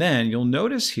 and then you'll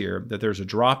notice here that there's a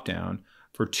drop down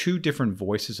for 2 different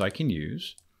voices I can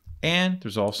use, and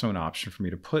there's also an option for me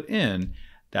to put in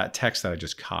that text that I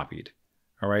just copied.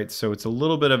 All right, so it's a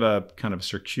little bit of a kind of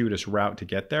circuitous route to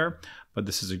get there, but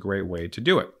this is a great way to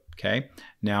do it. Okay,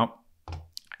 now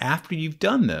after you've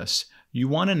done this, you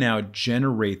want to now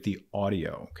generate the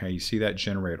audio. Okay, you see that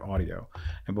generate audio.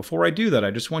 And before I do that,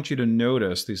 I just want you to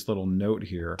notice this little note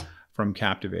here from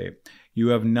Captivate. You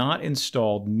have not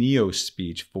installed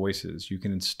NeoSpeech voices. You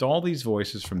can install these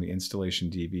voices from the installation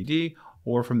DVD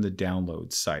or from the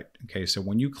download site. Okay, so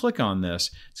when you click on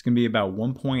this, it's going to be about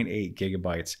 1.8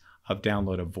 gigabytes of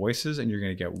download of voices, and you're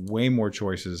going to get way more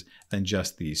choices than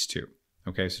just these 2.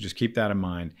 Okay, so just keep that in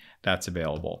mind. That's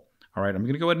available. All right, I'm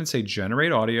going to go ahead and say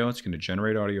generate audio. It's going to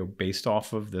generate audio based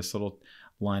off of this little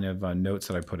line of notes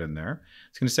that I put in there.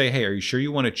 It's going to say, hey, are you sure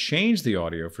you want to change the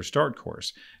audio for Start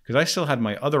Course? Because I still had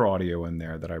my other audio in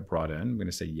there that I brought in. I'm going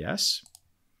to say yes.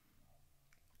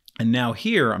 And now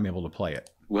here, I'm able to play it.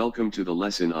 Welcome to the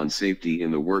lesson on safety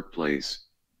in the workplace.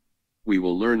 We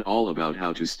will learn all about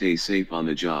how to stay safe on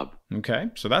the job. Okay,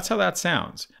 so that's how that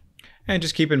sounds. And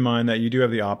just keep in mind that you do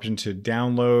have the option to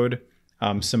download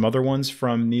some other ones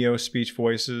from Neo Speech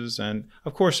Voices. And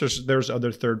of course, there's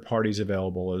other third parties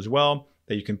available as well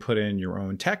that you can put in your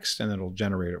own text and it'll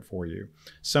generate it for you.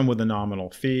 Some with a nominal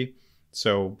fee.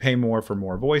 So pay more for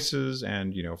more voices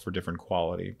and, for different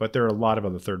quality. But there are a lot of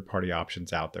other third party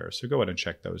options out there. So go ahead and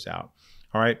check those out.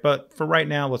 All right, but for right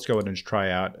now, let's go ahead and try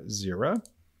out Zira.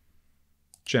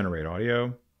 Generate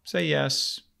audio. Say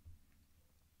yes.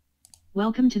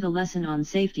 Welcome to the lesson on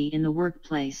safety in the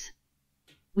workplace.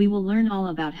 We will learn all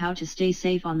about how to stay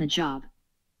safe on the job.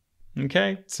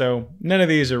 Okay, so none of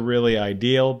these are really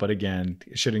ideal, but again,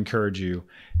 it should encourage you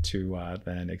to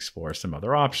then explore some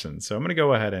other options. So I'm going to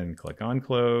go ahead and click on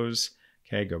close.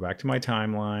 Okay, go back to my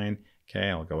timeline. Okay,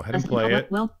 I'll go ahead and play it.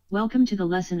 Welcome to the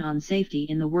lesson on safety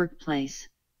in the workplace.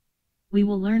 We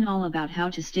will learn all about how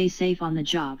to stay safe on the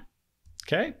job.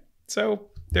 Okay, so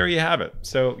there you have it.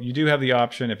 So you do have the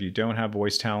option, if you don't have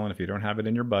voice talent, if you don't have it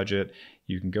in your budget,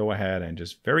 you can go ahead and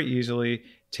just very easily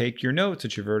take your notes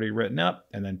that you've already written up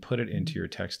and then put it into your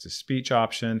text-to-speech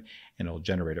option and it'll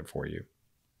generate it for you.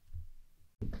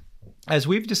 As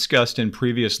we've discussed in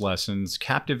previous lessons,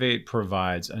 Captivate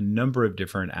provides a number of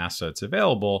different assets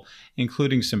available,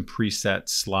 including some preset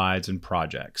slides and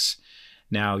projects.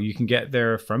 Now, you can get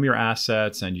there from your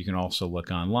assets, and you can also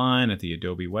look online at the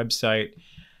Adobe website.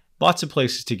 Lots of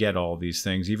places to get all of these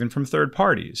things, even from third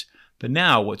parties. But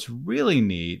now, what's really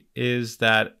neat is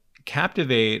that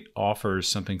Captivate offers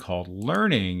something called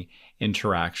learning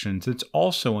interactions. It's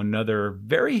also another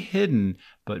very hidden,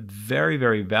 but very,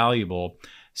 very valuable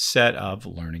set of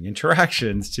learning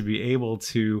interactions to be able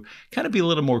to kind of be a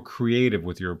little more creative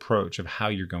with your approach of how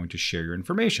you're going to share your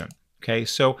information. Okay,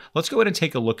 so let's go ahead and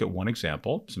take a look at one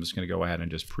example. So I'm just going to go ahead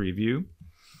and just preview,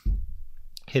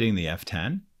 hitting the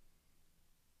F10.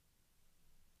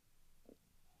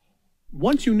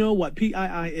 Once you know what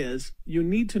PII is, you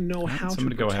need to know how to protect it. So I'm going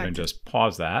to go ahead and just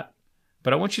pause that.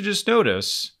 But I want you to just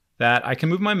notice that I can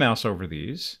move my mouse over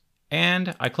these,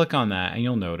 and I click on that, and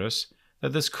you'll notice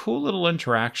that this cool little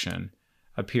interaction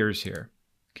appears here.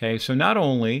 Okay, so not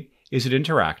only is it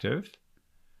interactive,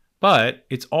 but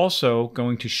it's also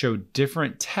going to show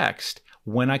different text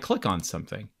when I click on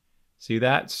something. See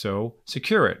that? So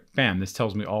secure it. Bam, this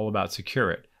tells me all about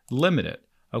secure it. Limit it.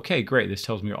 Okay, great. This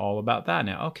tells me all about that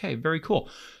now. Okay, very cool.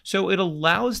 So it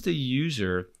allows the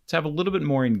user to have a little bit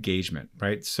more engagement,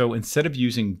 right? So instead of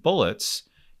using bullets,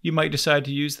 you might decide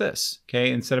to use this,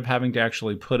 okay? Instead of having to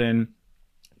actually put in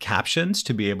captions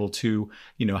to be able to,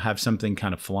 have something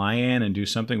kind of fly in and do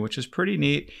something, which is pretty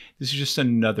neat. This is just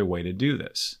another way to do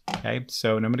this, okay?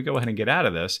 So now I'm gonna go ahead and get out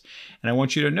of this. And I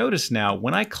want you to notice now,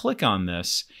 when I click on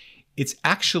this, it's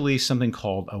actually something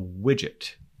called a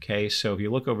widget, okay? So if you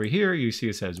look over here, you see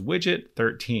it says widget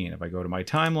 13. If I go to my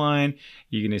timeline,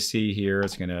 you're gonna see here,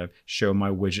 it's gonna show my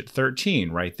widget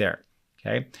 13 right there,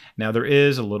 okay? Now there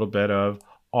is a little bit of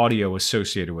audio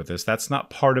associated with this. That's not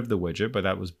part of the widget, but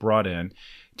that was brought in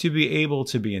to be able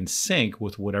to be in sync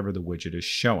with whatever the widget is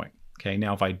showing. Okay,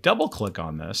 now if I double click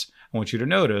on this, I want you to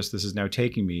notice this is now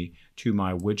taking me to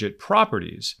my widget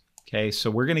properties. Okay, so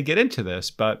we're gonna get into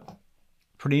this, but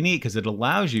pretty neat because it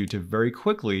allows you to very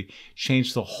quickly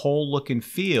change the whole look and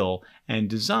feel and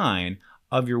design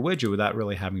of your widget without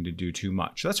really having to do too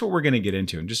much. So that's what we're gonna get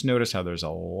into, and just notice how there's a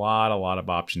lot of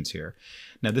options here.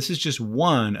 Now this is just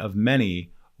one of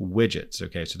many widgets.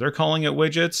 Okay, so they're calling it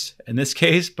widgets in this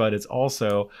case, but it's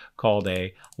also called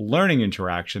a learning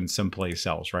interaction someplace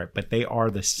else, right? But they are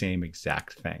the same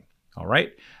exact thing. All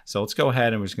right, so let's go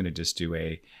ahead and we're just going to just do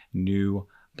a new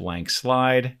blank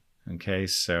slide. Okay,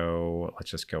 so let's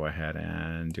just go ahead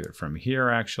and do it from here.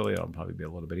 Actually, it'll probably be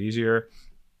a little bit easier.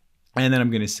 And then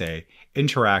I'm going to say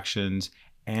interactions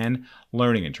and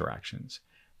learning interactions.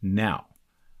 Now,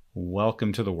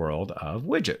 welcome to the world of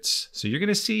widgets. So you're going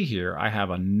to see here, I have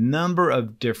a number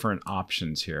of different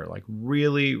options here, like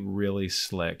really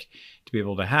slick to be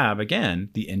able to have, again,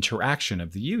 the interaction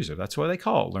of the user. That's why they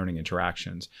call it learning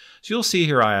interactions. So you'll see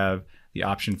here I have the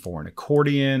option for an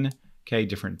accordion, okay,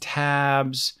 different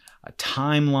tabs, a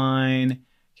timeline,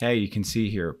 okay, you can see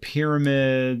here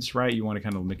pyramids, right? You want to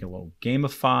kind of make it a little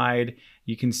gamified.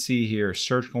 You can see here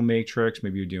surgical matrix.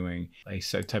 Maybe you're doing a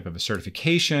type of a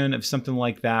certification of something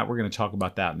like that. We're going to talk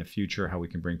about that in the future, how we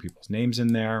can bring people's names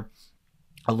in there.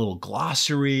 a little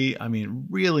glossary. I mean,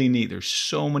 really neat. There's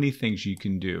so many things you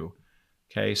can do.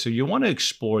 Okay, so you want to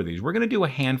explore these. We're going to do a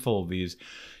handful of these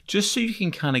just so you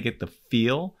can kind of get the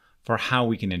feel for how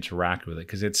we can interact with it,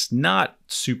 because it's not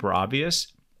super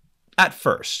obvious at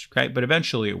first, okay, but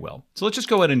eventually it will. So let's just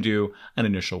go ahead and do an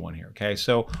initial one here, okay?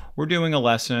 So we're doing a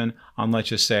lesson on, let's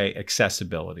just say,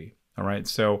 accessibility, all right?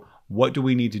 So what do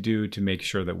we need to do to make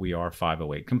sure that we are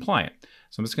 508 compliant?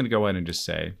 So I'm just going to go ahead and just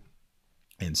say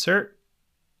insert,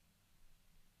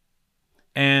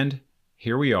 and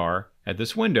here we are at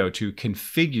this window to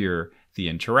configure the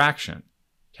interaction,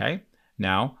 okay?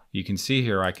 Now you can see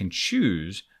here I can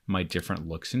choose my different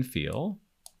looks and feel,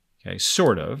 okay,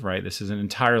 sort of, right? This isn't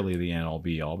entirely the end all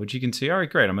be all, but you can see, all right,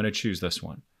 great, I'm going to choose this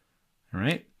one, all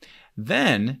right?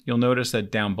 Then you'll notice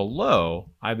that down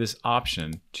below, I have this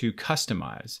option to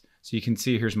customize. So you can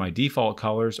see here's my default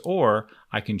colors, or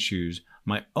I can choose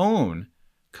my own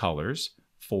colors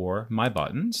for my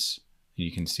buttons.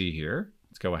 You can see here,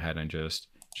 let's go ahead and just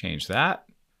change that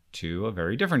to a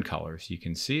very different color. So you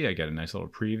can see I get a nice little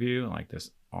preview, like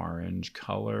this orange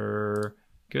color.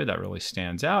 Good, that really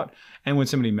stands out. And when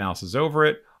somebody mouses over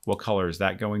it, what color is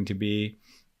that going to be?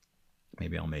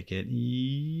 Maybe I'll make it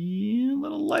a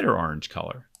little lighter orange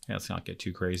color. Yeah, let's not get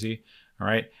too crazy. All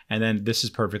right, and then this is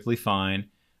perfectly fine.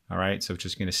 All right, so it's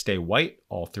just gonna stay white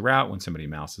all throughout when somebody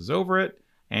mouses over it,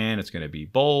 and it's gonna be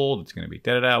bold, it's gonna be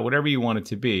da-da-da, whatever you want it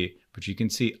to be, but you can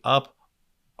see up,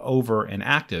 over, and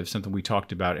active, something we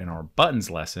talked about in our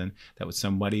buttons lesson, that when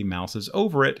somebody mouses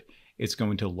over it, it's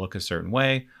going to look a certain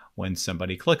way. When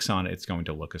somebody clicks on it, it's going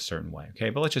to look a certain way, okay?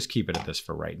 But let's just keep it at this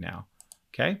for right now,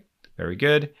 okay? Very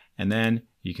good. And then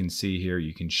you can see here,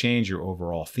 you can change your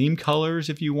overall theme colors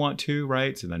if you want to,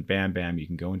 right? So then bam, bam, you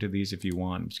can go into these if you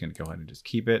want. I'm just gonna go ahead and just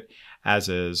keep it as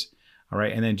is, all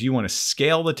right? And then do you wanna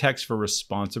scale the text for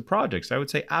responsive projects? I would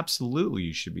say absolutely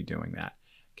you should be doing that,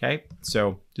 okay?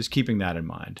 So just keeping that in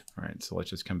mind, all right? So let's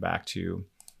just come back to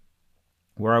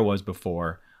where I was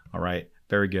before, all right?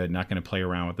 Very good, not gonna play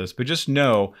around with this, but just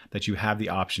know that you have the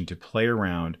option to play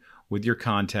around with your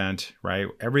content, right?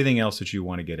 Everything else that you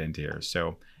wanna get into here.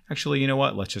 So actually, you know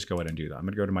what? Let's just go ahead and do that. I'm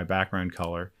gonna go to my background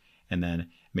color and then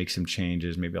make some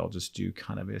changes. Maybe I'll just do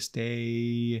kind of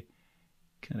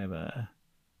a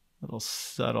little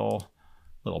subtle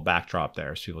little backdrop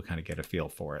there so people kind of get a feel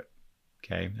for it,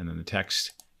 okay? And then the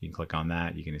text, you can click on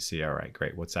that. You're gonna see, all right,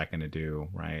 great, what's that gonna do,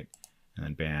 right? And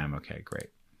then bam, okay, great.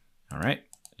 All right,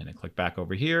 and then click back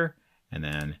over here and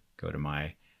then go to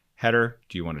my header.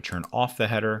 Do you want to turn off the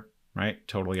header, right?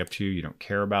 Totally up to you. You don't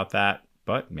care about that,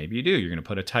 but maybe you do. You're going to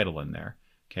put a title in there,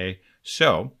 okay?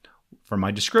 So for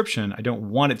my description, I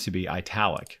don't want it to be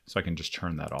italic, so I can just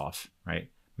turn that off, right?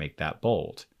 Make that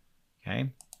bold, okay?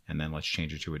 And then let's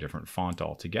change it to a different font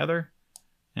altogether.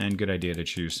 And good idea to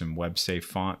choose some web-safe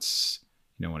fonts.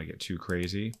 You don't want to get too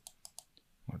crazy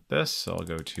with this. So I'll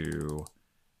go to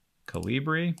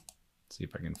Calibri. See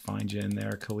if I can find you in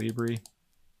there, Calibri.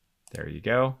 There you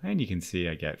go. And you can see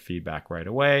I get feedback right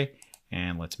away.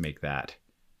 And let's make that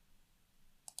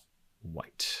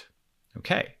white.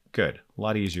 Okay, good. A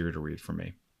lot easier to read for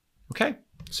me. Okay,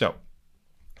 so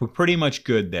we're pretty much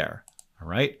good there. All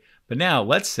right. But now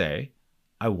let's say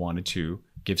I wanted to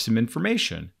give some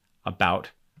information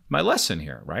about my lesson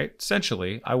here, right?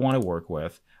 Essentially, I want to work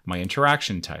with my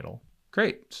interaction title.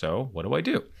 Great. So what do I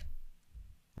do?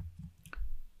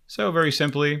 So very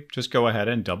simply, just go ahead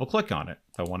and double click on it.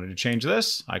 If I wanted to change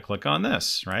this, I click on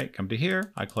this, right? Come to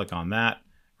here, I click on that,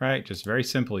 right? Just very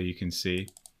simply, you can see,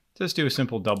 just do a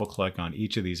simple double click on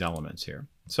each of these elements here.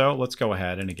 So let's go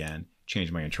ahead and again,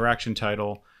 change my interaction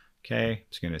title. Okay, I'm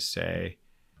just gonna say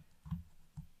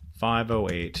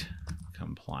 508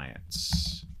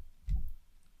 compliance.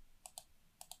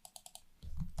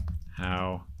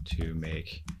 How to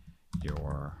make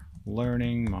your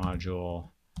learning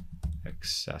module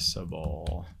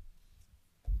accessible.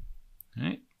 All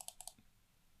right.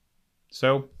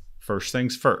 So first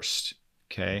things first,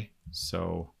 okay?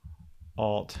 So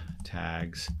alt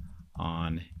tags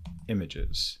on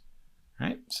images,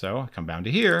 right? So I come down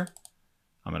to here,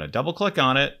 I'm gonna double click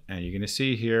on it and you're gonna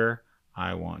see here,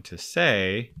 I want to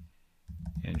say,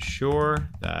 ensure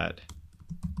that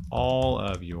all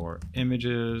of your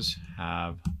images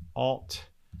have alternate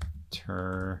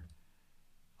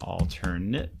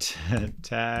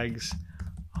tags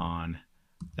on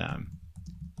them.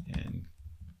 In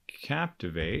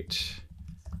Captivate,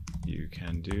 you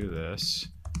can do this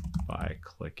by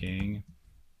clicking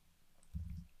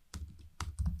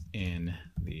in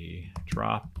the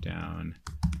drop-down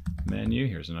menu.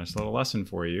 Here's a nice little lesson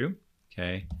for you,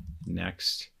 okay?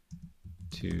 Next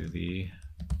to the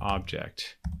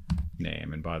object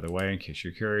name. And by the way, in case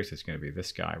you're curious, it's going to be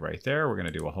this guy right there. We're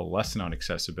going to do a whole lesson on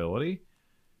accessibility.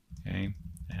 Okay,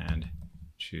 and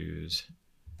choose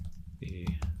the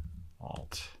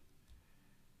alt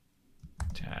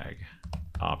tag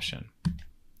option.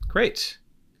 Great.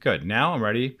 Good. Now I'm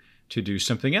ready to do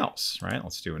something else, right?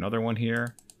 Let's do another one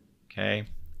here. Okay,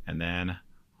 and then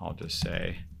I'll just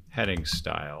say heading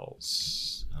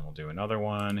styles. And we'll do another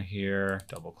one here.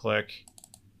 Double click.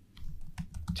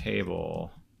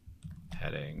 Table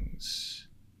headings.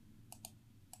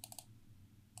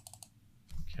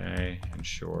 Okay,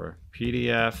 ensure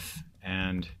PDF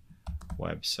and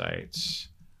websites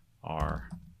are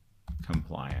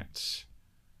compliant.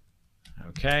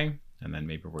 Okay, and then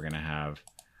maybe we're going to have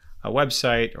a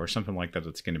website or something like that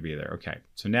that's going to be there. Okay,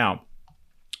 so now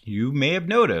you may have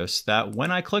noticed that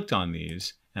when I clicked on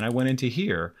these and I went into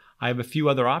here, I have a few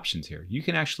other options here. You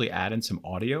can actually add in some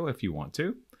audio if you want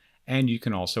to, and you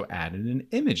can also add in an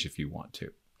image if you want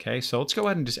to. Okay, so let's go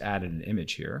ahead and just add in an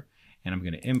image here, and I'm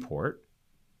going to import,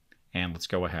 and let's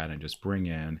go ahead and just bring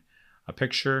in a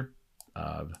picture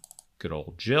of good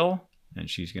old Jill, and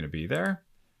she's going to be there.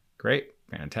 Great,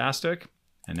 fantastic.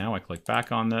 And now I click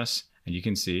back on this, and you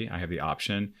can see I have the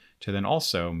option to then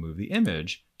also move the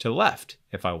image to the left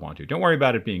if I want to. Don't worry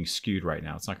about it being skewed right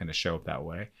now. It's not going to show up that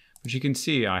way, but you can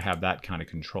see I have that kind of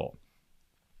control.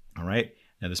 All right,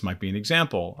 now this might be an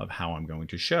example of how I'm going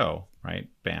to show, right?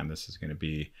 Bam, this is going to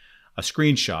be a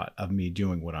screenshot of me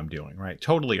doing what I'm doing, right?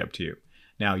 Totally up to you.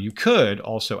 Now you could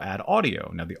also add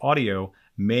audio. Now the audio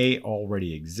may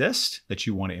already exist that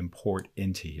you want to import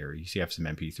into here. You see I have some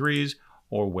MP3s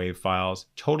or WAV files,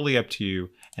 totally up to you.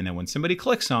 And then when somebody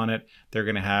clicks on it, they're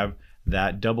going to have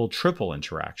that double, triple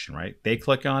interaction, right? They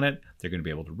click on it, they're going to be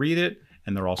able to read it,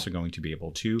 and they're also going to be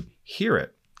able to hear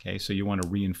it. Okay, so you want to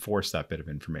reinforce that bit of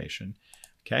information.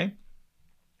 Okay,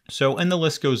 so and the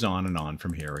list goes on and on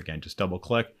from here. Again, just double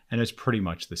click, and it's pretty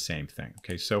much the same thing.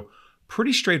 Okay, so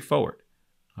pretty straightforward.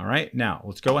 All right, now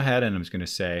let's go ahead and I'm just going to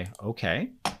say,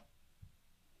 okay.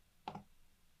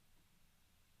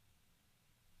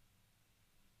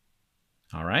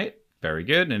 All right, very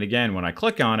good. And again, when I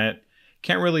click on it,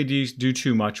 can't really do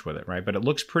too much with it, right? But it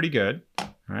looks pretty good, all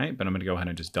right? But I'm gonna go ahead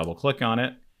and just double click on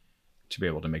it to be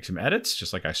able to make some edits,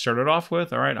 just like I started off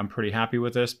with. All right, I'm pretty happy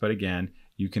with this, but again,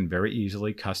 you can very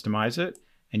easily customize it,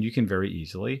 and you can very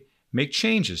easily make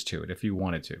changes to it if you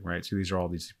wanted to, right? So these are all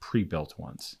these pre-built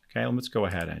ones. Okay, let's go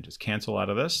ahead and just cancel out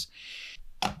of this.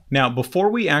 Now,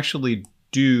 before we actually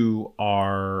do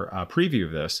our preview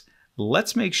of this,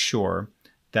 let's make sure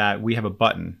that we have a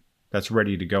button that's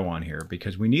ready to go on here,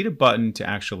 because we need a button to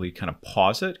actually kind of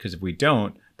pause it, because if we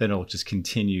don't, then it'll just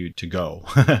continue to go,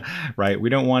 right? We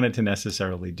don't want it to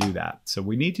necessarily do that. So what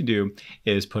we need to do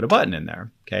is put a button in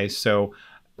there, okay? So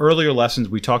earlier lessons,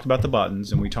 we talked about the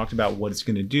buttons, and we talked about what it's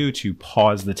gonna do to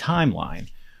pause the timeline,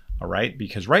 all right?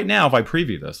 Because right now, if I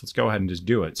preview this, let's go ahead and just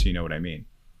do it so you know what I mean.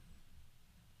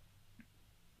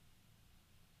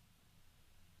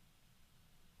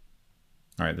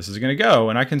 All right, this is going to go,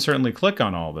 and I can certainly click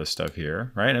on all this stuff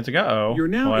here, right? And it's like, uh-oh,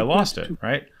 well, I lost it,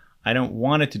 right? I don't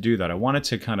want it to do that. I want it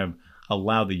to kind of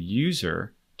allow the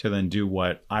user to then do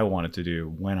what I want it to do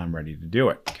when I'm ready to do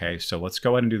it, okay? So let's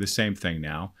go ahead and do the same thing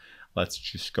now. Let's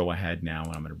just go ahead now,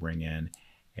 and I'm going to bring in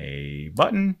a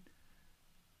button,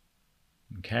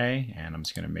 okay? And I'm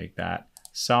just going to make that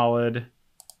solid,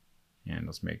 and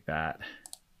let's make that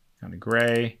kind of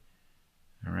gray,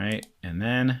 all right? And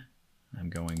then I'm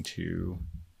going to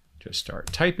just start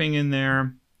typing in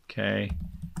there. Okay,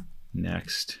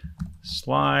 next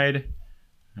slide.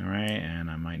 All right, and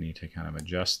I might need to kind of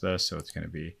adjust this so it's going to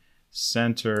be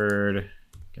centered.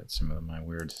 Get some of my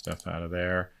weird stuff out of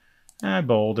there. I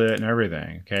bold it and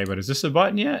everything. Okay, but is this a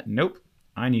button yet? Nope.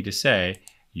 I need to say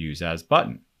use as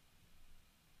button.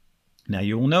 Now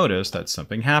you will notice that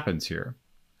something happens here.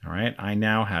 All right, I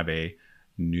now have a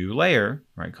new layer,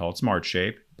 right, called Smart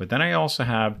Shape, but then I also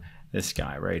have this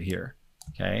guy right here,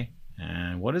 okay?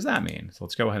 And what does that mean? So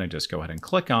let's go ahead and just go ahead and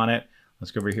click on it.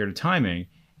 Let's go over here to timing,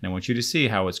 and I want you to see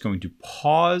how it's going to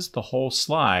pause the whole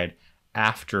slide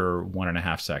after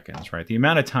 1.5 seconds, right? The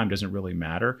amount of time doesn't really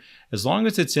matter. As long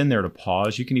as it's in there to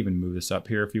pause, you can even move this up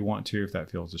here if you want to, if that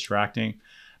feels distracting.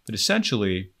 But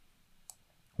essentially,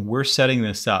 we're setting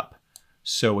this up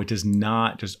so it does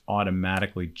not just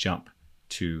automatically jump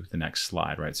to the next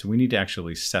slide, right? So we need to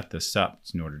actually set this up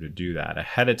in order to do that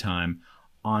ahead of time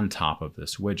on top of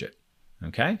this widget.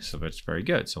 Okay, so that's very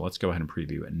good. So let's go ahead and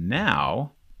preview it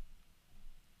now.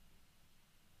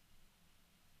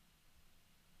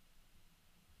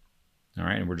 All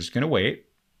right, and we're just gonna wait.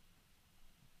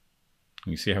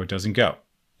 You see how it doesn't go.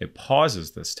 It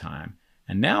pauses this time,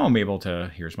 And now I'm able to,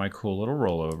 here's my cool little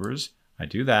rollovers. I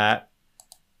do that.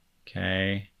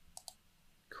 Okay.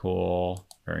 Cool.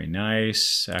 Very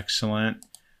nice. Excellent.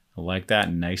 I like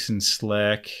that. Nice and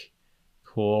slick.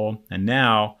 Cool. And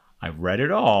now I've read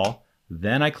it all.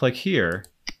 Then I click here.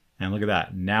 And look at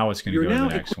that. Now it's going to go to the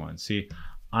next one. See,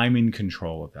 I'm in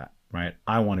control of that, right?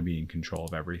 I want to be in control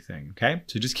of everything. Okay.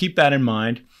 So just keep that in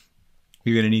mind.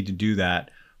 You're going to need to do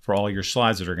that for all your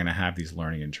slides that are going to have these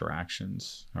learning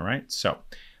interactions. All right. So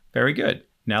very good.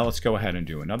 Now let's go ahead and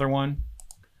do another one.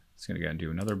 It's going to go and do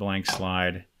another blank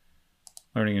slide.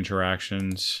 Learning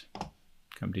interactions.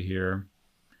 Come to here.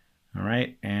 All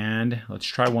right. And let's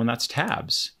try one that's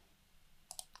tabs.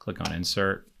 Click on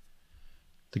insert.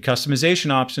 The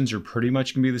customization options are pretty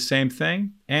much going to be the same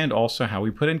thing. And also how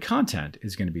we put in content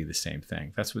is going to be the same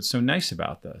thing. That's what's so nice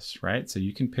about this, right? So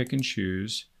you can pick and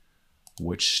choose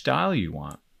which style you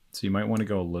want. So you might want to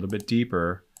go a little bit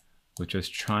deeper with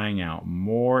just trying out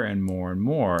more and more and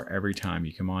more every time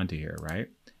you come onto here, right?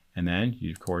 And then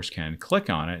you, of course, can click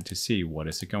on it to see what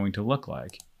is it going to look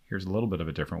like. Here's a little bit of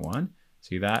a different one.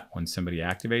 See that when somebody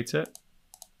activates it?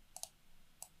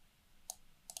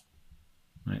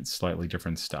 Right, slightly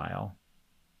different style.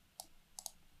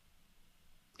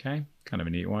 Okay, kind of a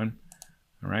neat one.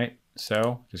 All right,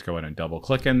 so just go ahead and double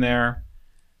click in there.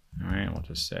 All right, we'll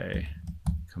just say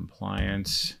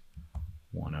compliance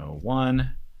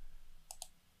 101.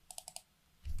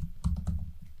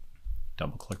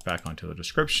 Double click back onto the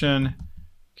description.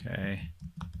 Okay,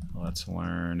 let's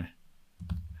learn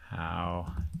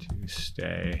how to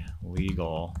stay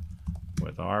legal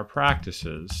with our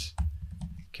practices.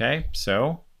 Okay,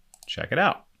 so check it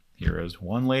out. Here is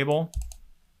one label.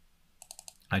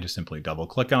 I just simply double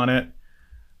click on it.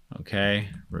 Okay,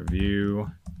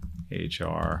 review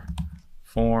HR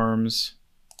forms,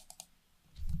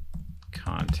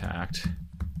 contact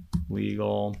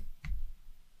legal.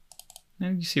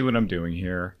 And you see what I'm doing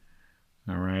here.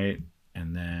 All right,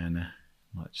 and then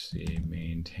let's see,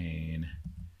 maintain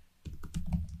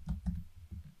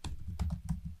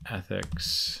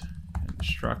ethics,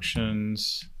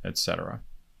 instructions, etc.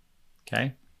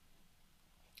 Okay.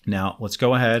 Now let's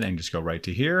go ahead and just go right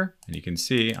to here, and you can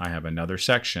see I have another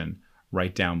section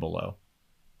right down below.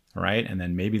 All right, and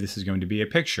then maybe this is going to be a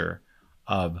picture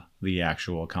of the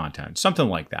actual content, something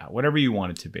like that, whatever you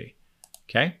want it to be.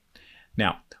 Okay.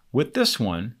 Now with this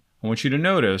one, I want you to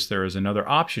notice there is another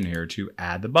option here to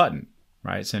add the button,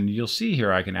 right? So you'll see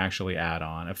here I can actually add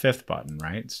on a fifth button,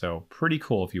 right? So pretty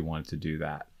cool if you wanted to do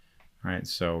that. All right,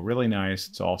 so really nice.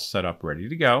 It's all set up, ready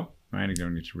to go. Right, you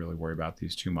don't need to really worry about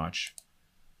these too much.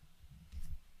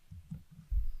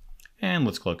 And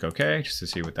let's click OK just to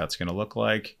see what that's going to look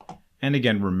like. And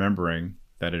again, remembering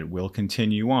that it will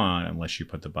continue on unless you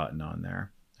put the button on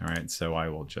there. All right, so I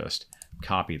will just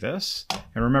copy this.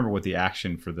 And remember what the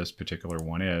action for this particular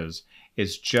one is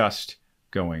just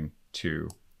going to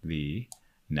the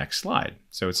next slide.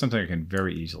 So it's something I can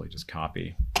very easily just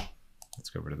copy.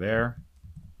 Let's go over to there.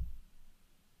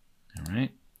 All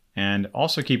right. And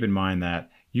also keep in mind that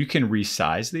you can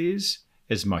resize these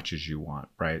as much as you want,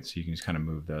 right? So you can just kind of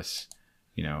move this,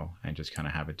 you know, and just kind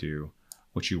of have it do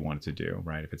what you want it to do,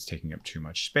 right? If it's taking up too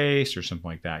much space or something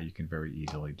like that, you can very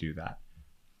easily do that.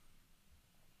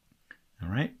 All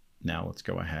right. Now let's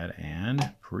go ahead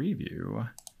and preview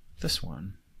this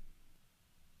one.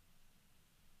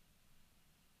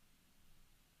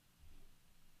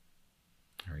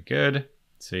 Very good.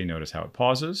 See, notice how it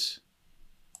pauses.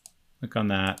 Click on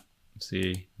that.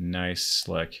 See, nice,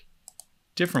 slick,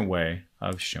 different way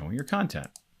of showing your content.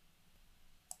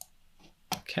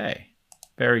 Okay,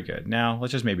 very good. Now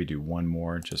let's just maybe do one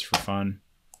more just for fun.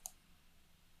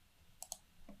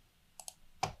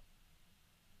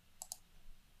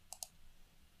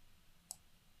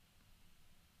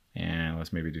 And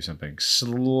let's maybe do something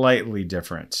slightly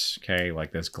different, okay,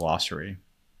 like this glossary.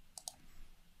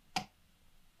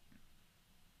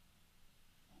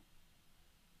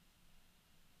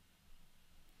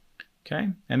 Okay,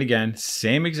 and again,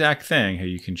 same exact thing, how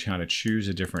you can kind of choose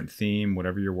a different theme,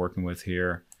 whatever you're working with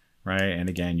here, right? And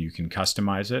again, you can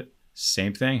customize it.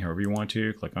 Same thing, however you want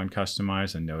to, click on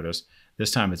customize and notice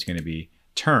this time it's going to be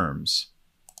terms,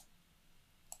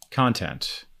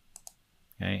 content,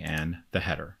 okay, and the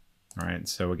header. All right,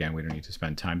 so again, we don't need to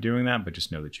spend time doing that, but just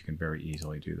know that you can very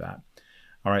easily do that.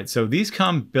 All right, so these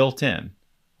come built in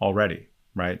already,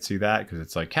 right? See that? Because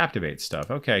it's like Captivate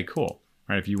stuff. Okay, cool.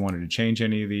 Right, if you wanted to change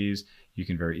any of these, you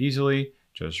can very easily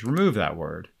just remove that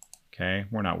word. Okay,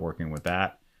 we're not working with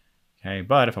that. Okay,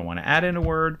 but if I want to add in a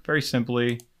word, very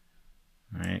simply,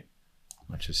 all right,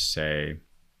 let's just say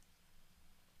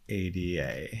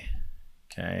ADA.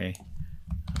 Okay,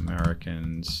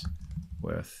 Americans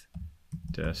with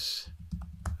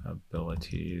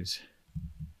Disabilities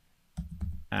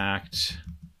Act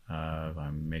of,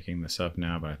 I'm making this up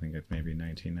now, but I think it's maybe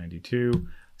 1992,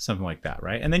 something like that,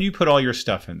 right? And then you put all your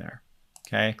stuff in there.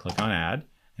 Okay, click on add,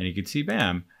 and you can see,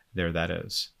 bam, there that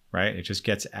is, right? It just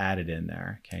gets added in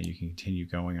there. Okay, you can continue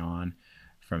going on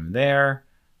from there.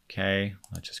 Okay,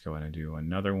 let's just go ahead and do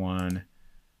another one.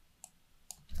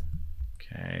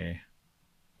 Okay,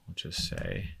 we'll just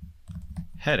say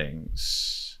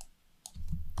headings.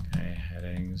 Okay,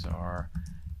 headings are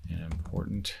an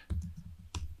important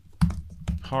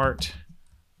part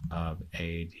of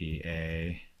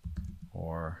ADA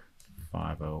or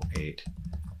 508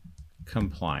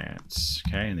 compliance.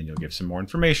 Okay, and then you'll give some more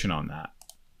information on that.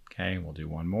 Okay, we'll do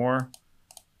one more.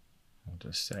 We'll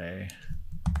just say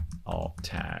alt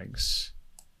tags.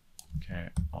 Okay,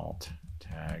 alt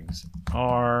tags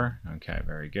are, okay,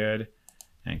 very good.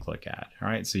 And click add. All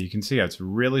right, so you can see how it's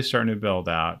really starting to build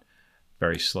out,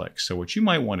 very slick. So what you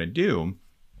might want to do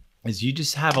is you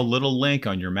just have a little link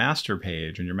on your master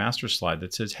page, on your master slide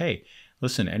that says, hey,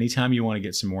 listen, anytime you want to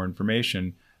get some more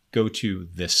information, go to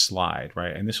this slide,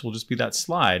 right? And this will just be that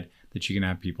slide that you can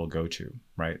have people go to,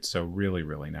 right? So really,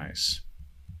 really nice.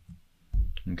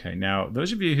 Okay, now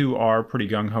those of you who are pretty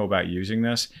gung-ho about using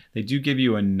this, they do give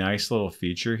you a nice little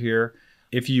feature here.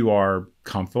 If you are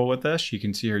comfortable with this, you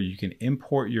can see here you can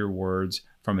import your words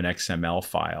from an XML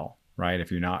file, right?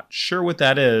 If you're not sure what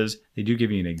that is, they do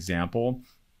give you an example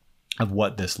of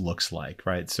what this looks like,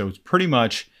 right? So it's pretty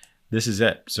much, this is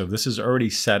it. So this is already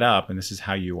set up, and this is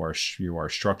how you are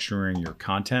structuring your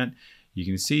content. You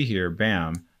can see here,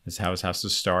 bam, this is how it has to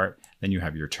start. Then you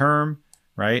have your term,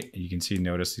 right? You can see,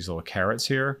 notice these little carrots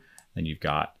here. Then you've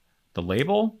got the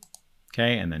label,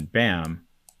 okay? And then bam,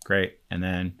 great. And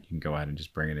then you can go ahead and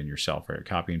just bring it in yourself, right?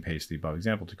 Copy and paste the above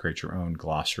example to create your own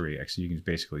glossary. So you can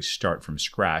basically start from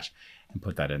scratch and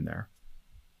put that in there.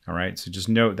 All right, so just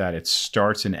note that it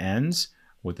starts and ends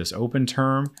with this open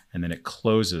term, and then it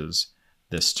closes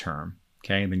this term,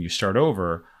 okay? And then you start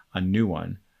over a new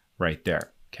one right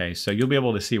there, okay? So you'll be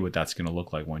able to see what that's gonna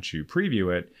look like once you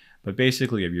preview it, but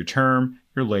basically you have your term,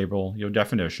 your label, your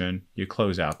definition, you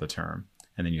close out the term,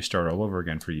 and then you start all over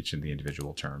again for each of the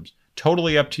individual terms.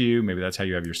 Totally up to you, maybe that's how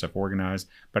you have your stuff organized,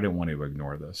 but I didn't want to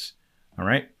ignore this. All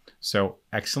right, so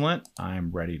excellent,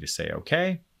 I'm ready to say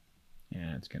okay,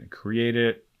 and it's gonna create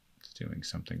it. It's doing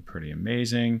something pretty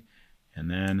amazing. And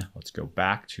then let's go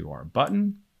back to our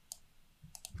button.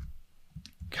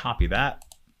 Copy that.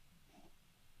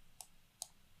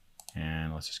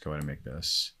 And let's just go ahead and make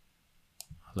this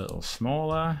a little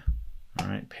smaller. All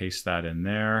right, paste that in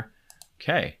there.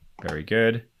 Okay, very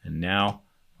good. And now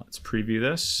let's preview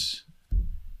this.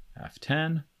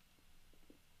 F10.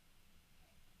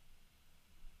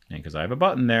 And because I have a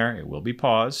button there, it will be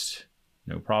paused.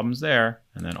 No problems there.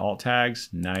 And then alt tags,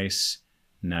 nice,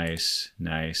 nice,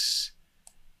 nice.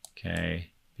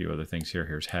 Okay, a few other things here.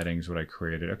 Here's headings, what I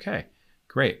created. Okay,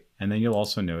 great. And then you'll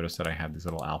also notice that I have these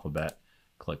little alphabet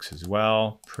clicks as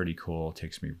well. Pretty cool,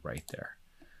 takes me right there.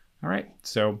 All right,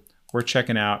 so we're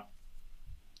checking out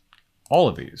all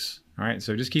of these. All right,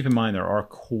 so just keep in mind there are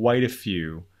quite a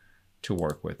few to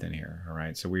work with in here. All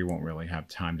right, so we won't really have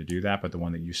time to do that, but the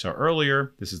one that you saw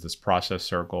earlier, this is this process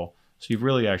circle. So you've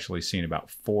really actually seen about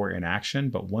 4 in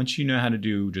action, but once you know how to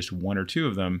do just 1 or 2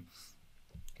 of them,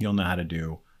 you'll know how to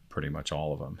do pretty much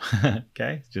all of them.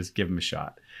 Okay, just give them a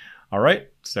shot. All right,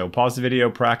 so pause the video,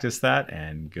 practice that,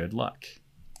 and good luck.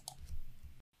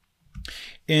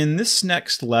 In this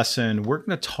next lesson, we're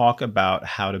going to talk about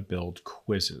how to build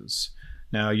quizzes.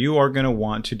 Now, you are going to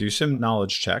want to do some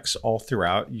knowledge checks all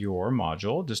throughout your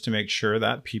module just to make sure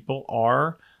that people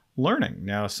are learning.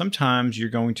 Now, sometimes you're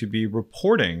going to be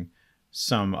reporting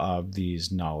some of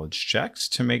these knowledge checks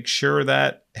to make sure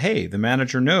that, hey, the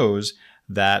manager knows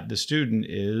that the student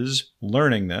is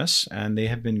learning this and they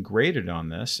have been graded on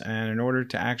this. And in order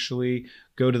to actually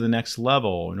go to the next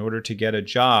level, in order to get a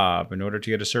job, in order to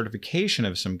get a certification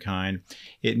of some kind,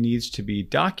 it needs to be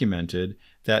documented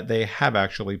that they have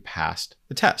actually passed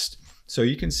the test. So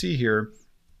you can see here,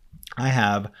 I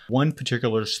have one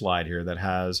particular slide here that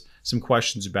has some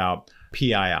questions about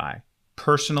PII,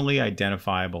 personally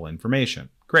identifiable information.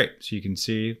 Great, so you can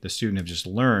see the student have just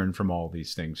learned from all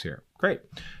these things here. Great,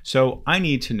 so I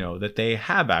need to know that they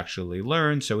have actually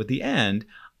learned, so at the end,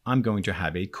 I'm going to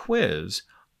have a quiz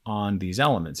on these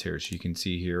elements here. So you can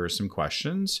see here are some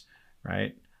questions,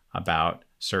 right, about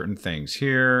certain things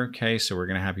here. Okay, so we're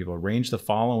gonna have people arrange the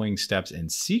following steps in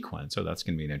sequence, so that's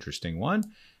gonna be an interesting one.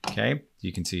 Okay,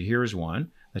 you can see here's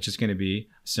one that's just gonna be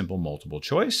simple multiple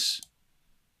choice.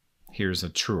 Here's a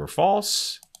true or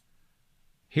false.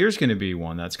 here's going to be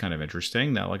one that's kind of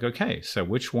interesting. That like, okay, so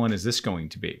which one is this going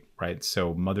to be, right?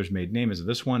 So mother's maiden name is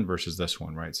this one versus this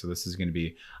one, right? So this is going to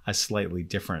be a slightly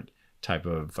different type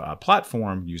of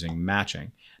platform using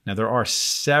matching. Now, there are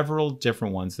several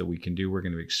different ones that we can do. We're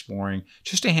going to be exploring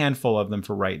just a handful of them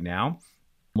for right now.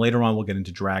 Later on, we'll get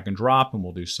into drag and drop, and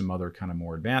we'll do some other kind of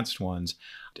more advanced ones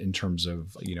in terms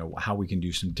of, you know, how we can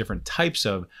do some different types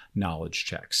of knowledge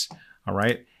checks. All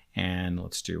right. And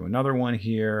let's do another one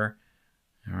here.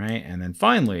 All right. And then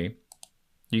finally,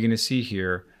 you're going to see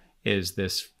here is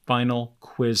this final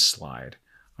quiz slide.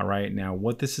 All right. Now,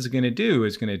 what this is going to do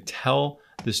is going to tell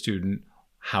the student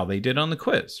how they did on the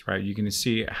quiz, right? You can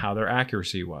see how their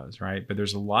accuracy was, right? But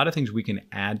there's a lot of things we can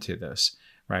add to this,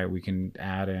 right? We can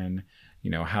add in,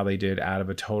 you know, how they did out of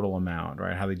a total amount,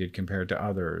 right? How they did compared to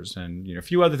others, and, you know, a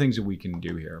few other things that we can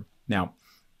do here. Now,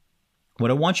 what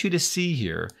I want you to see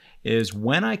here is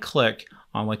when I click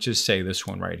on, let's just say this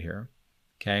one right here,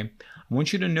 okay? I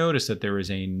want you to notice that there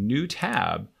is a new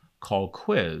tab called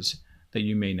Quiz that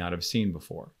you may not have seen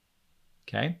before,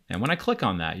 okay? And when I click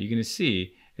on that, you're going to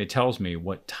see it tells me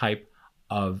what type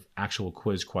of actual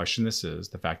quiz question this is,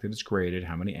 the fact that it's graded,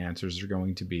 how many answers are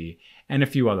going to be, and a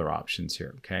few other options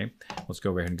here, okay? Let's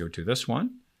go ahead and go to this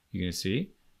one. You're going to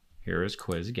see here is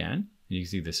quiz again. And you can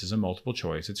see this is a multiple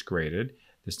choice. It's graded.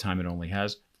 This time it only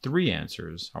has 3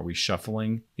 answers. Are we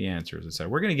shuffling the answers? And so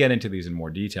we're going to get into these in more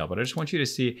detail, but I just want you to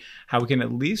see how we can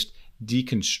at least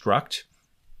deconstruct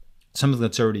something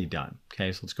that's already done.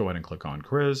 Okay, so let's go ahead and click on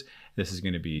quiz. This is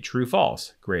going to be true,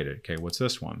 false, graded. Okay, what's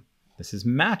this one? This is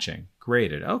matching,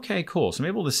 graded. Okay, cool. So I'm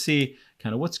able to see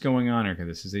kind of what's going on here. Okay,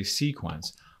 this is a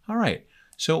sequence. All right,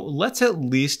 so let's at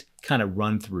least kind of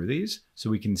run through these so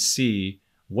we can see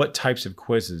what types of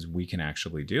quizzes we can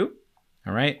actually do.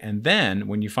 All right, and then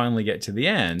when you finally get to the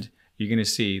end, you're going to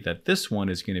see that this one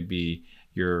is going to be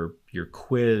your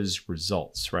quiz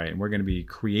results, right? And we're going to be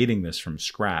creating this from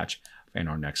scratch in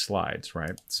our next slides,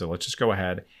 right? So let's just go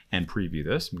ahead and preview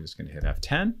this. I'm just going to hit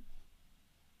F10.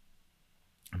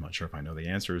 I'm not sure if I know the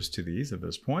answers to these at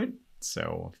this point,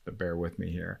 so bear with me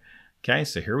here. Okay,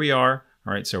 so here we are.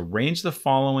 All right, so arrange the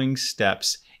following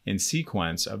steps in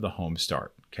sequence of the home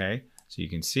start. Okay, so you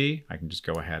can see I can just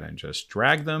go ahead and just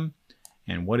drag them,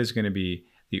 and what is going to be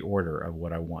the order of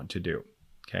what I want to do.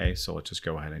 Okay, so let's just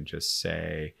go ahead and just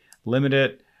say limit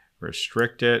it,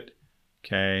 restrict it,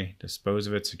 okay, dispose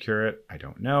of it, secure it. I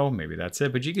don't know, maybe that's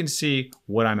it, but you can see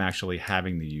what I'm actually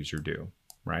having the user do,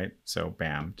 right? So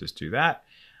bam, just do that.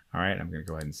 All right, I'm going to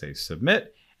go ahead and say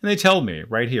submit. And they tell me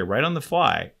right here, right on the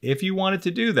fly, if you wanted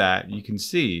to do that, you can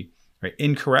see, right,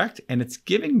 incorrect, and it's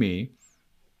giving me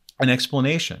an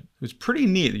explanation. It was pretty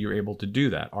neat that you're able to do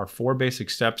that. Our 4 basic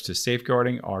steps to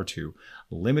safeguarding are to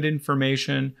limit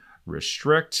information,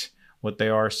 restrict what they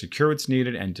are, secure what's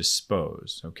needed, and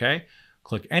dispose, okay?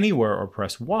 Click anywhere or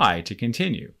press Y to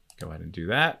continue. Go ahead and do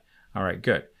that. All right,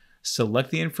 good. Select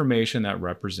the information that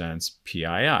represents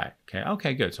PII.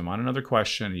 Okay, good. So I'm on another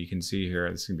question. You can see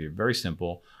here, this is going to be a very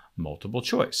simple multiple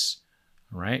choice.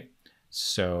 All right,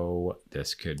 so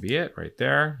this could be it right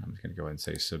there. I'm just going to go ahead and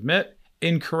say submit.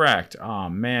 Incorrect. Oh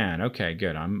man. Okay,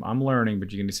 good. I'm learning,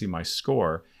 but you're going to see my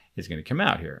score is going to come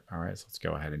out here. All right, so let's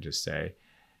go ahead and just say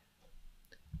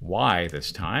Y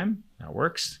this time. That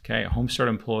works. Okay, a home start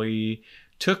employee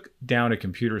took down a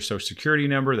computer social security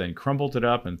number, then crumpled it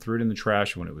up and threw it in the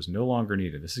trash when it was no longer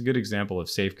needed. This is a good example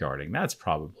of safeguarding. That's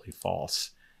probably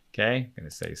false. Okay, I'm going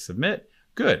to say submit.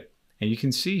 Good. And you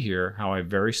can see here how I have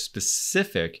very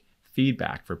specific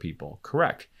feedback for people.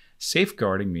 Correct.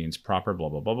 Safeguarding means proper blah,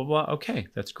 blah, blah, blah, blah. Okay,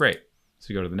 that's great.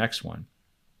 So go to the next one.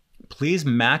 Please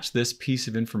match this piece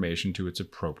of information to its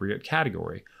appropriate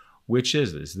category. Which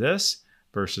is this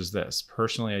versus this?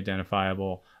 Personally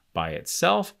identifiable by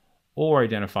itself or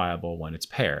identifiable when it's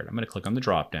paired. I'm going to click on the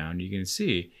drop down. You can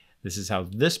see this is how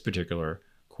this particular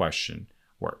question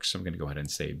works. So I'm going to go ahead and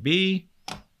say B,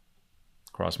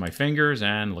 cross my fingers,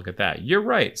 and look at that. You're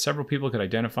right. Several people could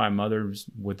identify mothers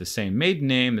with the same maiden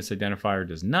name. This identifier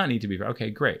does not need to be. Okay,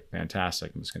 great.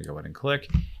 Fantastic. I'm just going to go ahead and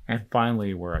click. And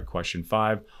finally, we're at question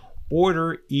 5.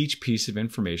 Order each piece of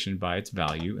information by its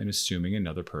value and assuming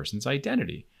another person's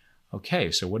identity.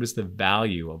 Okay, so what is the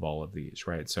value of all of these,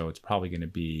 right? So it's probably going to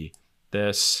be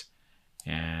this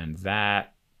and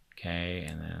that. Okay,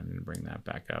 and then I'm going to bring that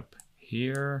back up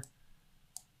here.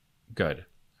 Good.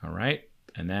 All right,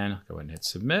 and then go ahead and hit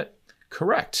submit.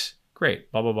 Correct. Great.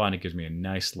 Blah, blah, blah. And it gives me a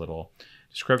nice little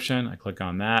description. I click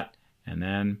on that, and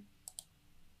then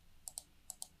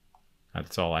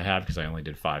that's all I have because I only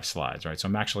did 5 slides, right? So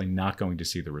I'm actually not going to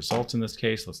see the results in this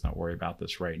case. Let's not worry about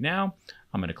this right now.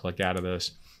 I'm going to click out of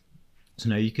this. So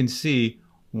now you can see,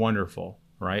 wonderful,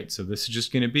 right? So this is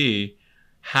just going to be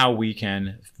how we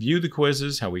can view the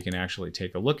quizzes, how we can actually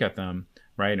take a look at them,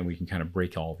 right? And we can kind of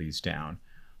break all these down,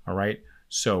 all right?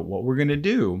 So what we're going to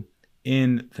do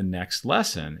in the next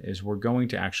lesson is we're going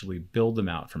to actually build them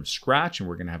out from scratch, and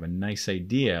we're going to have a nice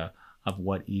idea of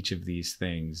what each of these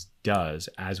things does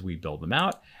as we build them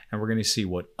out. And we're going to see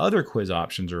what other quiz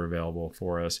options are available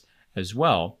for us as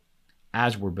well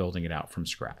as we're building it out from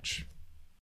scratch.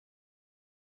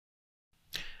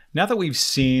 Now that we've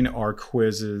seen our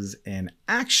quizzes in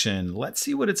action, let's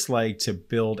see what it's like to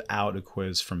build out a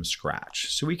quiz from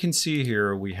scratch. So we can see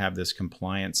here we have this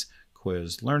compliance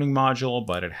quiz learning module,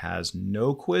 but it has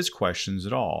no quiz questions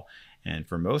at all. And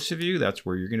for most of you, that's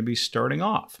where you're going to be starting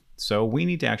off. So we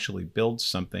need to actually build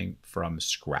something from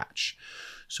scratch.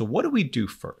 So what do we do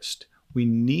first? We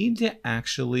need to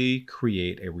actually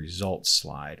create a results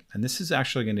slide. And this is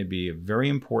actually going to be a very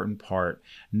important part,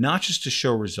 not just to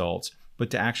show results,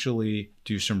 but to actually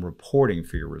do some reporting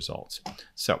for your results.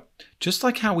 So just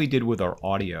like how we did with our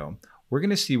audio, we're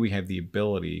going to see we have the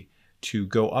ability to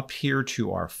go up here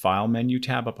to our file menu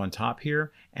tab up on top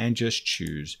here and just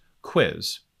choose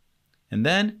quiz. And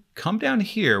then come down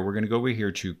here, we're going to go over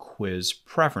here to quiz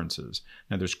preferences.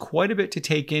 Now there's quite a bit to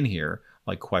take in here,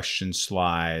 like question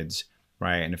slides,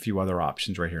 right? And a few other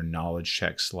options right here, knowledge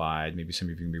check slide. Maybe some of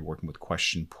you are going to be working with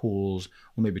question pools.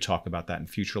 We'll maybe talk about that in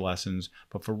future lessons.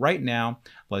 But for right now,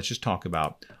 let's just talk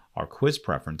about our quiz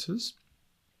preferences.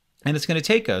 And it's going to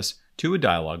take us to a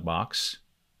dialog box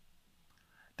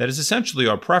that is essentially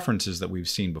our preferences that we've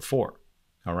seen before,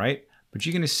 all right? But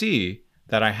you're going to see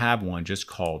that I have one just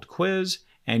called quiz,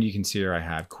 and you can see here I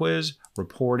have quiz,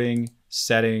 reporting,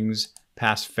 settings,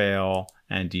 pass, fail,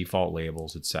 and default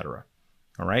labels, etc.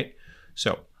 All right,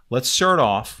 so let's start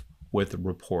off with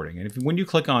reporting. And when you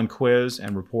click on quiz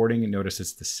and reporting, and notice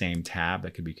it's the same tab.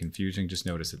 That could be confusing. Just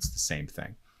notice it's the same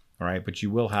thing, all right? But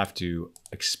you will have to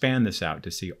expand this out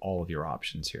to see all of your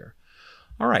options here.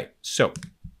 All right, so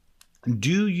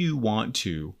do you want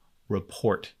to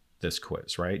report this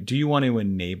quiz, right? Do you want to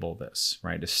enable this,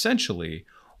 right? Essentially,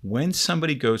 when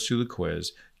somebody goes through the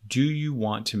quiz, do you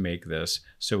want to make this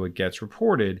so it gets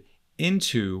reported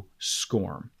into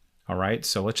SCORM? All right,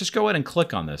 so let's just go ahead and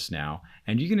click on this now,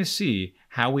 and you're going to see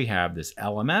how we have this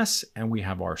LMS and we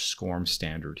have our SCORM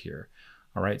standard here.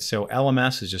 All right, so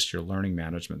LMS is just your learning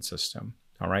management system.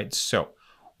 All right, so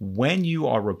when you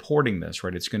are reporting this,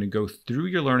 right, it's going to go through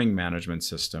your learning management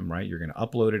system, right? You're going to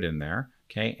upload it in there,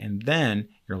 okay? And then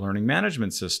your learning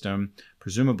management system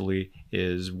presumably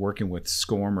is working with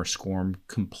SCORM or SCORM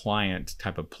compliant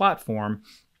type of platform.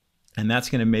 And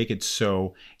that's going to make it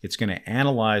so it's going to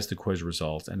analyze the quiz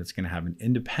results, and it's going to have an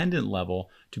independent level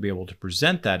to be able to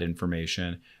present that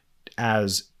information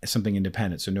as something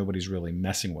independent. So nobody's really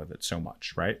messing with it so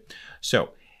much, right?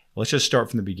 So let's just start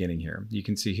from the beginning here. You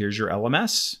can see here's your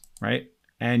LMS, right?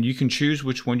 And you can choose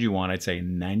which one you want. I'd say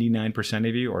 99%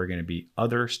 of you are going to be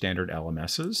other standard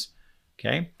LMSs,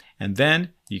 okay? And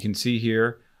then you can see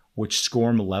here which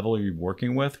SCORM level you're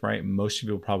working with, right? Most of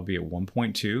you will probably be at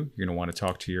 1.2. You're going to want to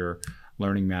talk to your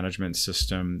learning management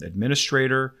system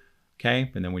administrator,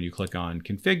 okay? And then when you click on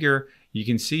configure, you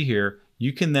can see here,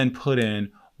 you can then put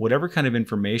in whatever kind of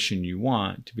information you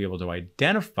want to be able to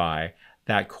identify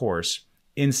that course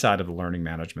inside of the learning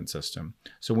management system.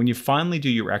 So when you finally do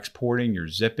your exporting, your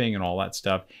zipping and all that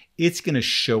stuff, it's going to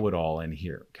show it all in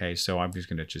here, okay? So I'm just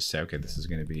going to just say, okay, this is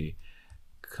going to be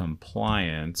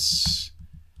compliance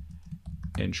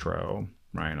intro,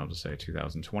 right? And I'll just say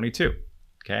 2022,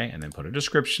 okay? And then put a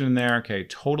description in there, okay?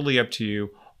 Totally up to you.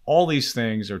 All these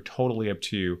things are totally up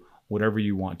to you, whatever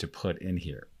you want to put in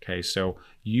here, okay? So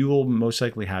you will most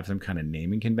likely have some kind of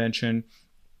naming convention,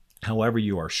 however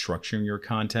you are structuring your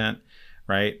content,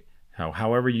 right?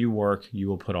 However you work, you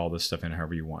will put all this stuff in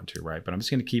however you want to, right? But I'm just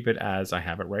going to keep it as I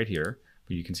have it right here,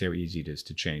 but you can see how easy it is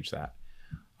to change that.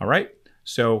 All right,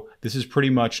 so this is pretty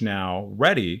much now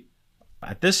ready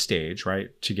at this stage, right,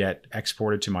 to get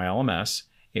exported to my LMS.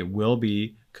 It will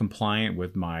be compliant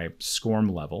with my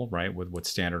SCORM level, right, with what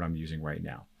standard I'm using right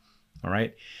now. All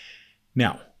right,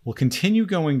 now we'll continue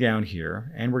going down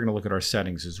here, and we're going to look at our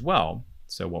settings as well.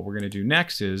 So what we're going to do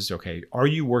next is, okay, are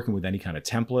you working with any kind of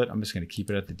template? I'm just going to keep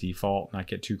it at the default, not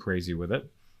get too crazy with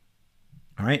it.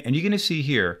 All right, and you're going to see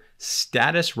here,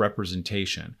 status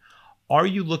representation. Are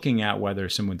you looking at whether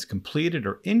someone's completed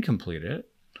or incompleted,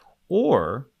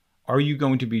 or are you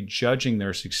going to be judging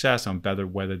their success on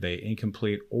whether they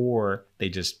incomplete or they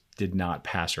just did not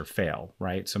pass or fail,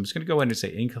 right? So I'm just going to go ahead and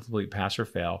say incomplete, pass or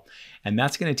fail. And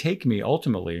that's going to take me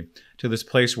ultimately to this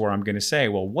place where I'm going to say,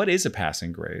 well, what is a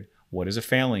passing grade? What is a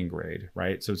failing grade,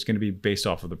 right? So it's going to be based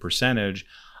off of the percentage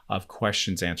of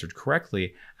questions answered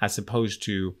correctly, as opposed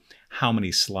to how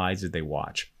many slides did they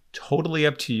watch? Totally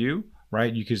up to you,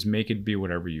 right? You can just make it be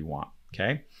whatever you want,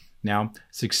 okay? Now,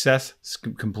 success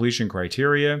completion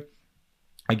criteria,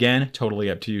 again, totally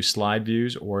up to you. Slide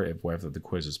views, or if whether the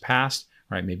quiz is passed,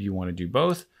 right? Maybe you want to do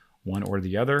both, one or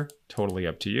the other, totally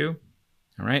up to you,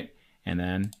 all right? And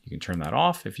then you can turn that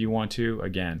off if you want to.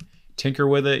 Again, tinker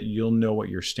with it. You'll know what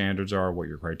your standards are, what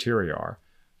your criteria are,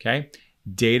 okay?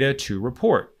 Data to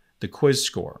report, the quiz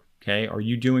score, okay? Are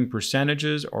you doing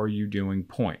percentages or are you doing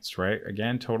points, right?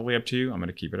 Again, totally up to you. I'm going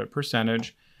to keep it at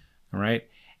percentage, all right?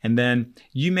 And then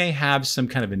you may have some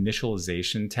kind of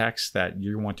initialization text that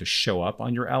you want to show up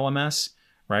on your LMS,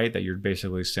 right? That you're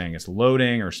basically saying it's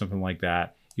loading or something like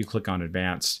that. You click on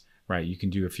advanced, right? You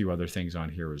can do a few other things on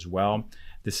here as well.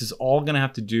 This is all going to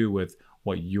have to do with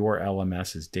what your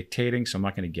LMS is dictating. So I'm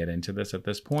not going to get into this at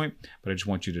this point, but I just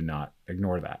want you to not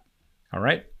ignore that. All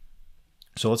right.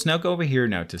 So let's now go over here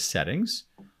now to settings,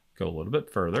 go a little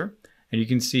bit further. And you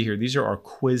can see here, these are our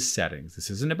quiz settings. This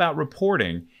isn't about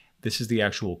reporting. This is the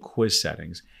actual quiz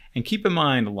settings. And keep in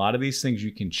mind, a lot of these things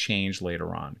you can change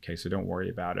later on. Okay, so don't worry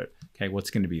about it. Okay, what's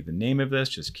going to be the name of this?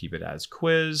 Just keep it as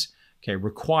quiz. Okay,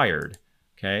 required.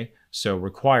 Okay, so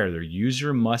required, the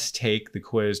user must take the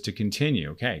quiz to continue.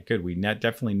 Okay, good, we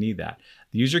definitely need that.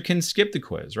 The user can skip the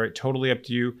quiz, right? Totally up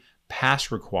to you.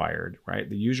 Pass required, right?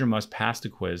 The user must pass the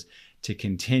quiz to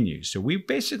continue. So we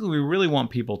really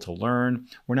want people to learn.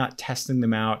 We're not testing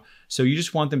them out. So you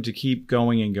just want them to keep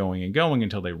going and going and going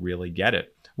until they really get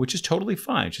it, which is totally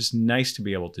fine. It's just nice to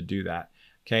be able to do that.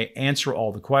 Okay, answer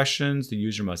all the questions. The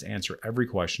user must answer every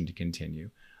question to continue.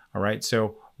 All right,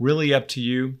 so really up to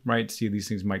you, right? See, these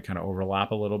things might kind of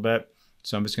overlap a little bit.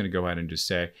 So I'm just going to go ahead and just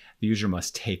say the user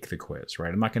must take the quiz,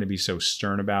 right? I'm not going to be so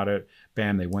stern about it.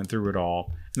 Bam, they went through it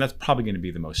all. And that's probably going to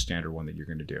be the most standard one that you're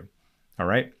going to do. All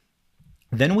right.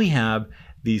 Then we have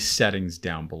these settings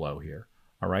down below here.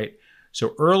 All right.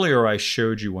 So earlier I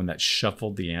showed you one that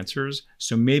shuffled the answers.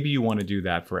 So maybe you want to do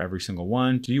that for every single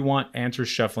one. Do you want answer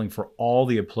shuffling for all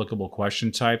the applicable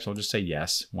question types? I'll just say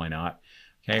yes. Why not?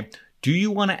 Okay. Do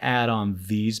you want to add on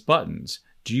these buttons?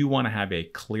 Do you want to have a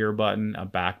clear button, a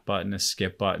back button, a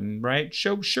skip button, right?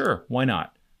 Sure, why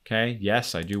not? Okay,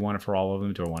 yes, I do want it for all of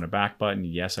them. Do I want a back button?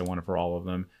 Yes, I want it for all of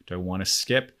them. Do I want to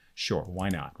skip? Sure, why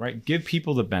not, right? Give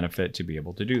people the benefit to be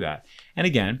able to do that. And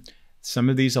again, some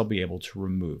of these I'll be able to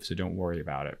remove, so don't worry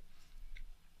about it.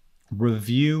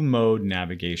 Review mode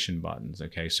navigation buttons,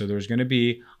 okay? So there's going to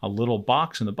be a little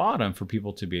box in the bottom for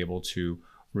people to be able to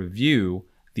review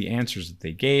the answers that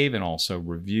they gave and also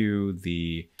review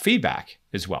the feedback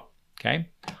as well, okay?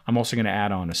 I'm also going to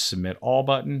add on a submit all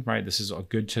button, right? This is a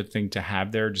good thing to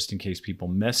have there just in case people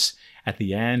miss at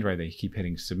the end, right? They keep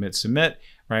hitting submit,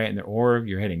 right? Or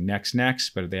you're hitting next,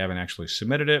 but they haven't actually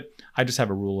submitted it. I just have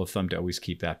a rule of thumb to always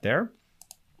keep that there.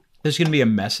 There's going to be a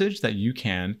message that you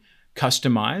can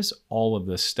customize all of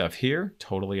this stuff here,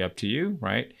 totally up to you,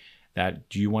 right? That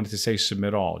do you want it to say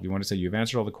submit all? Do you want to say you've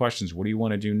answered all the questions? What do you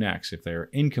want to do next? If they're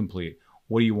incomplete,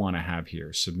 what do you want to have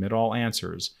here? Submit all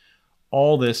answers.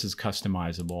 All this is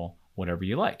customizable, whatever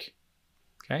you like.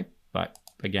 Okay, but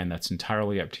again, that's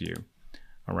entirely up to you.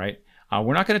 All right.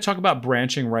 We're not going to talk about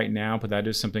branching right now, but that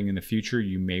is something in the future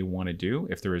you may want to do.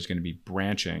 If there is going to be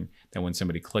branching, that when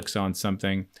somebody clicks on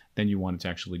something, then you want it to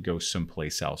actually go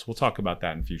someplace else. We'll talk about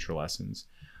that in future lessons.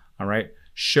 All right.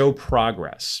 Show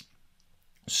progress.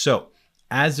 So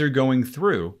as they're going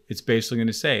through, it's basically going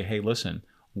to say, hey, listen,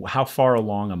 how far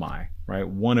along am I, right?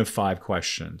 1 of 5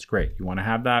 questions. Great. You want to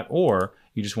have that? Or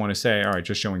you just want to say, all right,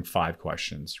 just showing 5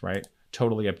 questions, right?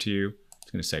 Totally up to you.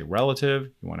 It's going to say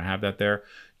relative. You want to have that there.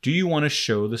 Do you want to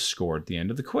show the score at the end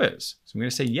of the quiz? So I'm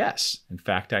going to say yes. In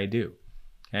fact, I do.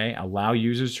 Okay. Allow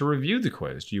users to review the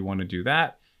quiz. Do you want to do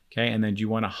that? Okay, and then do you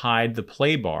want to hide the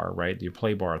play bar, right? Your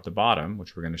play bar at the bottom,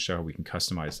 which we're going to show how we can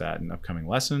customize that in upcoming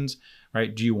lessons,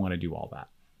 right? Do you want to do all that?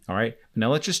 All right, now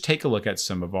let's just take a look at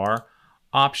some of our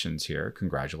options here.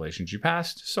 Congratulations, you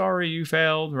passed. Sorry, you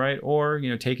failed, right? Or, you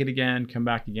know, take it again, come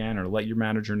back again, or let your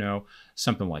manager know,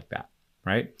 something like that,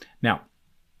 right? Now,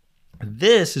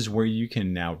 this is where you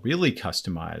can now really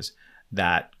customize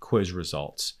that quiz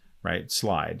results, right?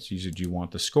 Slides. Do you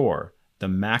want the score? The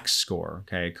max score,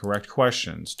 okay, correct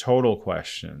questions, total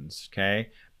questions, okay,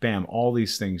 bam, all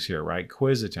these things here, right,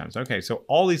 quiz attempts, okay, so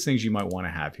all these things you might want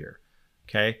to have here,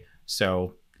 okay,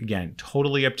 so again,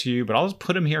 totally up to you, but I'll just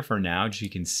put them here for now so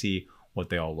you can see what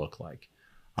they all look like.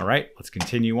 All right, let's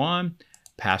continue on.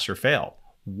 Pass or fail.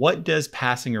 What does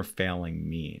passing or failing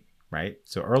mean, right?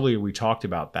 So earlier we talked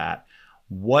about that.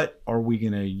 What are we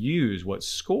going to use, what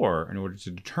score, in order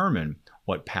to determine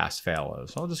what pass-fail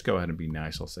is? So I'll just go ahead and be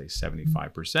nice. I'll say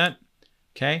 75%.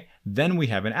 Okay. Then we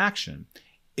have an action.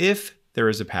 If there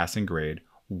is a passing grade.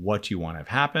 What do you want to have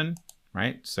happen,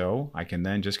 right? So I can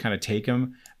then just kind of take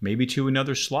them maybe to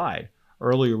another slide.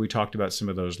 Earlier, we talked about some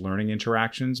of those learning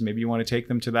interactions. Maybe you want to take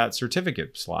them to that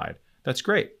certificate slide. That's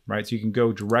great, right? So you can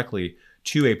go directly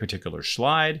to a particular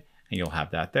slide and you'll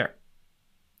have that there,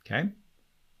 okay?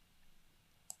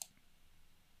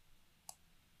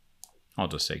 I'll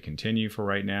just say continue for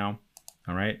right now,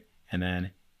 all right? And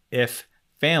then if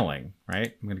failing,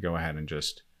 right? I'm gonna go ahead and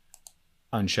just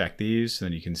uncheck these, so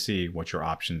then you can see what your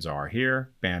options are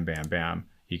here. Bam, bam, bam.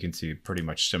 You can see pretty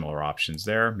much similar options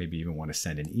there. Maybe you even want to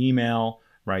send an email,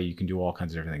 right? You can do all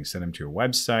kinds of different things. Send them to a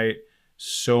website.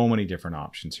 So many different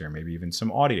options here. Maybe even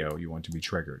some audio you want to be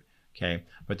triggered, okay?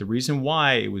 But the reason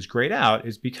why it was grayed out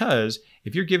is because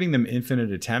if you're giving them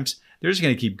infinite attempts, they're just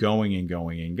gonna keep going and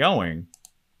going and going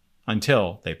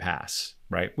until they pass,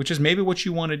 right? Which is maybe what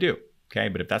you want to do, okay?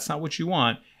 But if that's not what you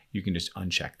want, you can just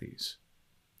uncheck these,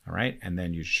 all right? And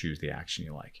then you choose the action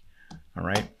you like, all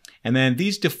right? And then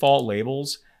these default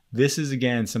labels, this is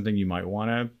again something you might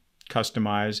want to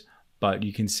customize, but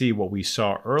you can see what we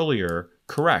saw earlier,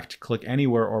 correct. Click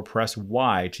anywhere or press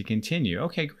Y to continue.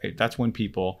 Okay, great. That's when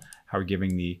people are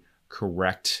giving the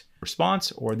correct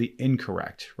response or the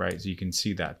incorrect, right? So you can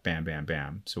see that bam, bam,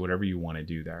 bam. So whatever you want to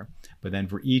do there. But then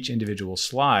for each individual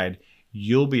slide,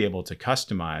 you'll be able to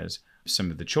customize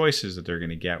some of the choices that they're going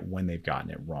to get when they've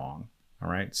gotten it wrong. All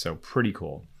right, so pretty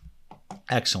cool.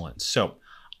 Excellent. So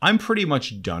I'm pretty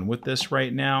much done with this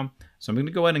right now. So I'm going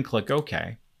to go ahead and click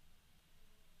OK.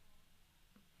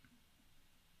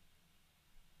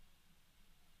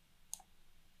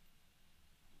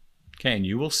 Okay, and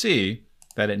you will see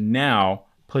that it now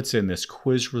puts in this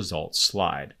quiz results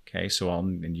slide. Okay, so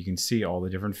and you can see all the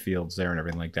different fields there and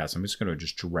everything like that. So I'm just going to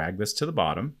just drag this to the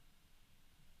bottom.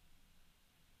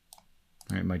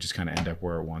 All right, it might just kind of end up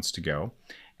where it wants to go.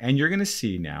 And you're going to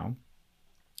see now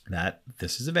that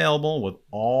this is available with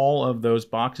all of those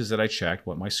boxes that I checked,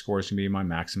 what my score is going to be, my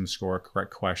maximum score,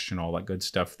 correct question, all that good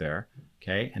stuff there.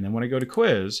 Okay, and then when I go to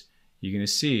quiz, you're going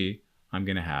to see I'm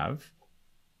going to have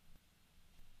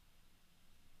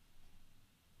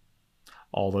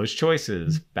all those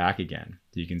choices back again.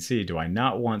 You can see, do I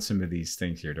not want some of these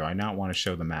things here? Do I not want to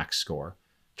show the max score?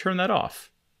 Turn that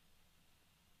off.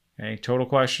 Okay, total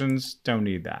questions, don't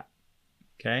need that.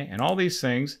 Okay, and all these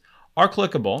things are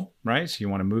clickable, right? So you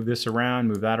want to move this around,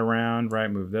 move that around,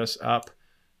 right? Move this up,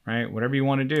 right? Whatever you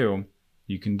want to do,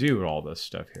 you can do all this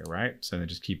stuff here, right? So then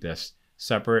just keep this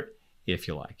separate if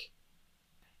you like.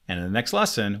 And in the next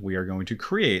lesson, we are going to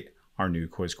create our new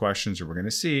quiz questions, and we're going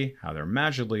to see how they're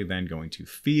magically then going to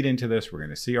feed into this. We're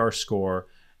going to see our score,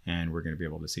 and we're going to be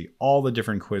able to see all the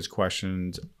different quiz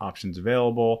questions options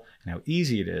available and how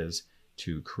easy it is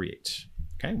to create.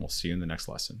 Okay, we'll see you in the next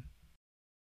lesson.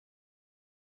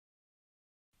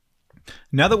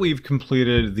 Now that we've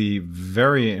completed the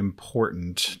very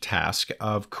important task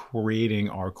of creating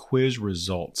our quiz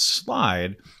results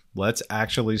slide, let's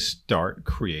actually start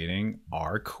creating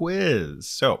our quiz.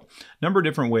 So, number of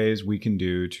different ways we can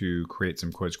do to create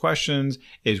some quiz questions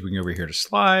is we can go over here to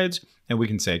slides and we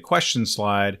can say question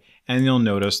slide, and you'll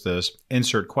notice this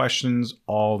insert questions,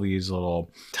 all these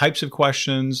little types of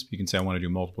questions. You can say I want to do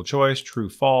multiple choice, true,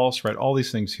 false, right? All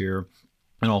these things here.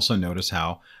 And also notice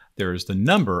how there's the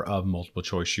number of multiple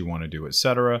choice you want to do,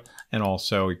 etc. And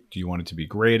also, do you want it to be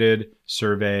graded,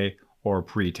 survey, or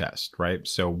pre-test, right?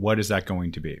 So what is that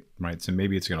going to be, right? So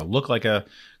maybe it's going to look like a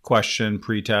question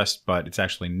pre-test, but it's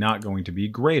actually not going to be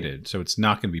graded. So it's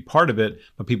not going to be part of it,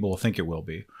 but people will think it will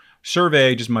be.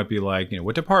 Survey just might be like,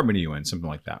 what department are you in? Something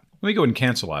like that. Let me go ahead and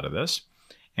cancel out of this.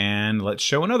 And let's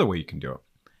show another way you can do it.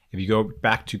 If you go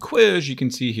back to quiz, you can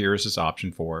see here is this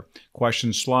option for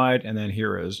question slide. And then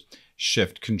here is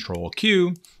Shift Control Q.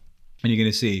 And you're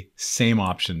going to see same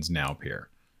options now appear.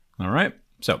 All right.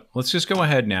 So let's just go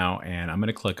ahead now, and I'm going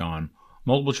to click on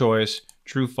multiple choice,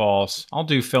 true, false. I'll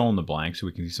do fill in the blank so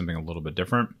we can see something a little bit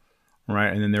different,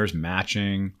 right? And then there's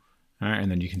matching, all right?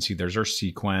 And then you can see there's our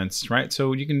sequence, right?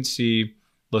 So you can see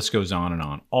list goes on and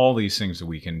on. All these things that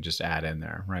we can just add in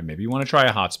there, right? Maybe you want to try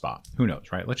a hotspot. Who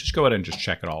knows, right? Let's just go ahead and just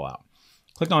check it all out.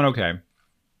 Click on OK.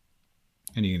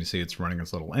 And you can see it's running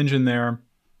this little engine there.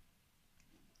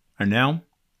 And now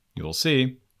you'll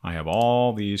see I have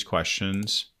all these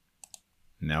questions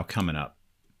now coming up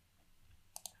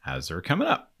as they're coming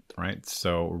up, right?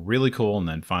 So really cool. And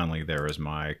then finally, there is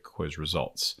my quiz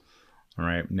results. All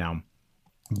right. Now,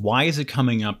 why is it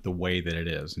coming up the way that it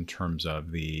is in terms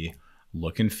of the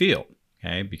look and feel?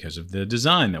 Okay, because of the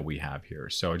design that we have here.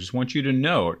 So I just want you to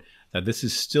note that this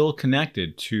is still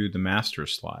connected to the master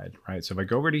slide, right? So if I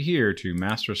go over to here to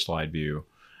master slide view,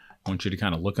 I want you to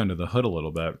kind of look under the hood a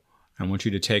little bit. I want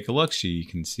you to take a look so you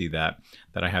can see that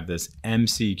I have this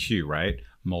MCQ, right?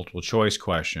 Multiple choice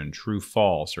question, true,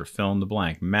 false, or fill in the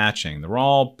blank, matching. They're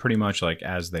all pretty much like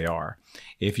as they are.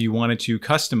 If you wanted to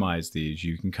customize these,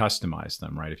 you can customize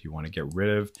them, right? If you want to get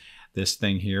rid of this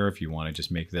thing here, if you want to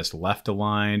just make this left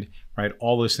aligned, right?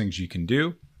 All those things you can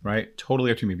do, right?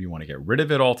 Totally up to you. Maybe you want to get rid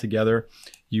of it altogether.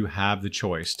 You have the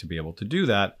choice to be able to do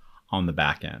that on the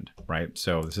back end, right?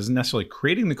 So this isn't necessarily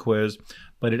creating the quiz,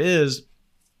 but it is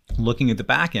looking at the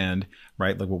back end,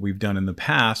 right? Like what we've done in the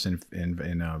past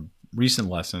in recent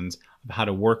lessons of how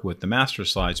to work with the master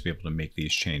slides to be able to make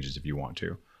these changes if you want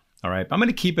to. All right, I'm going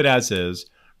to keep it as is,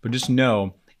 but just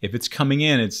know if it's coming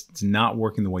in, it's not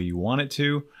working the way you want it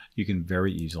to, you can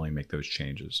very easily make those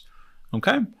changes.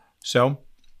 Okay, so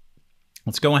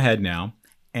let's go ahead now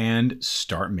and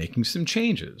start making some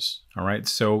changes. All right,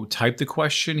 so type the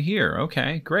question here.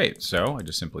 Okay, great. So I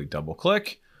just simply double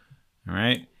click. All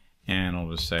right, and I'll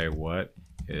just say, what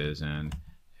is an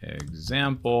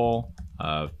example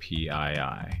of PII?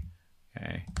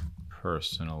 Okay,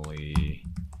 personally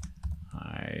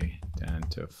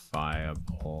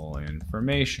identifiable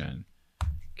information.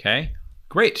 Okay,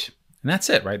 great. And that's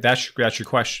it, right? That's your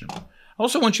question. I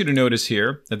also want you to notice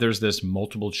here that there's this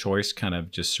multiple choice kind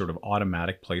of just sort of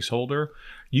automatic placeholder.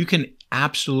 You can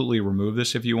absolutely remove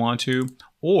this if you want to,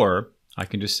 or I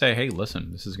can just say, hey,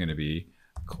 listen, this is going to be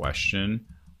question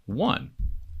 1,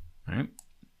 right?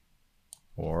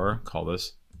 Or call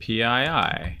this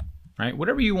PII, right?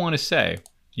 Whatever you want to say,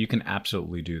 you can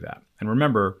absolutely do that. And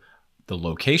remember, the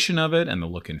location of it and the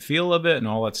look and feel of it and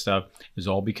all that stuff is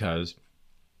all because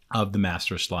of the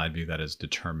master slide view that is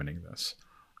determining this.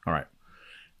 All right.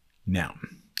 Now,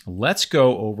 let's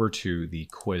go over to the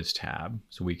quiz tab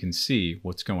so we can see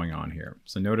what's going on here.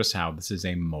 So notice how this is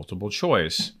a multiple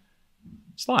choice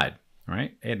slide, all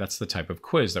right? And that's the type of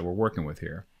quiz that we're working with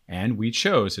here. And we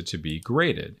chose it to be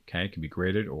graded, okay? It can be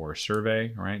graded or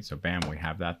survey, all right? So bam, we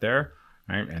have that there,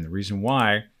 right? And the reason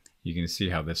why you can see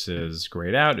how this is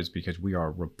grayed out is because we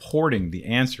are reporting the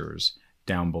answers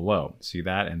down below. See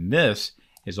that? And this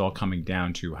is all coming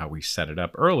down to how we set it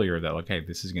up earlier that, okay,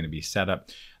 this is going to be set up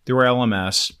through our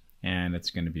LMS and it's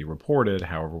going to be reported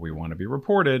however we want to be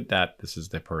reported that this is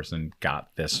the person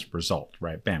got this result,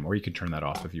 right? Bam. Or you can turn that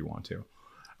off if you want to.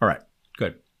 All right,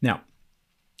 good. Now,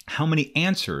 how many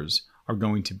answers are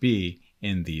going to be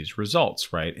in these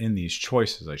results, right? In these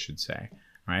choices, I should say,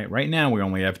 right? Right now, we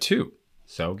only have 2.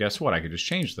 So guess what? I could just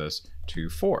change this to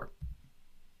 4.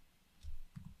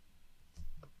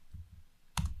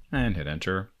 And hit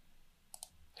enter.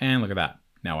 And look at that.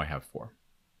 Now I have 4.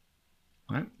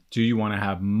 All right. Do you want to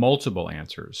have multiple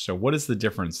answers? So what is the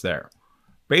difference there?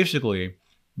 Basically,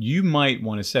 you might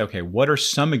want to say, okay, what are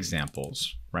some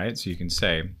examples, right? So you can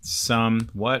say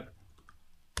what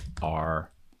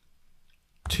are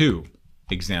 2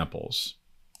 examples?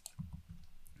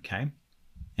 Okay.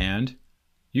 And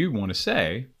you want to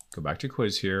say, go back to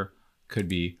quiz here, could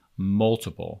be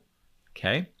multiple.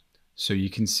 Okay. So you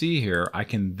can see here, I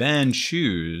can then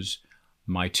choose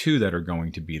my 2 that are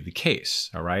going to be the case.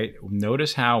 All right.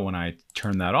 Notice how when I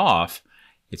turn that off,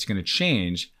 it's going to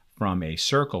change from a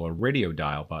circle, a radio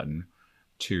dial button,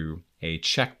 to a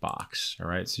checkbox. All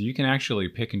right. So you can actually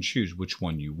pick and choose which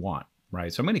one you want.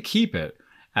 Right. So I'm going to keep it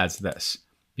as this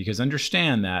because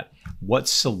understand that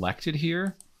what's selected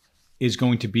here is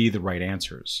going to be the right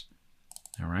answers.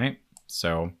 All right.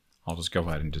 So I'll just go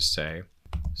ahead and just say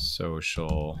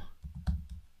social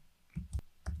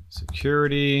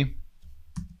security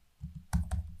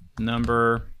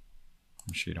number.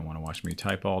 I'm sure you don't want to watch me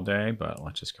type all day, but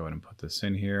let's just go ahead and put this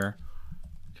in here.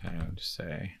 Okay, I'll just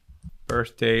say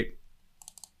birth date.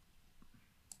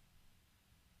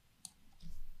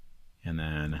 And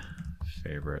then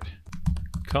favorite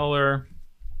color.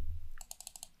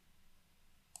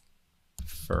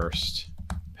 First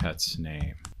pet's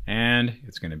name. And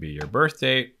it's going to be your birth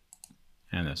date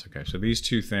and this. Okay, so these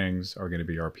 2 things are going to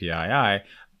be our PII,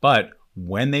 but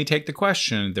when they take the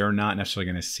question, they're not necessarily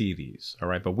going to see these, all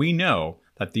right? But we know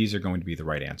that these are going to be the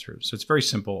right answers. So it's very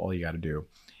simple. All you got to do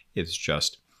is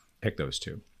just pick those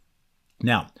 2.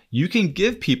 Now, you can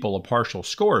give people a partial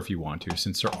score if you want to,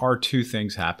 since there are 2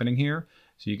 things happening here.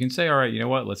 So you can say, all right, you know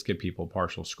what? Let's give people a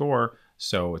partial score.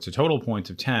 So it's a total points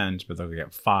of 10, but they'll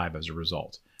get 5 as a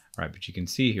result. All right, but you can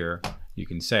see here, you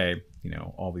can say, you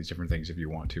know, all these different things if you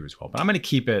want to as well. But I'm going to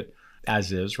keep it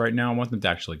as is right now. I want them to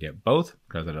actually get both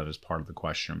because that is part of the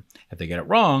question. If they get it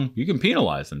wrong, you can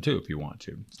penalize them too if you want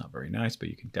to. It's not very nice, but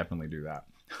you can definitely do that.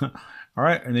 All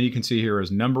right, and then you can see here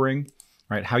is numbering,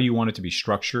 right? How you want it to be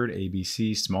structured,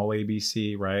 ABC, small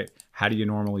ABC, right? How do you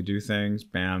normally do things?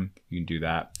 Bam, you can do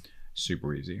that.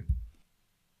 Super easy.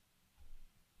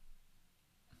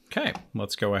 Okay,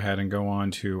 let's go ahead and go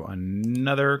on to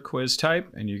another quiz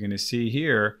type, and you're going to see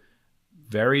here,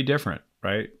 very different,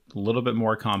 right? A little bit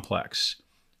more complex.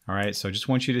 All right, so I just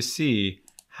want you to see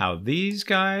how these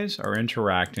guys are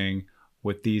interacting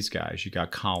with these guys. You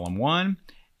got column 1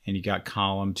 and you got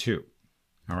column 2.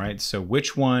 All right, so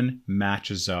which one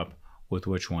matches up with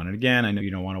which one? And again, I know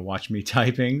you don't want to watch me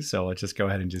typing, so let's just go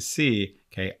ahead and just see.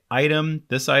 Okay,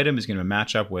 this item is going to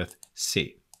match up with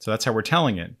C. So that's how we're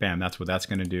telling it. Bam, that's what that's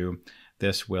going to do.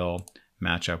 This will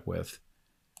match up with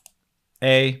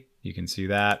A. You can see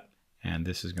that. And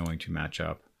this is going to match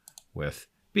up with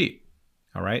B.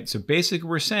 All right, so basically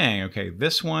we're saying, okay,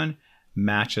 this one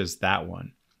matches that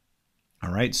one.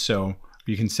 All right, so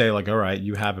you can say like, all right,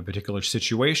 you have a particular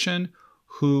situation.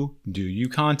 Who do you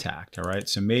contact? All right,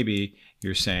 so maybe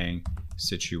you're saying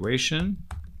situation.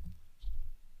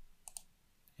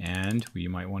 And you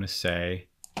might want to say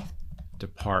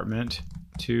department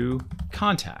to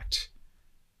contact.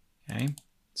 Okay,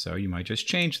 so you might just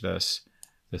change this.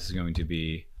 This is going to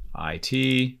be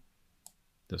IT.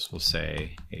 This will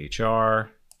say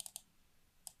HR.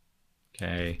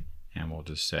 Okay, and we'll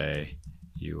just say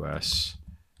US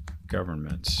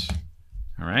government.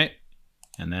 All right,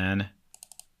 and then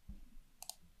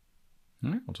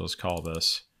we'll just call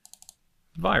this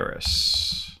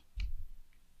virus.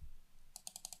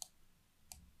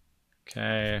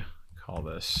 Okay, call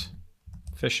this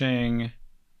phishing,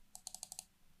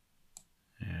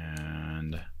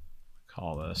 and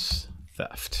call this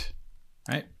theft.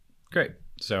 Right? Great.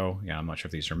 So yeah, I'm not sure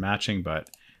if these are matching, but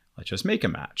let's just make a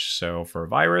match. So for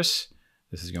virus,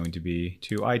 this is going to be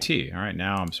to IT. All right,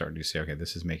 now I'm starting to see, okay,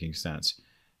 this is making sense.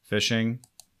 Phishing,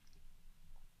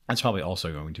 that's probably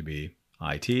also going to be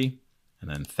IT. And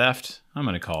then theft, I'm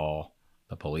going to call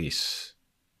the police.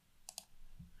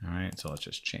 All right, so let's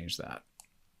just change that.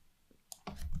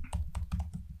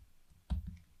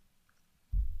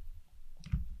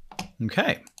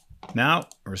 Okay, now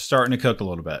we're starting to cook a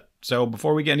little bit. So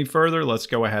before we get any further, let's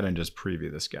go ahead and just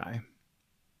preview this guy.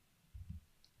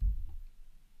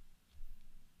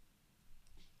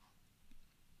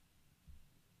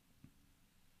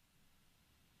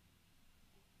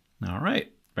 All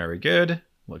right, very good.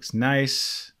 Looks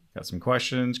nice. Got some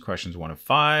questions. Questions 1 of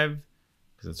 5,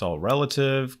 because it's all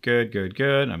relative. Good, good,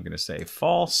 good. I'm going to say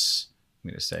false. I'm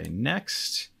going to say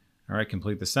next. All right,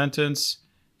 complete the sentence.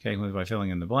 Okay, by filling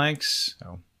in the blanks.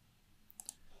 Oh,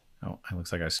 it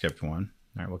looks like I skipped one.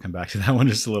 All right, we'll come back to that one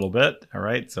just a little bit. All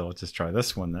right, so let's just try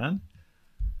this one then.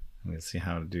 Let's see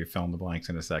how to do fill in the blanks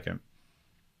in a second.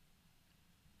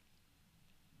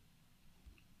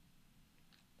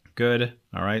 Good.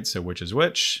 All right, so which is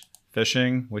which?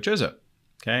 Phishing, which is it?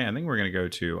 Okay, I think we're going to go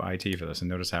to IT for this, and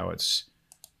notice how it's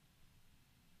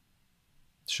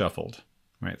shuffled.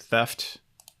 All right, theft,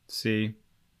 C,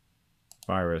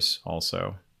 virus,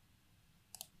 also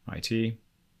IT.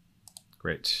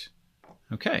 Great.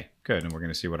 Okay, good. And we're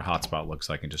going to see what a hotspot looks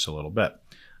like in just a little bit.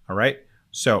 All right,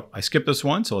 so I skipped this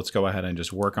one, so let's go ahead and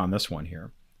just work on this one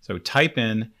here. So type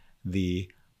in the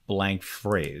blank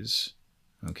phrase.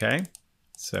 Okay,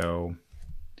 so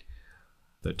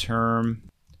the term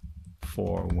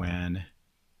for when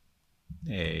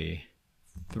a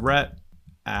threat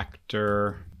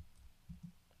actor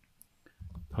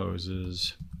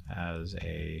poses as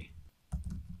a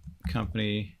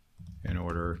company in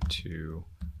order to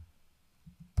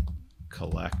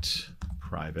collect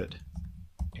private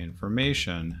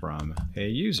information from a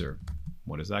user.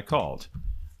 What is that called?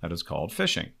 That is called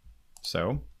phishing.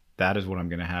 So that is what I'm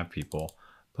going to have people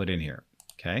put in here.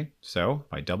 Okay, so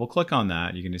if I double click on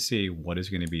that, you're going to see what is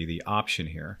going to be the option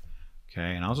here.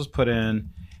 Okay, and I'll just put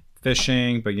in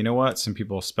phishing, but you know what? Some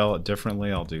people spell it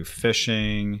differently. I'll do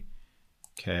phishing.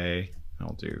 Okay,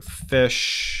 I'll do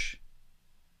fish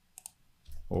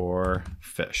or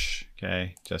fish.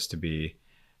 Okay, just to be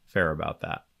fair about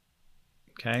that.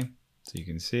 Okay, so you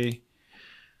can see.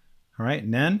 All right,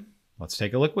 and then let's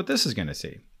take a look what this is going to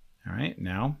see. All right,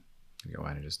 now go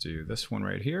ahead and just do this one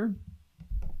right here.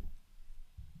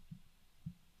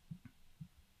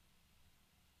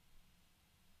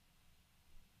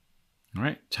 All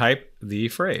right, type the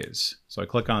phrase. So I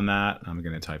click on that. I'm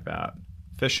going to type out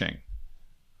phishing.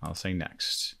 I'll say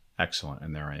next. Excellent,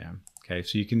 and there I am. Okay,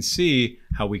 so you can see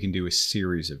how we can do a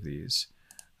series of these.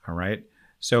 All right,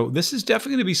 so this is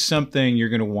definitely going to be something you're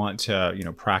going to want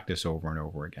to, practice over and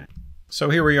over again. So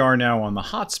here we are now on the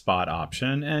hotspot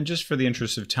option, and just for the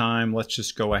interest of time, let's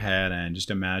just go ahead and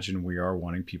just imagine we are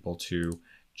wanting people to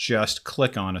just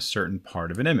click on a certain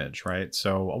part of an image, right?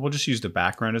 So we'll just use the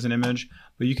background as an image,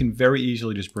 but you can very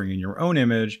easily just bring in your own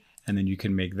image, and then you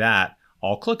can make that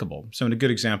all clickable. So in a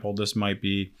good example, this might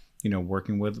be,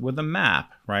 working with a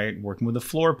map, right? Working with a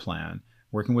floor plan,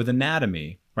 working with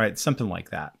anatomy, right? Something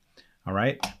like that. All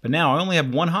right. But now I only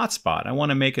have one hotspot. I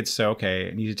want to make it so, okay,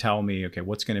 I need to tell me, okay,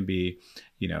 what's going to be,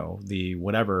 the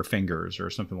whatever fingers or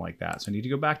something like that. So I need to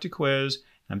go back to quiz.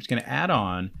 I'm just going to add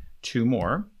on 2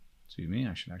 more. Excuse me.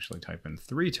 I should actually type in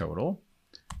 3 total.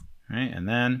 All right. And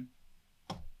then,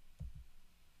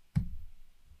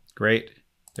 great.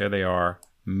 There they are.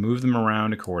 Move them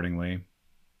around accordingly.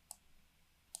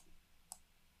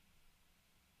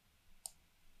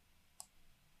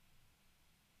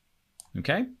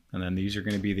 Okay, and then these are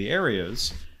going to be the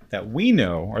areas that we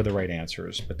know are the right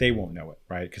answers, but they won't know it,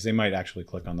 right? Because they might actually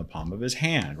click on the palm of his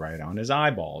hand, right? On his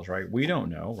eyeballs, right? We don't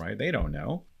know, right? They don't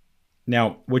know.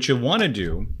 Now, what you want to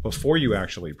do before you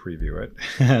actually preview it,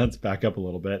 let's back up a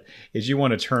little bit, is you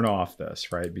want to turn off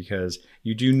this, right? Because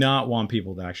you do not want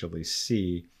people to actually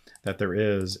see that there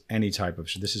is any type of,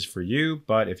 this is for you,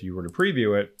 but if you were to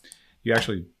preview it,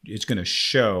 it's going to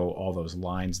show all those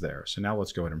lines there. So now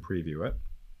let's go ahead and preview it.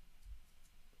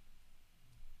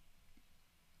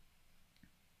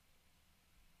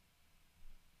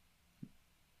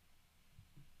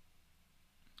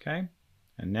 Okay,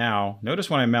 and now notice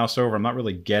when I mouse over, I'm not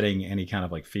really getting any kind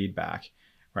of like feedback,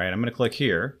 right? I'm going to click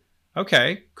here.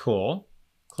 Okay, cool.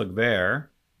 Click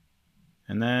there.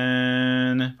 And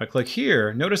then if I click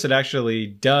here, notice it actually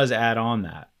does add on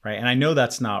that, right? And I know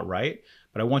that's not right,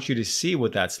 but I want you to see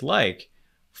what that's like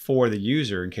for the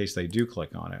user in case they do click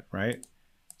on it, right?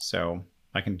 So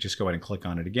I can just go ahead and click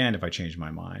on it again if I change my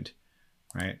mind,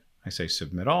 right? I say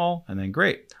submit all, and then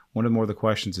great. One or more of the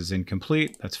questions is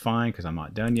incomplete. That's fine because I'm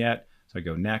not done yet. So I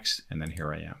go next, and then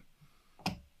here I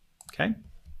am. Okay.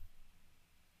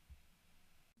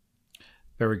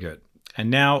 Very good. And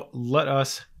now let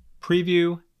us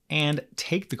preview and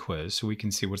take the quiz so we can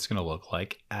see what it's going to look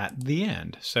like at the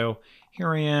end. So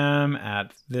here I am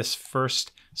at this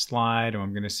first slide, and what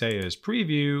I'm going to say is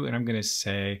preview, and I'm going to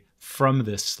say from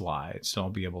this slide. So I'll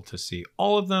be able to see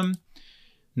all of them,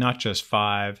 not just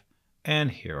 5.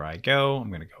 And here I go. I'm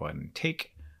going to go ahead and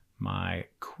take my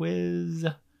quiz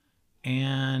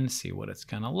and see what it's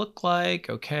going to look like.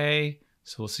 Okay,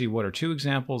 so we'll see what are 2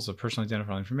 examples of personally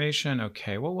identifiable information.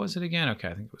 Okay, what was it again? Okay,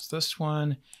 I think it was this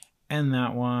one and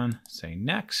that one. Say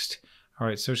next. All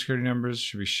right, social security numbers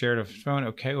should be shared on phone.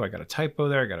 Okay, well, I got a typo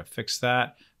there. I got to fix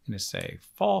that. I'm going to say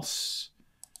false.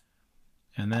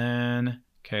 And then,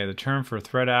 okay, the term for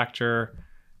threat actor.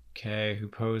 Okay, who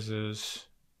poses?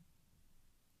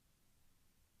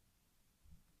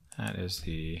 That is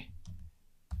the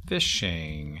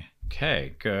phishing.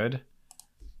 Okay, good.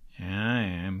 I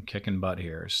am kicking butt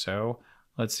here. So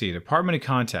let's see, department of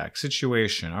contact,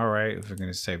 situation. All right, if we're going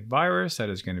to say virus, that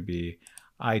is going to be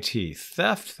IT.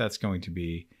 Theft, that's going to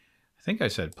be, I think I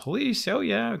said police. Oh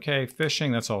yeah, okay.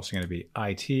 Phishing, that's also going to be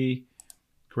IT.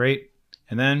 Great.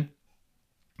 And then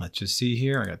let's just see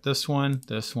here. I got this one,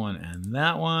 and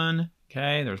that one.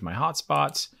 Okay, there's my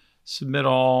hotspots. Submit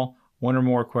all. 1 or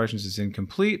more questions is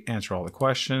incomplete. Answer all the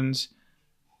questions.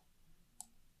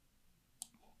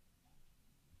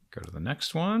 Go to the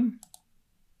next one.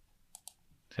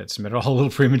 Hit submit all a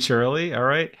little prematurely. All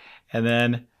right. And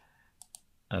then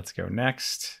let's go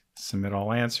next. Submit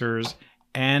all answers.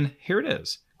 And here it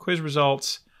is. Quiz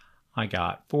results. I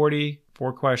got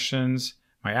 44 questions.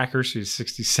 My accuracy is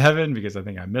 67 because I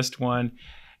think I missed one.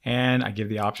 And I give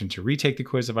the option to retake the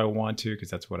quiz if I want to, because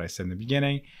that's what I said in the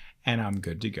beginning. And I'm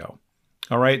good to go.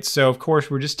 All right, so of course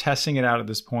we're just testing it out at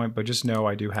this point, but just know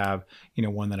I do have,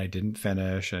 one that I didn't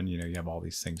finish, and you have all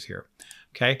these things here.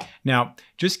 Okay, now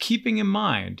just keeping in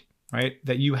mind, right,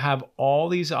 that you have all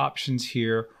these options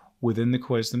here within the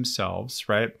quiz themselves,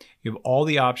 right? You have all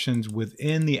the options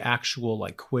within the actual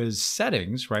like quiz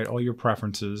settings, right? All your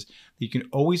preferences. You can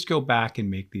always go back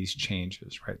and make these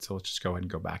changes, right? So let's just go ahead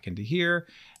and go back into here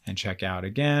and check out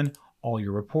again all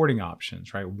your reporting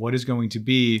options, right? What is going to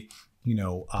be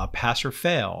pass or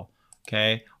fail,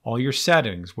 okay? All your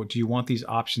settings, what do you want these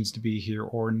options to be here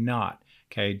or not?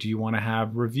 Okay, do you want to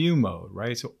have review mode,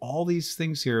 right? So all these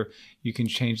things here, you can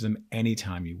change them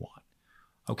anytime you want.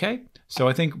 Okay, so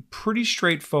I think pretty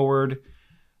straightforward.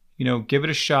 Give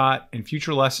it a shot. In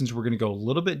future lessons, we're going to go a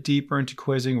little bit deeper into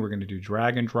quizzing. We're going to do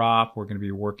drag and drop. We're going to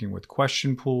be working with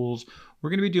question pools. We're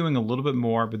going to be doing a little bit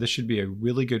more, but this should be a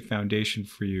really good foundation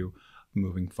for you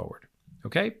moving forward.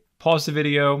 Okay, pause the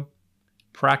video.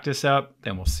 Practice up,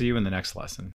 then we'll see you in the next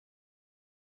lesson.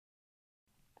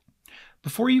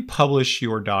 Before you publish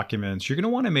your documents, you're going to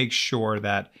want to make sure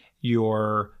that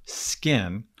your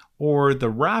skin or the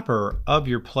wrapper of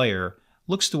your player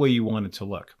looks the way you want it to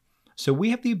look. So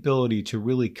we have the ability to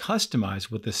really customize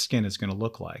what the skin is going to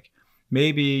look like.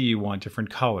 Maybe you want different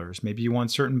colors. Maybe you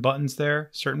want certain buttons there,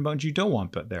 certain buttons you don't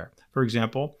want there. For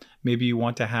example, maybe you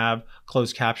want to have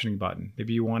closed captioning button.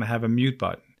 Maybe you want to have a mute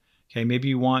button. Okay, maybe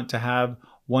you want to have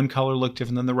one color look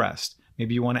different than the rest.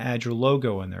 Maybe you want to add your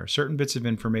logo in there, certain bits of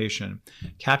information.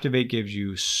 Captivate gives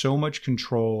you so much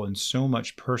control and so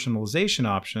much personalization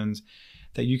options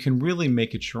that you can really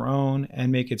make it your own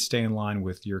and make it stay in line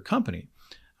with your company.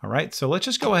 All right, so let's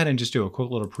just go ahead and just do a quick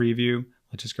little preview.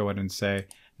 Let's just go ahead and say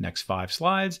next 5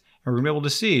 slides, and we're gonna be able to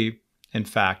see, in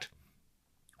fact,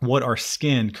 what our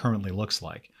skin currently looks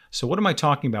like. So what am I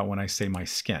talking about when I say my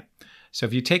skin? So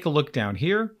if you take a look down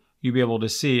here, you'll be able to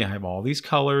see I have all these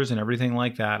colors and everything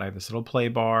like that. I have this little play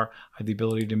bar. I have the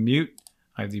ability to mute.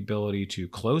 I have the ability to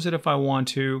close it if I want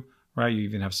to, right? You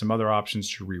even have some other options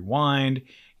to rewind,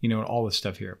 you know, all this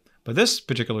stuff here. But this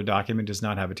particular document does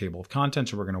not have a table of contents,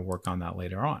 so we're going to work on that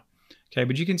later on. Okay,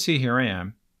 but you can see here I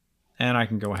am, and I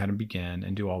can go ahead and begin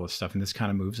and do all this stuff, and this kind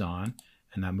of moves on,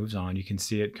 and that moves on. You can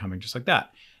see it coming just like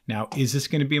that. Now, is this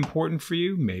going to be important for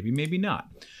you? Maybe, maybe not.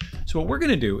 So what we're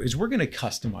going to do is we're going to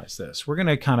customize this. We're going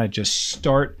to kind of just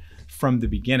start from the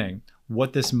beginning,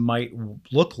 what this might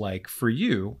look like for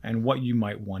you and what you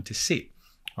might want to see.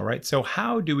 All right, so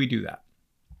how do we do that?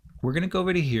 We're going to go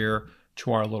over to here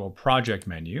to our little project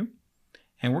menu,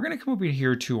 and we're going to come over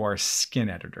here to our skin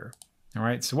editor. All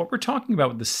right, so what we're talking about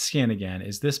with the skin again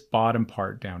is this bottom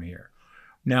part down here.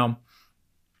 Now,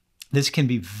 this can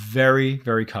be very,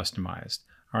 very customized.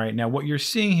 All right, now what you're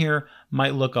seeing here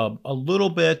might look a little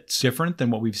bit different than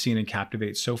what we've seen in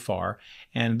Captivate so far.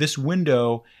 And this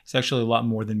window is actually a lot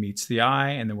more than meets the eye.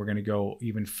 And then we're going to go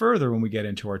even further when we get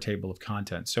into our table of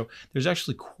contents. So there's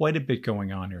actually quite a bit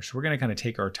going on here. So we're going to kind of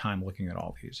take our time looking at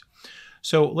all these.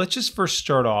 So let's just first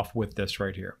start off with this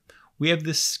right here. We have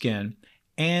this skin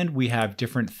and we have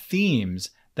different themes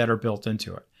that are built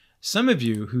into it. Some of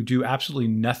you who do absolutely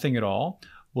nothing at all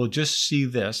will just see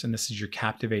this, and this is your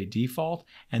Captivate default,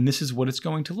 and this is what it's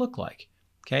going to look like.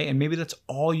 Okay, and maybe that's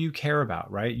all you care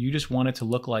about, right? You just want it to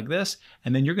look like this,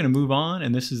 and then you're going to move on,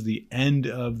 and this is the end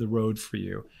of the road for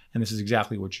you, and this is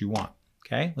exactly what you want.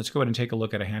 Okay, let's go ahead and take a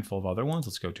look at a handful of other ones.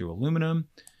 Let's go to aluminum,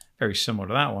 very similar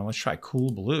to that one. Let's try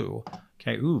cool blue.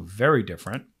 Okay, ooh, very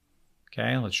different.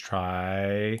 Okay, let's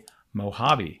try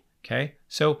Mojave. Okay,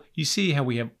 so you see how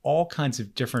we have all kinds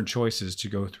of different choices to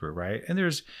go through, right? And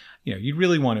there's, you know, you'd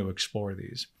really want to explore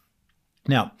these.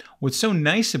 Now, what's so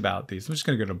nice about these, I'm just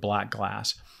going to go to black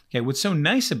glass. Okay, what's so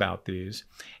nice about these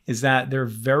is that they're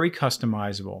very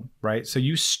customizable, right? So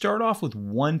you start off with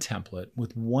one template,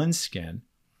 with one skin,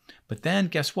 but then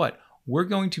guess what? We're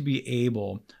going to be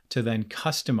able to then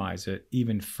customize it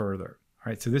even further. All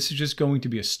right, so this is just going to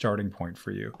be a starting point for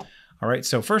you. All right,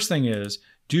 so first thing is,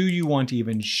 do you want to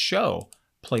even show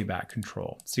playback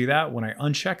control? See that? When I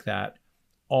uncheck that,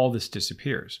 all this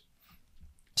disappears.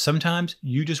 Sometimes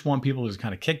you just want people to just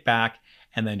kind of kick back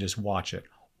and then just watch it.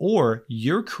 Or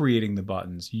you're creating the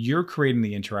buttons, you're creating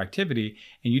the interactivity,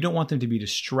 and you don't want them to be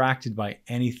distracted by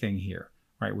anything here,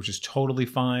 right? Which is totally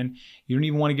fine. You don't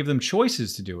even want to give them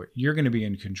choices to do it. You're going to be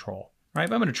in control, right?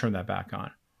 But I'm going to turn that back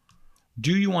on.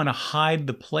 Do you want to hide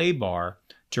the play bar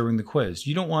during the quiz?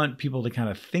 You don't want people to kind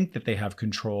of think that they have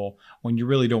control when you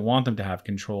really don't want them to have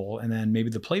control. And then maybe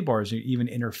the play bars are even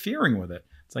interfering with it.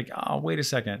 It's like, oh, wait a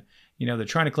second. You know, they're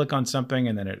trying to click on something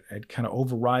and then it kind of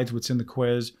overrides what's in the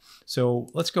quiz. So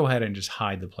let's go ahead and just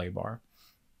hide the play bar.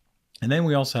 And then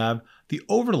we also have the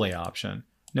overlay option.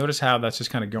 Notice how that's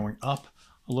just kind of going up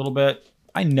a little bit.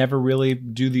 I never really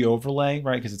do the overlay,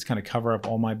 right? Because it's kind of cover up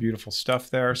all my beautiful stuff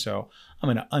there. So I'm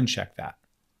going to uncheck that.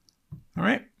 All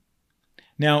right.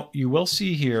 Now you will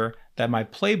see here that my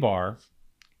play bar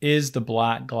is the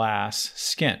black glass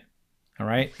skin. All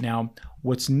right. Now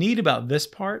what's neat about this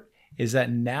part is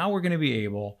that now we're going to be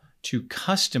able to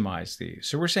customize these.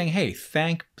 So we're saying, hey,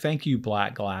 thank you,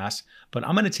 black glass, but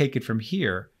I'm going to take it from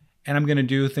here and I'm going to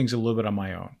do things a little bit on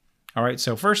my own. All right.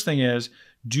 So first thing is,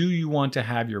 do you want to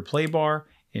have your play bar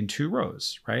in 2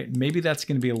 rows, right? Maybe that's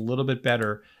going to be a little bit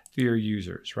better for your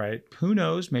users, right? Who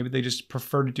knows? Maybe they just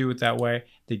prefer to do it that way.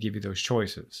 They give you those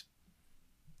choices.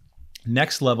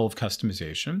 Next level of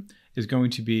customization is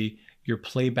going to be your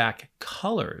playback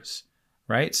colors,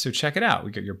 right? So check it out.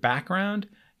 We got your background,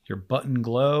 your button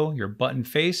glow, your button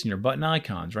face, and your button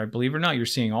icons, right? Believe it or not, you're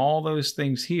seeing all those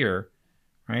things here,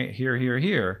 right?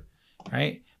 Here,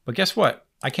 right? But guess what?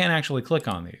 I can't actually click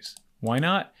on these. Why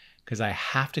not? Because I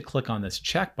have to click on this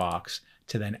checkbox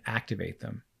to then activate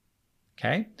them.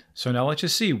 Okay, so now let's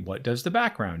just see, what does the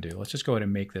background do? Let's just go ahead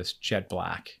and make this jet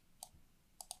black.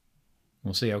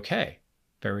 We'll see, okay,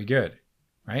 very good,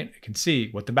 right? I can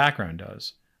see what the background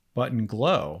does. Button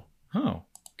glow, oh,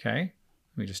 okay.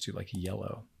 Let me just do like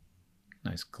yellow.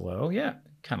 nice glow. Yeah,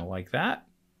 kind of like that.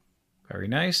 Very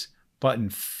nice. Button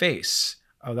face.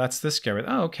 Oh, that's this guy.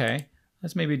 Oh, okay.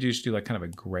 Let's maybe just do like kind of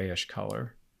a grayish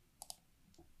color.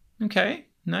 Okay,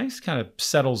 nice. Kind of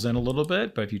settles in a little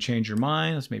bit, but if you change your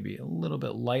mind, let's maybe a little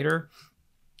bit lighter.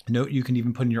 Note you can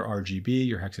even put in your RGB,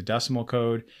 your hexadecimal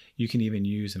code. You can even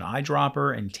use an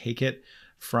eyedropper and take it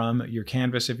from your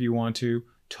canvas if you want to.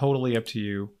 Totally up to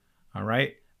you. All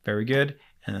right, very good.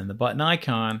 And then the button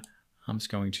icon, I'm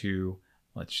just going to,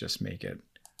 let's just make it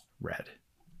red.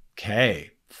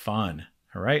 Okay, fun.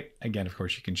 All right, again, of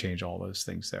course, you can change all those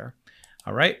things there.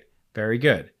 All right, very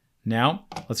good. Now,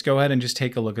 let's go ahead and just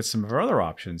take a look at some of our other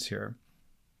options here.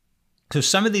 So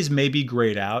some of these may be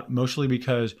grayed out, mostly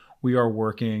because we are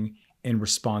working in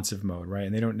responsive mode, right?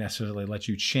 And they don't necessarily let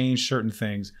you change certain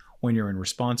things when you're in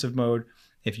responsive mode.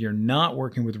 If you're not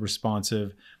working with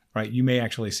responsive, right, you may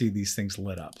actually see these things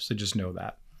lit up. So just know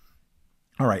that.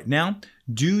 All right, now,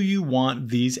 do you want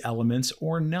these elements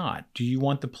or not? Do you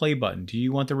want the play button? Do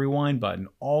you want the rewind button?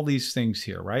 All these things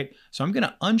here, right? So I'm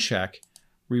gonna uncheck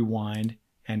rewind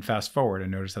and fast forward, and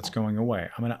notice that's going away.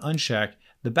 I'm gonna uncheck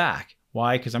the back.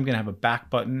 Why? Because I'm gonna have a back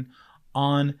button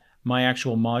on my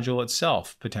actual module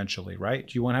itself, potentially, right?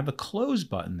 Do you wanna have a close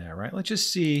button there, right? Let's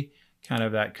just see kind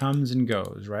of that comes and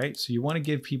goes, right? So you wanna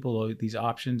give people these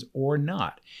options or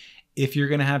not. If you're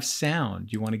gonna have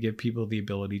sound, you wanna give people the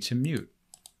ability to mute.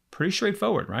 Pretty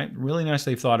straightforward, right? Really nice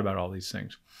they've thought about all these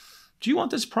things. Do you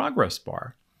want this progress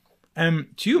bar? And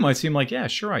to you, it might seem like, yeah,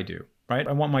 sure I do, right?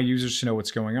 I want my users to know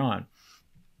what's going on.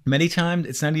 Many times,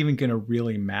 it's not even gonna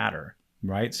really matter,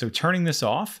 right? So turning this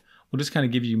off will just kind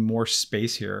of give you more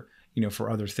space here, you know, for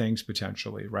other things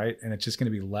potentially, right? And it's just gonna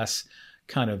be less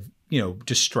kind of, you know,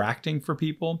 distracting for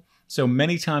people. So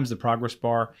many times the progress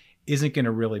bar isn't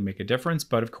gonna really make a difference,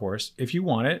 but of course, if you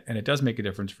want it and it does make a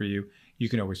difference for you, you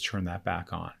can always turn that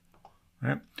back on.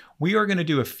 Right. We are going to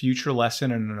do a future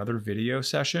lesson in another video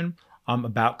session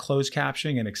about closed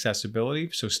captioning and accessibility.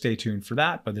 So stay tuned for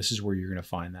that, but this is where you're going to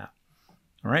find that.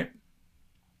 All right.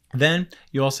 Then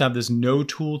you also have this no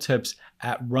tooltips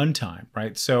at runtime,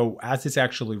 right? So as it's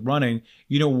actually running,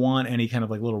 you don't want any kind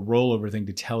of like little rollover thing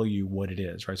to tell you what it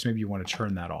is, right? So maybe you want to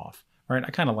turn that off, right?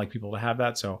 I kind of like people to have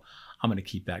that, so I'm going to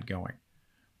keep that going.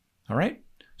 All right.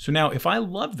 So now if I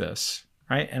love this,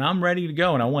 right, and I'm ready to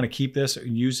go and I want to keep this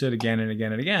and use it again and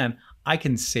again and again, I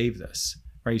can save this,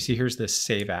 right? You see here's this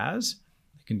save as.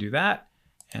 I can do that.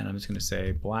 And I'm just going to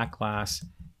say Black Class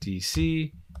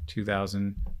DC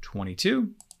 2022.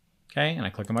 Okay, and I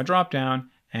click on my drop down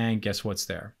and guess what's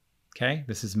there? Okay,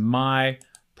 this is my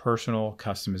personal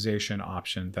customization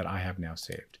option that I have now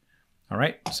saved. All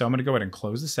right, so I'm going to go ahead and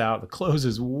close this out. The close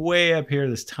is way up here,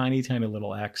 this tiny, tiny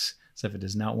little X, so if it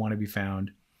does not want to be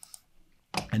found.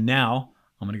 And now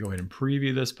I'm going to go ahead and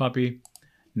preview this puppy.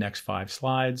 Next 5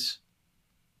 slides.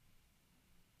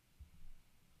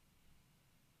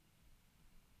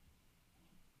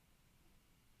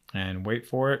 And wait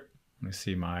for it. Let me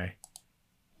see my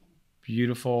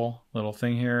beautiful little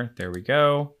thing here. There we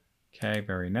go. Okay,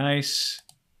 very nice.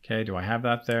 Okay, do I have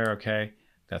that there? Okay,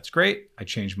 that's great. I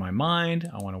changed my mind.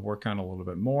 I want to work on it a little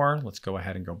bit more. Let's go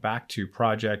ahead and go back to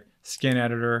Project Skin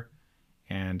Editor.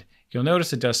 And you'll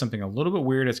notice it does something a little bit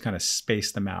weird. It's kind of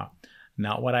spaced them out.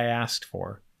 Not what I asked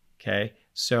for, okay?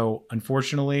 So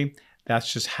unfortunately,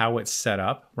 that's just how it's set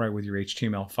up, right? With your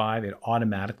HTML5, it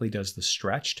automatically does the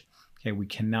stretched. Okay, we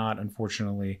cannot,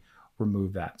 unfortunately,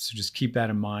 remove that. So just keep that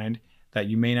in mind that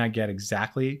you may not get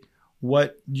exactly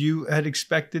what you had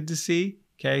expected to see,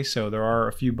 okay? So there are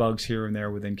a few bugs here and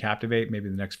there within Captivate. Maybe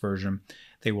the next version,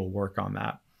 they will work on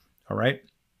that, all right?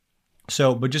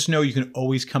 So, but just know you can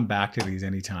always come back to these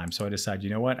anytime. So I decided, you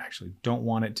know what, actually don't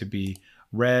want it to be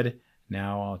red.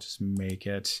 Now I'll just make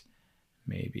it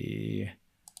maybe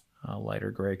a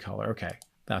lighter gray color. Okay,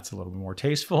 that's a little bit more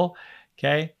tasteful.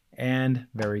 Okay, and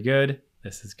very good.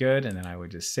 This is good. And then I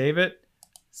would just save it.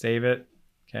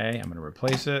 Okay, I'm gonna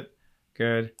replace it.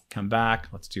 Good, come back.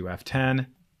 Let's do F10.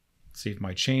 See if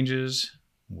my changes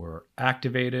were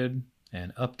activated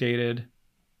and updated.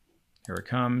 Here it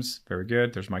comes, very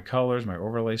good. There's my colors, my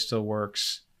overlay still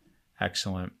works.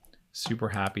 Excellent, super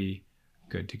happy,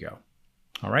 good to go.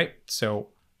 All right, so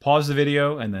pause the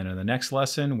video and then in the next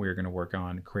lesson, we're gonna work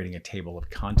on creating a table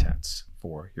of contents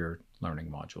for your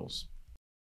learning modules.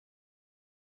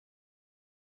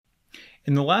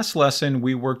 In the last lesson,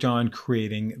 we worked on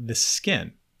creating the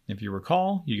skin. If you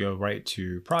recall, you go right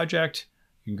to Project,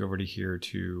 you can go over to here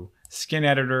to Skin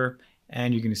Editor,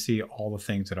 and you can see all the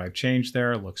things that I've changed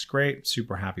there. It looks great,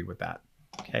 super happy with that.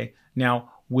 Okay,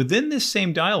 now within this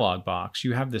same dialog box,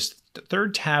 you have this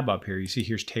third tab up here. You see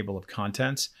here's Table of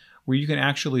Contents, where you can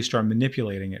actually start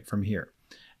manipulating it from here.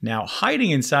 Now,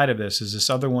 hiding inside of this is this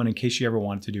other one in case you ever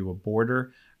wanted to do a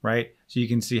border, right? So you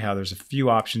can see how there's a few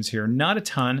options here, not a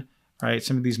ton, right?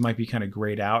 Some of these might be kind of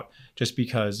grayed out just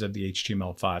because of the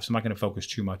HTML5. So I'm not going to focus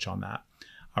too much on that.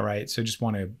 All right, so just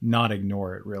want to not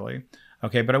ignore it really.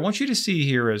 Okay, but I want you to see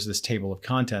here is this table of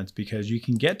contents because you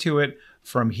can get to it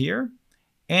from here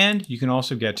and you can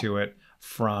also get to it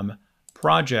from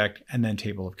project and then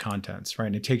table of contents, right?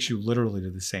 And it takes you literally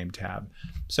to the same tab.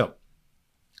 So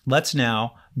let's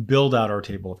now build out our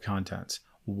table of contents.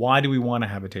 Why do we want to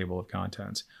have a table of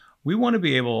contents? We want to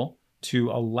be able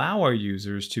to allow our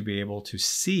users to be able to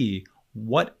see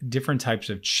what different types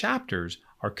of chapters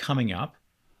are coming up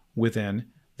within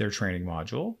their training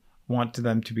module. Want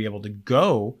them to be able to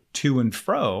go to and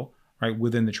fro, right,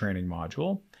 within the training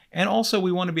module. And also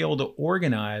we want to be able to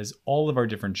organize all of our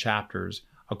different chapters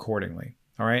accordingly.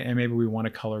 All right, and maybe we want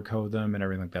to color code them and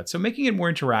everything like that. So making it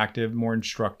more interactive, more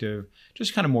instructive,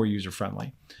 just kind of more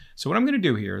user-friendly. So what I'm going to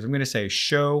do here is I'm going to say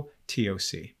show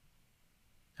TOC.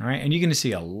 All right, and you're going to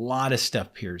see a lot of stuff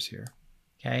appears here.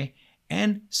 Okay,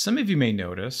 and some of you may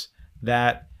notice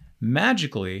that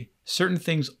magically certain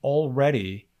things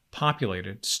already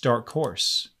populated. Start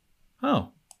course.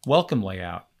 Oh, welcome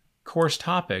layout. Course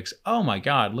topics. Oh my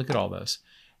God, look at all this.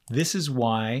 This is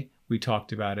why we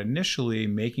talked about initially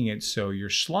making it so your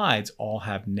slides all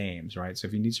have names, right? So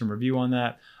if you need some review on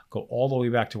that, go all the way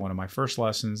back to one of my first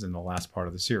lessons in the last part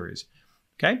of the series.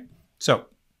 Okay, so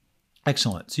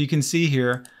excellent. So you can see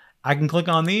here, I can click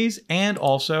on these and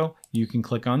also you can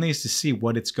click on these to see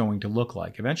what it's going to look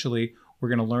like. Eventually, we're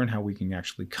going to learn how we can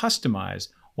actually customize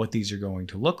what these are going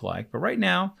to look like. But right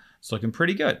now, it's looking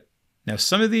pretty good. Now,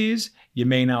 some of these you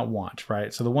may not want,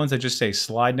 right? So the ones that just say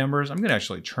slide numbers, I'm going to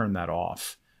actually turn that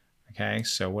off. Okay,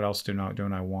 so what else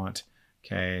don't I want?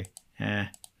 Okay,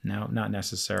 no, not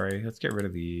necessary. Let's get rid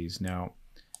of these. No.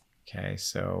 Okay,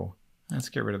 so let's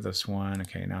get rid of this one.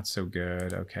 Okay, not so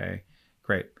good. Okay,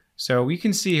 great. So you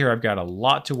can see here I've got a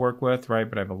lot to work with, right?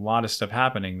 But I have a lot of stuff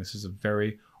happening. This is a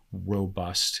very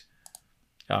robust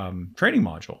training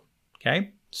module.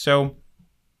 Okay, so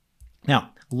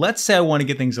now let's say I want to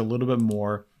get things a little bit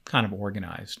more kind of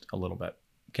organized a little bit.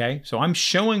 Okay, so I'm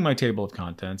showing my table of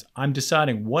contents. I'm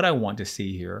deciding what I want to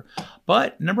see here.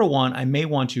 But number one, I may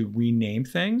want to rename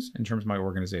things in terms of my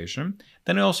organization.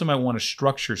 Then I also might want to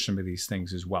structure some of these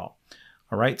things as well.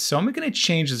 All right, so I'm going to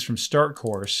change this from start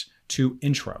course to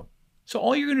intro. So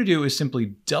all you're going to do is simply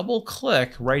double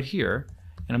click right here.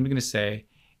 And I'm going to say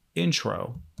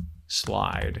intro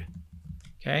slide.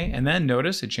 Okay, and then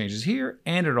notice it changes here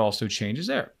and it also changes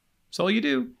there. So all you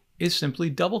do is simply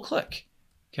double click.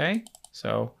 Okay,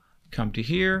 so come to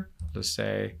here, let's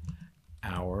say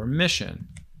our mission.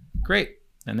 Great,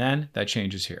 and then that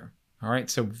changes here. All right,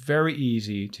 so very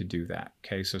easy to do that.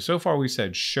 Okay, so far we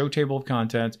said show table of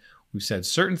contents. We've said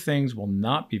certain things will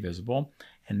not be visible.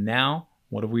 And now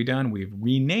what have we done? We've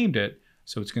renamed it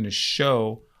so it's going to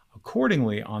show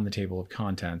accordingly on the table of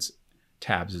contents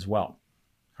tabs as well.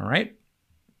 All right.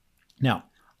 Now,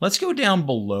 let's go down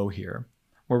below here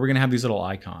where we're going to have these little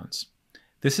icons.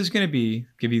 This is going to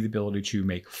give you the ability to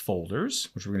make folders,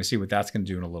 which we're going to see what that's going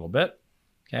to do in a little bit.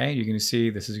 Okay, you're going to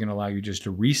see this is going to allow you just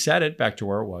to reset it back to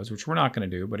where it was, which we're not going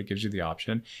to do, but it gives you the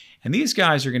option. And these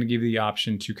guys are going to give you the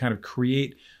option to kind of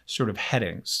create sort of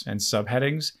headings and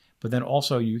subheadings, but then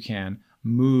also you can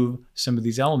move some of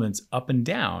these elements up and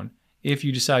down. If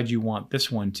you decide you want this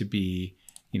one to be,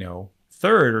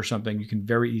 third or something, you can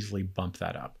very easily bump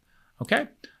that up. Okay,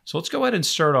 so let's go ahead and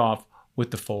start off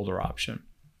with the folder option.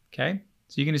 Okay,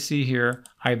 so you're going to see here,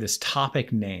 I have this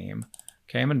topic name.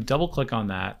 Okay, I'm going to double click on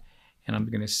that and I'm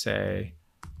going to say,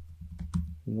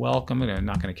 welcome, I'm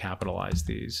not going to capitalize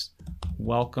these,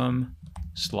 welcome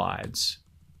slides.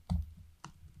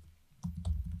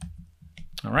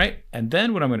 All right, and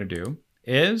then what I'm going to do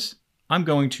is I'm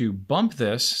going to bump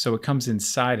this so it comes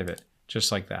inside of it,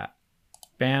 just like that.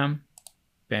 Bam,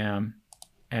 bam,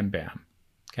 and bam.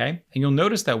 Okay, and you'll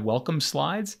notice that welcome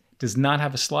slides does not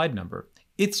have a slide number.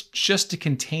 It's just a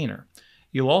container.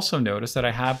 You'll also notice that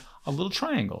I have a little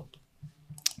triangle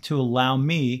to allow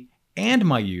me and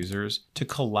my users to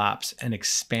collapse and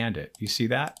expand it. You see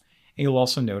that? And you'll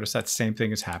also notice that same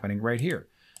thing is happening right here.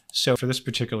 So for this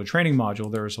particular training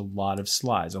module, there's a lot of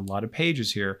slides, a lot of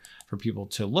pages here for people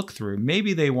to look through.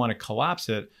 Maybe they want to collapse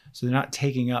it so they're not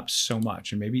taking up so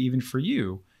much. And maybe even for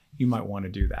you, you might want to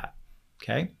do that.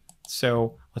 Okay,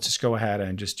 so let's just go ahead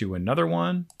and just do another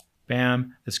one.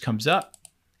 Bam, this comes up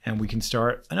and we can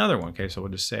start another one. Okay, so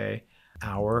we'll just say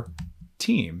our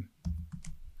team.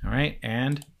 All right,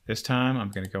 and this time I'm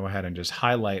going to go ahead and just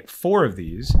highlight 4 of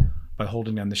these by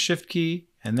holding down the shift key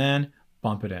and then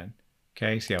bump it in.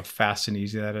 Okay, see how fast and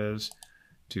easy that is?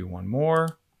 do one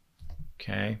more.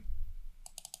 Okay.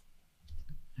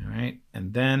 All right.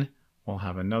 And then we'll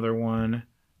have another one.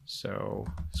 So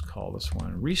let's call this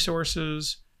one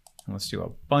resources. And let's do a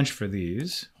bunch for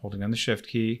these, holding down the shift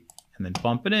key and then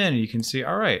bump it in. And you can see,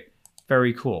 all right,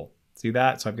 very cool. See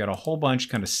that? So I've got a whole bunch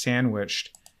kind of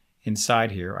sandwiched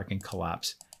inside here. I can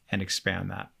collapse and expand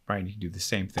that, right? And you can do the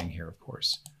same thing here, of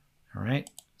course. All right.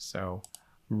 So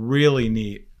really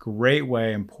neat, great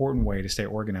way, important way to stay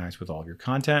organized with all of your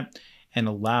content and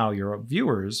allow your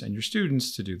viewers and your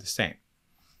students to do the same.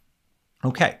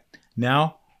 Okay,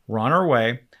 now we're on our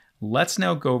way. Let's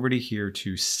now go over to here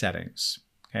to settings.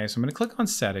 Okay, so I'm going to click on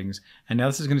settings, and now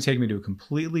this is going to take me to a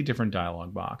completely different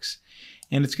dialog box.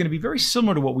 And it's going to be very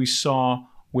similar to what we saw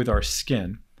with our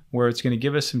skin, where it's going to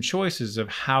give us some choices of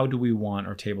how do we want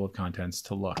our table of contents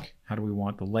to look? How do we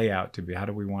want the layout to be? How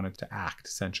do we want it to act,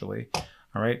 essentially?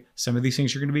 All right, some of these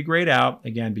things are going to be grayed out,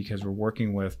 again, because we're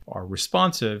working with our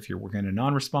responsive. If you're working in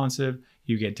non-responsive,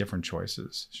 you get different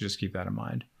choices. So just keep that in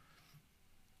mind.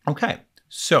 Okay,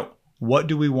 so what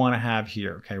do we want to have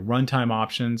here? Okay, runtime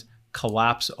options,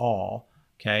 collapse all.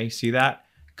 Okay, see that?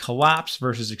 Collapse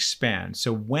versus expand.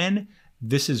 So when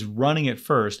this is running at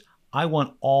first, I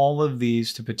want all of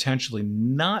these to potentially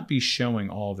not be showing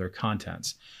all of their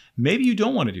contents. Maybe you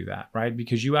don't want to do that, right?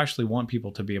 Because you actually want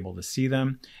people to be able to see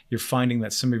them. You're finding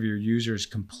that some of your users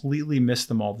completely miss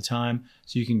them all the time.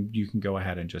 So you can go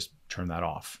ahead and just turn that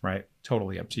off, right?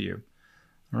 Totally up to you.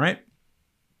 All right.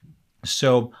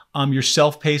 So your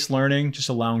self-paced learning, just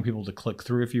allowing people to click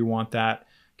through if you want that.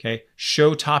 Okay.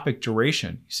 Show topic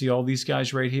duration. You see all these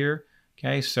guys right here.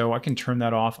 Okay. So I can turn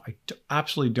that off. I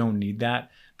absolutely don't need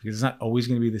that because it's not always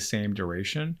going to be the same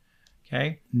duration.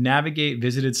 Okay. Navigate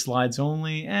visited slides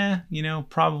only. You know,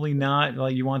 probably not.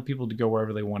 Like you want people to go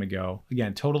wherever they want to go.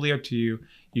 Again, totally up to you.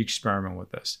 You experiment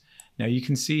with this. Now you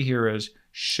can see here is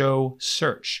show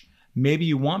search. Maybe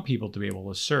you want people to be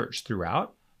able to search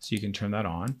throughout. So you can turn that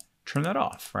on, turn that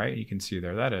off, right? You can see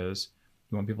there that is.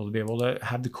 You want people to be able to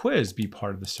have the quiz be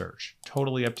part of the search.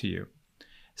 Totally up to you.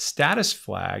 Status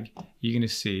flag, you're going to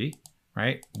see,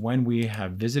 right? When we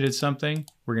have visited something,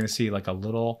 we're going to see like a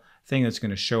little thing that's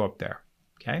going to show up there.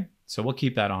 Okay. So we'll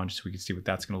keep that on just so we can see what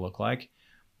that's going to look like.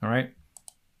 All right.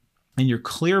 And your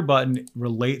clear button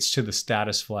relates to the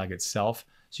status flag itself.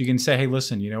 So you can say, hey,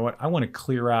 listen, you know what? I want to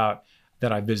clear out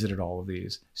that I visited all of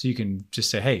these. So you can just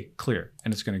say, hey, clear,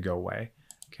 and it's going to go away.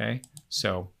 Okay.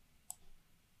 So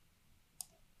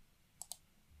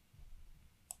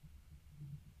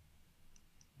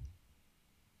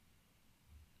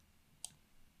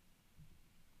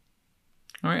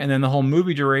all right, and then the whole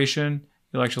movie duration,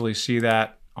 you'll actually see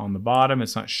that on the bottom.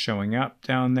 It's not showing up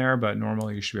down there, but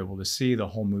normally you should be able to see the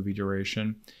whole movie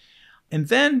duration. And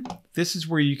then this is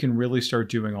where you can really start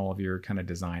doing all of your kind of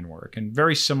design work. And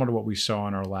very similar to what we saw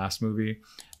in our last movie,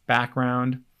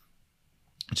 background,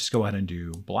 just go ahead and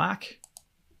do black.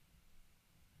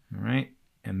 All right,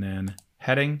 and then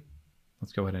heading,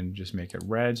 let's go ahead and just make it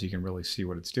red so you can really see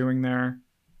what it's doing there.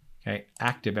 Okay,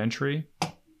 active entry.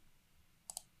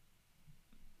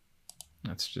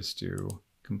 Let's just do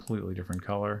completely different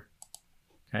color.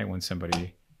 Okay, when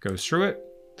somebody goes through it,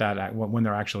 that when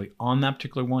they're actually on that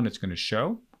particular one, it's going to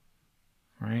show,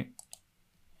 right?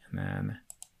 And then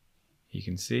you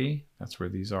can see that's where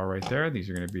these are right there. These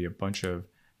are going to be a bunch of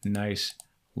nice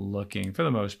looking, for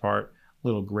the most part,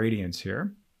 little gradients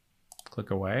here.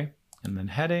 Click away, and then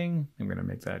heading, I'm going to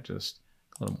make that just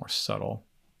a little more subtle.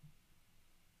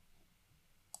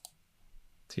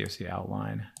 TFC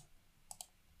outline.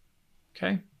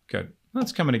 Okay, good.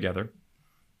 That's coming together.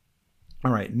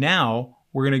 All right, now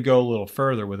we're going to go a little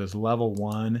further with this level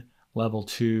 1, level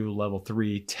 2, level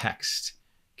 3 text.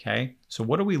 Okay, so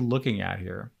what are we looking at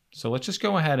here? So let's just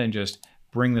go ahead and just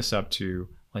bring this up to,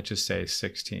 let's just say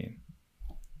 16.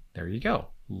 There you go,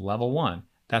 level 1.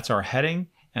 That's our heading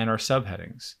and our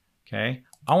subheadings. Okay,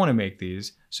 I want to make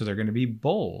these so they're going to be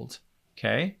bold.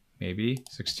 Okay, maybe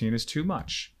 16 is too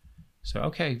much. So,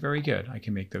 okay, very good. I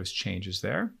can make those changes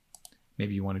there.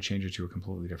 Maybe you want to change it to a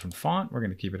completely different font. We're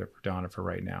going to keep it at predominant for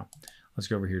right now. Let's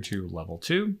go over here to level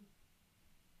 2.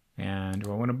 And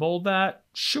do I want to bold that?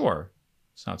 Sure.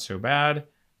 It's not so bad.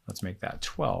 Let's make that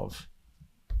 12.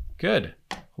 Good.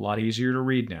 A lot easier to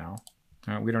read now.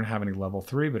 All right, we don't have any level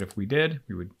 3, but if we did,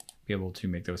 we would be able to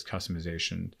make those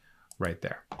customizations right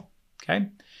there. Okay.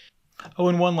 Oh,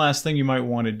 and one last thing you might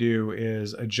want to do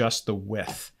is adjust the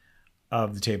width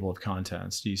of the table of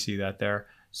contents. Do you see that there?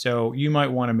 So you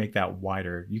might want to make that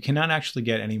wider. You cannot actually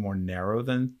get any more narrow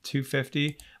than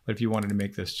 250, but if you wanted to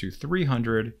make this to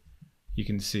 300, you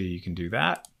can see you can do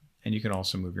that. And you can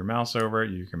also move your mouse over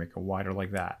it. You can make it wider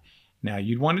like that. Now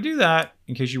you'd want to do that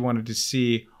in case you wanted to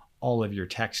see all of your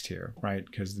text here, right?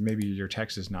 Because maybe your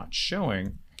text is not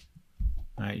showing.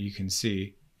 You can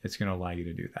see it's going to allow you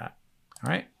to do that. All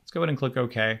right, let's go ahead and click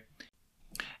OK.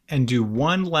 And do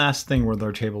one last thing with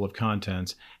our table of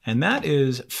contents, and that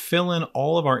is fill in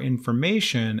all of our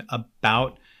information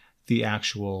about the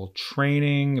actual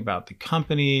training, about the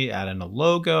company, add in a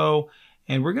logo,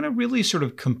 and we're going to really sort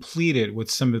of complete it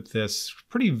with some of this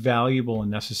pretty valuable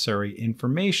and necessary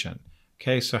information.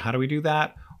 Okay, so how do we do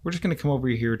that? We're just going to come over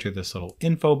here to this little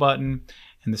info button,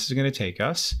 and this is going to take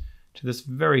us to this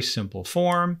very simple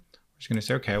form. We're just going to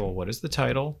say, okay, well, what is the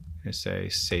title? I'm going to say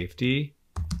safety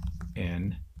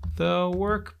in the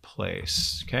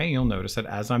workplace. Okay, you'll notice that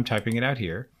as I'm typing it out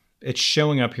here, it's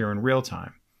showing up here in real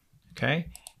time. Okay,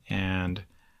 and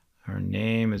our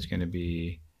name is going to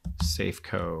be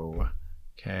Safeco.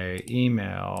 Okay,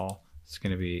 email is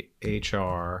going to be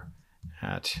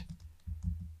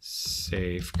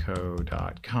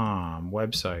hr@safeco.com.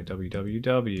 Website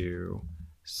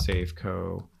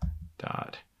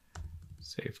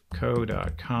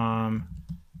www.safeco.com.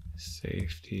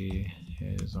 Safety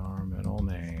is our middle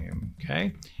name.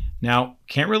 Okay, now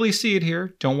can't really see it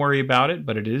here. Don't worry about it,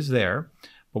 but it is there.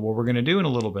 But what we're going to do in a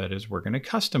little bit is we're going to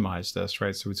customize this,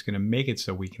 right? So it's going to make it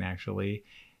so we can actually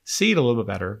see it a little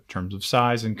bit better in terms of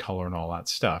size and color and all that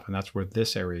stuff. And that's where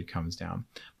this area comes down.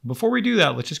 Before we do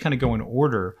that, let's just kind of go in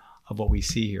order of what we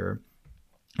see here.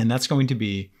 And that's going to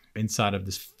be inside of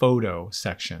this photo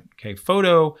section. Okay,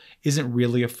 photo isn't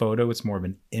really a photo, it's more of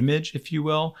an image, if you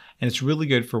will, and it's really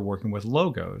good for working with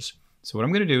logos. So what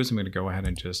I'm going to do is I'm going to go ahead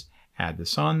and just add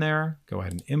this on there, go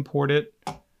ahead and import it,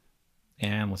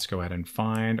 and let's go ahead and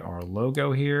find our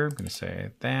logo here. I'm going to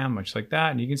say bam, much like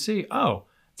that, and you can see, oh,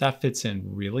 that fits in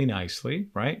really nicely,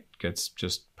 right? Gets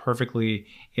just perfectly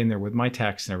in there with my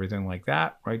text and everything like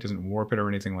that, right? Doesn't warp it or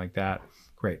anything like that.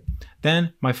 Great.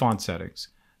 Then my font settings.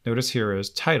 Notice here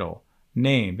is title,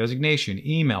 name, designation,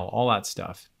 email, all that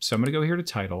stuff. So I'm going to go here to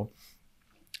title.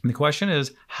 And the question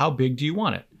is, how big do you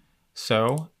want it?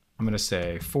 So I'm going to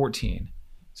say 14.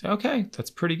 Say, okay, that's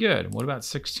pretty good. What about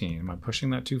 16? Am I pushing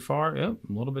that too far? Yep,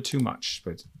 a little bit too much,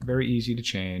 but it's very easy to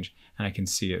change and I can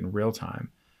see it in real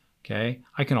time. Okay,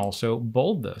 I can also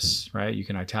bold this, right? You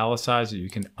can italicize it,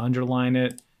 you can underline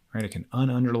it, right? I can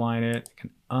ununderline it, I can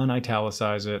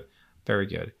unitalicize it. Very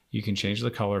good. You can change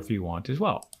the color if you want as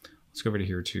well. Let's go over to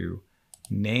here to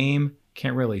name.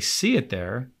 Can't really see it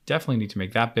there. Definitely need to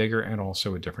make that bigger and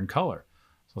also a different color.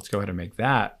 So let's go ahead and make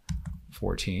that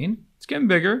 14. It's getting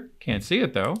bigger. Can't see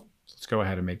it though. So let's go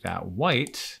ahead and make that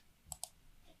white.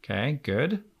 Okay,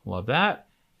 good. Love that.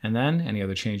 And then any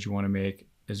other change you want to make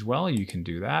as well, you can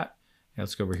do that. And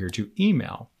let's go over here to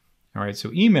email. All right,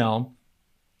 so email,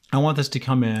 I want this to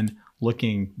come in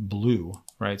looking blue,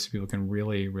 right? So people can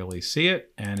really, really see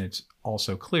it. And it's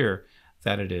also clear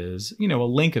that it is, you know, a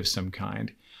link of some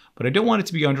kind. But I don't want it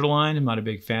to be underlined. I'm not a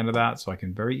big fan of that. So I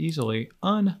can very easily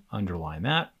underline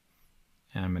that.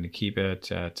 And I'm going to keep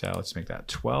it at, let's make that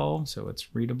 12 so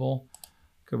it's readable.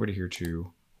 Go over to here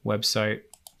to website,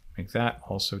 make that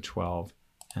also 12.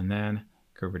 And then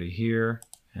go over to here.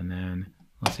 And then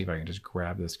let's see if I can just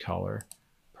grab this color.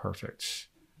 Perfect.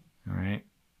 All right.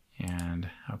 And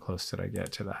how close did I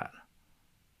get to that?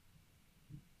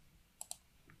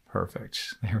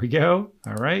 Perfect. There we go.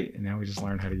 All right. And now we just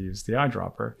learned how to use the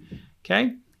eyedropper.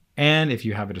 Okay. And if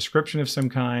you have a description of some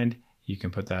kind, you can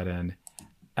put that in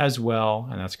as well.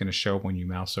 And that's going to show when you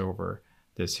mouse over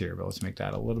this here. But let's make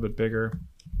that a little bit bigger.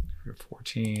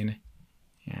 14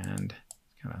 and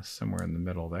kind of somewhere in the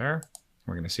middle there.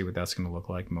 We're going to see what that's going to look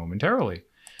like momentarily.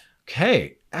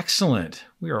 Okay, excellent.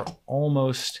 We are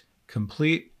almost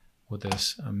complete with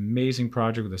this amazing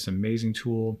project, with this amazing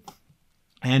tool.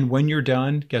 And when you're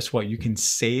done, guess what? You can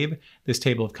save this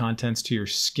table of contents to your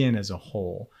skin as a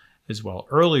whole as well.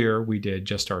 Earlier, we did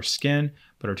just our skin,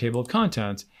 but our table of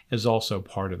contents is also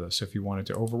part of this. So if you wanted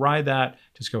to override that,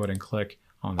 just go ahead and click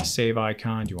on the save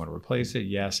icon. Do you want to replace it?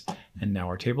 Yes. And now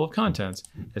our table of contents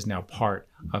is now part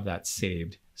of that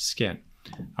saved skin.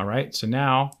 All right, so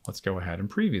now let's go ahead and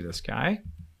preview this guy.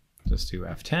 Just do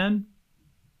F10.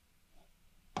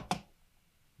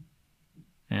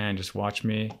 And just watch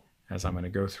me as I'm going to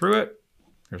go through it.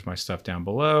 Here's my stuff down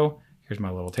below. Here's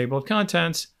my little table of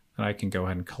contents. And I can go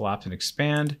ahead and collapse and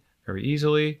expand very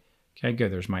easily. Okay,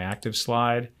 good. There's my active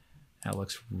slide. That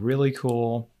looks really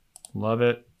cool. Love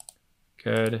it.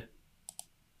 Good.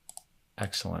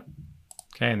 Excellent.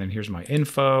 Okay, and then here's my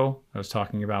info I was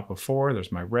talking about before.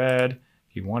 There's my red.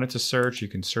 If you wanted to search, you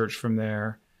can search from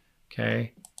there.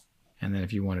 Okay, and then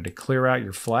if you wanted to clear out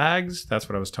your flags, that's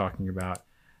what I was talking about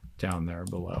down there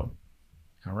below.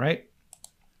 All right,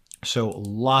 So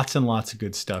lots and lots of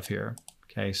good stuff here.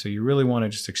 Okay, so you really want to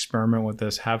just experiment with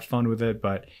this, have fun with it,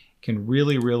 but can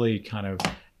really kind of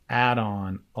add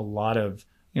on a lot of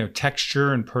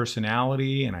texture and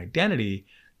personality and identity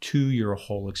to your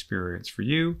whole experience for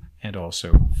you and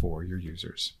also for your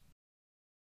users.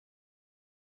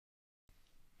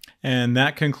 And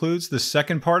that concludes the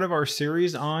second part of our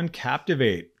series on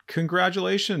Captivate.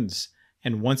 Congratulations!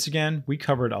 And once again, we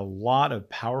covered a lot of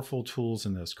powerful tools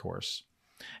in this course.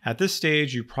 At this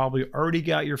stage, you probably already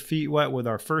got your feet wet with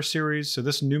our first series, so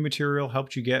this new material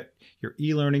helped you get your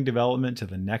e-learning development to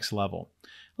the next level.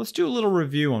 Let's do a little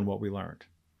review on what we learned.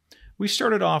 We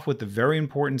started off with the very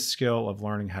important skill of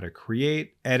learning how to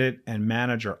create, edit, and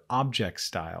manage our object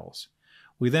styles.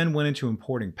 We then went into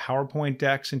importing PowerPoint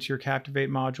decks into your Captivate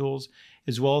modules,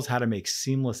 as well as how to make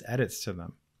seamless edits to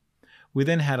them. We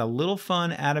then had a little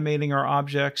fun animating our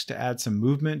objects to add some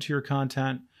movement to your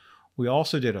content. We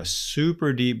also did a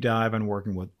super deep dive on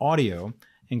working with audio,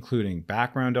 including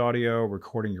background audio,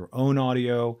 recording your own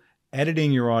audio,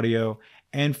 editing your audio,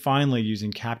 and finally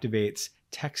using Captivate's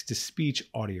text-to-speech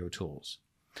audio tools.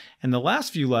 And the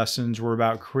last few lessons were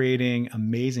about creating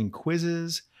amazing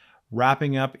quizzes,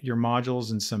 wrapping up your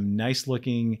modules in some nice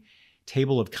looking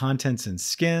table of contents and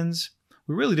skins.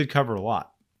 We really did cover a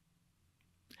lot.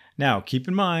 Now, keep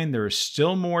in mind, there is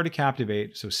still more to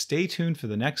Captivate, so stay tuned for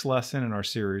the next lesson in our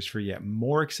series for yet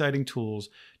more exciting tools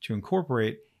to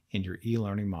incorporate in your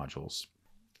e-learning modules.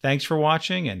 Thanks for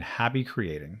watching and happy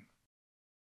creating.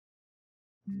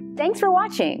 Thanks for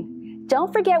watching.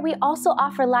 Don't forget we also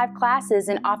offer live classes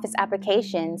in Office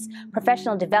applications,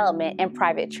 professional development, and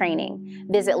private training.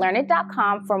 Visit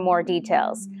learnit.com for more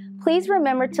details. Please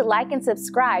remember to like and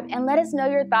subscribe and let us know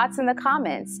your thoughts in the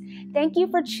comments. Thank you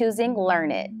for choosing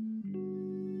Learnit.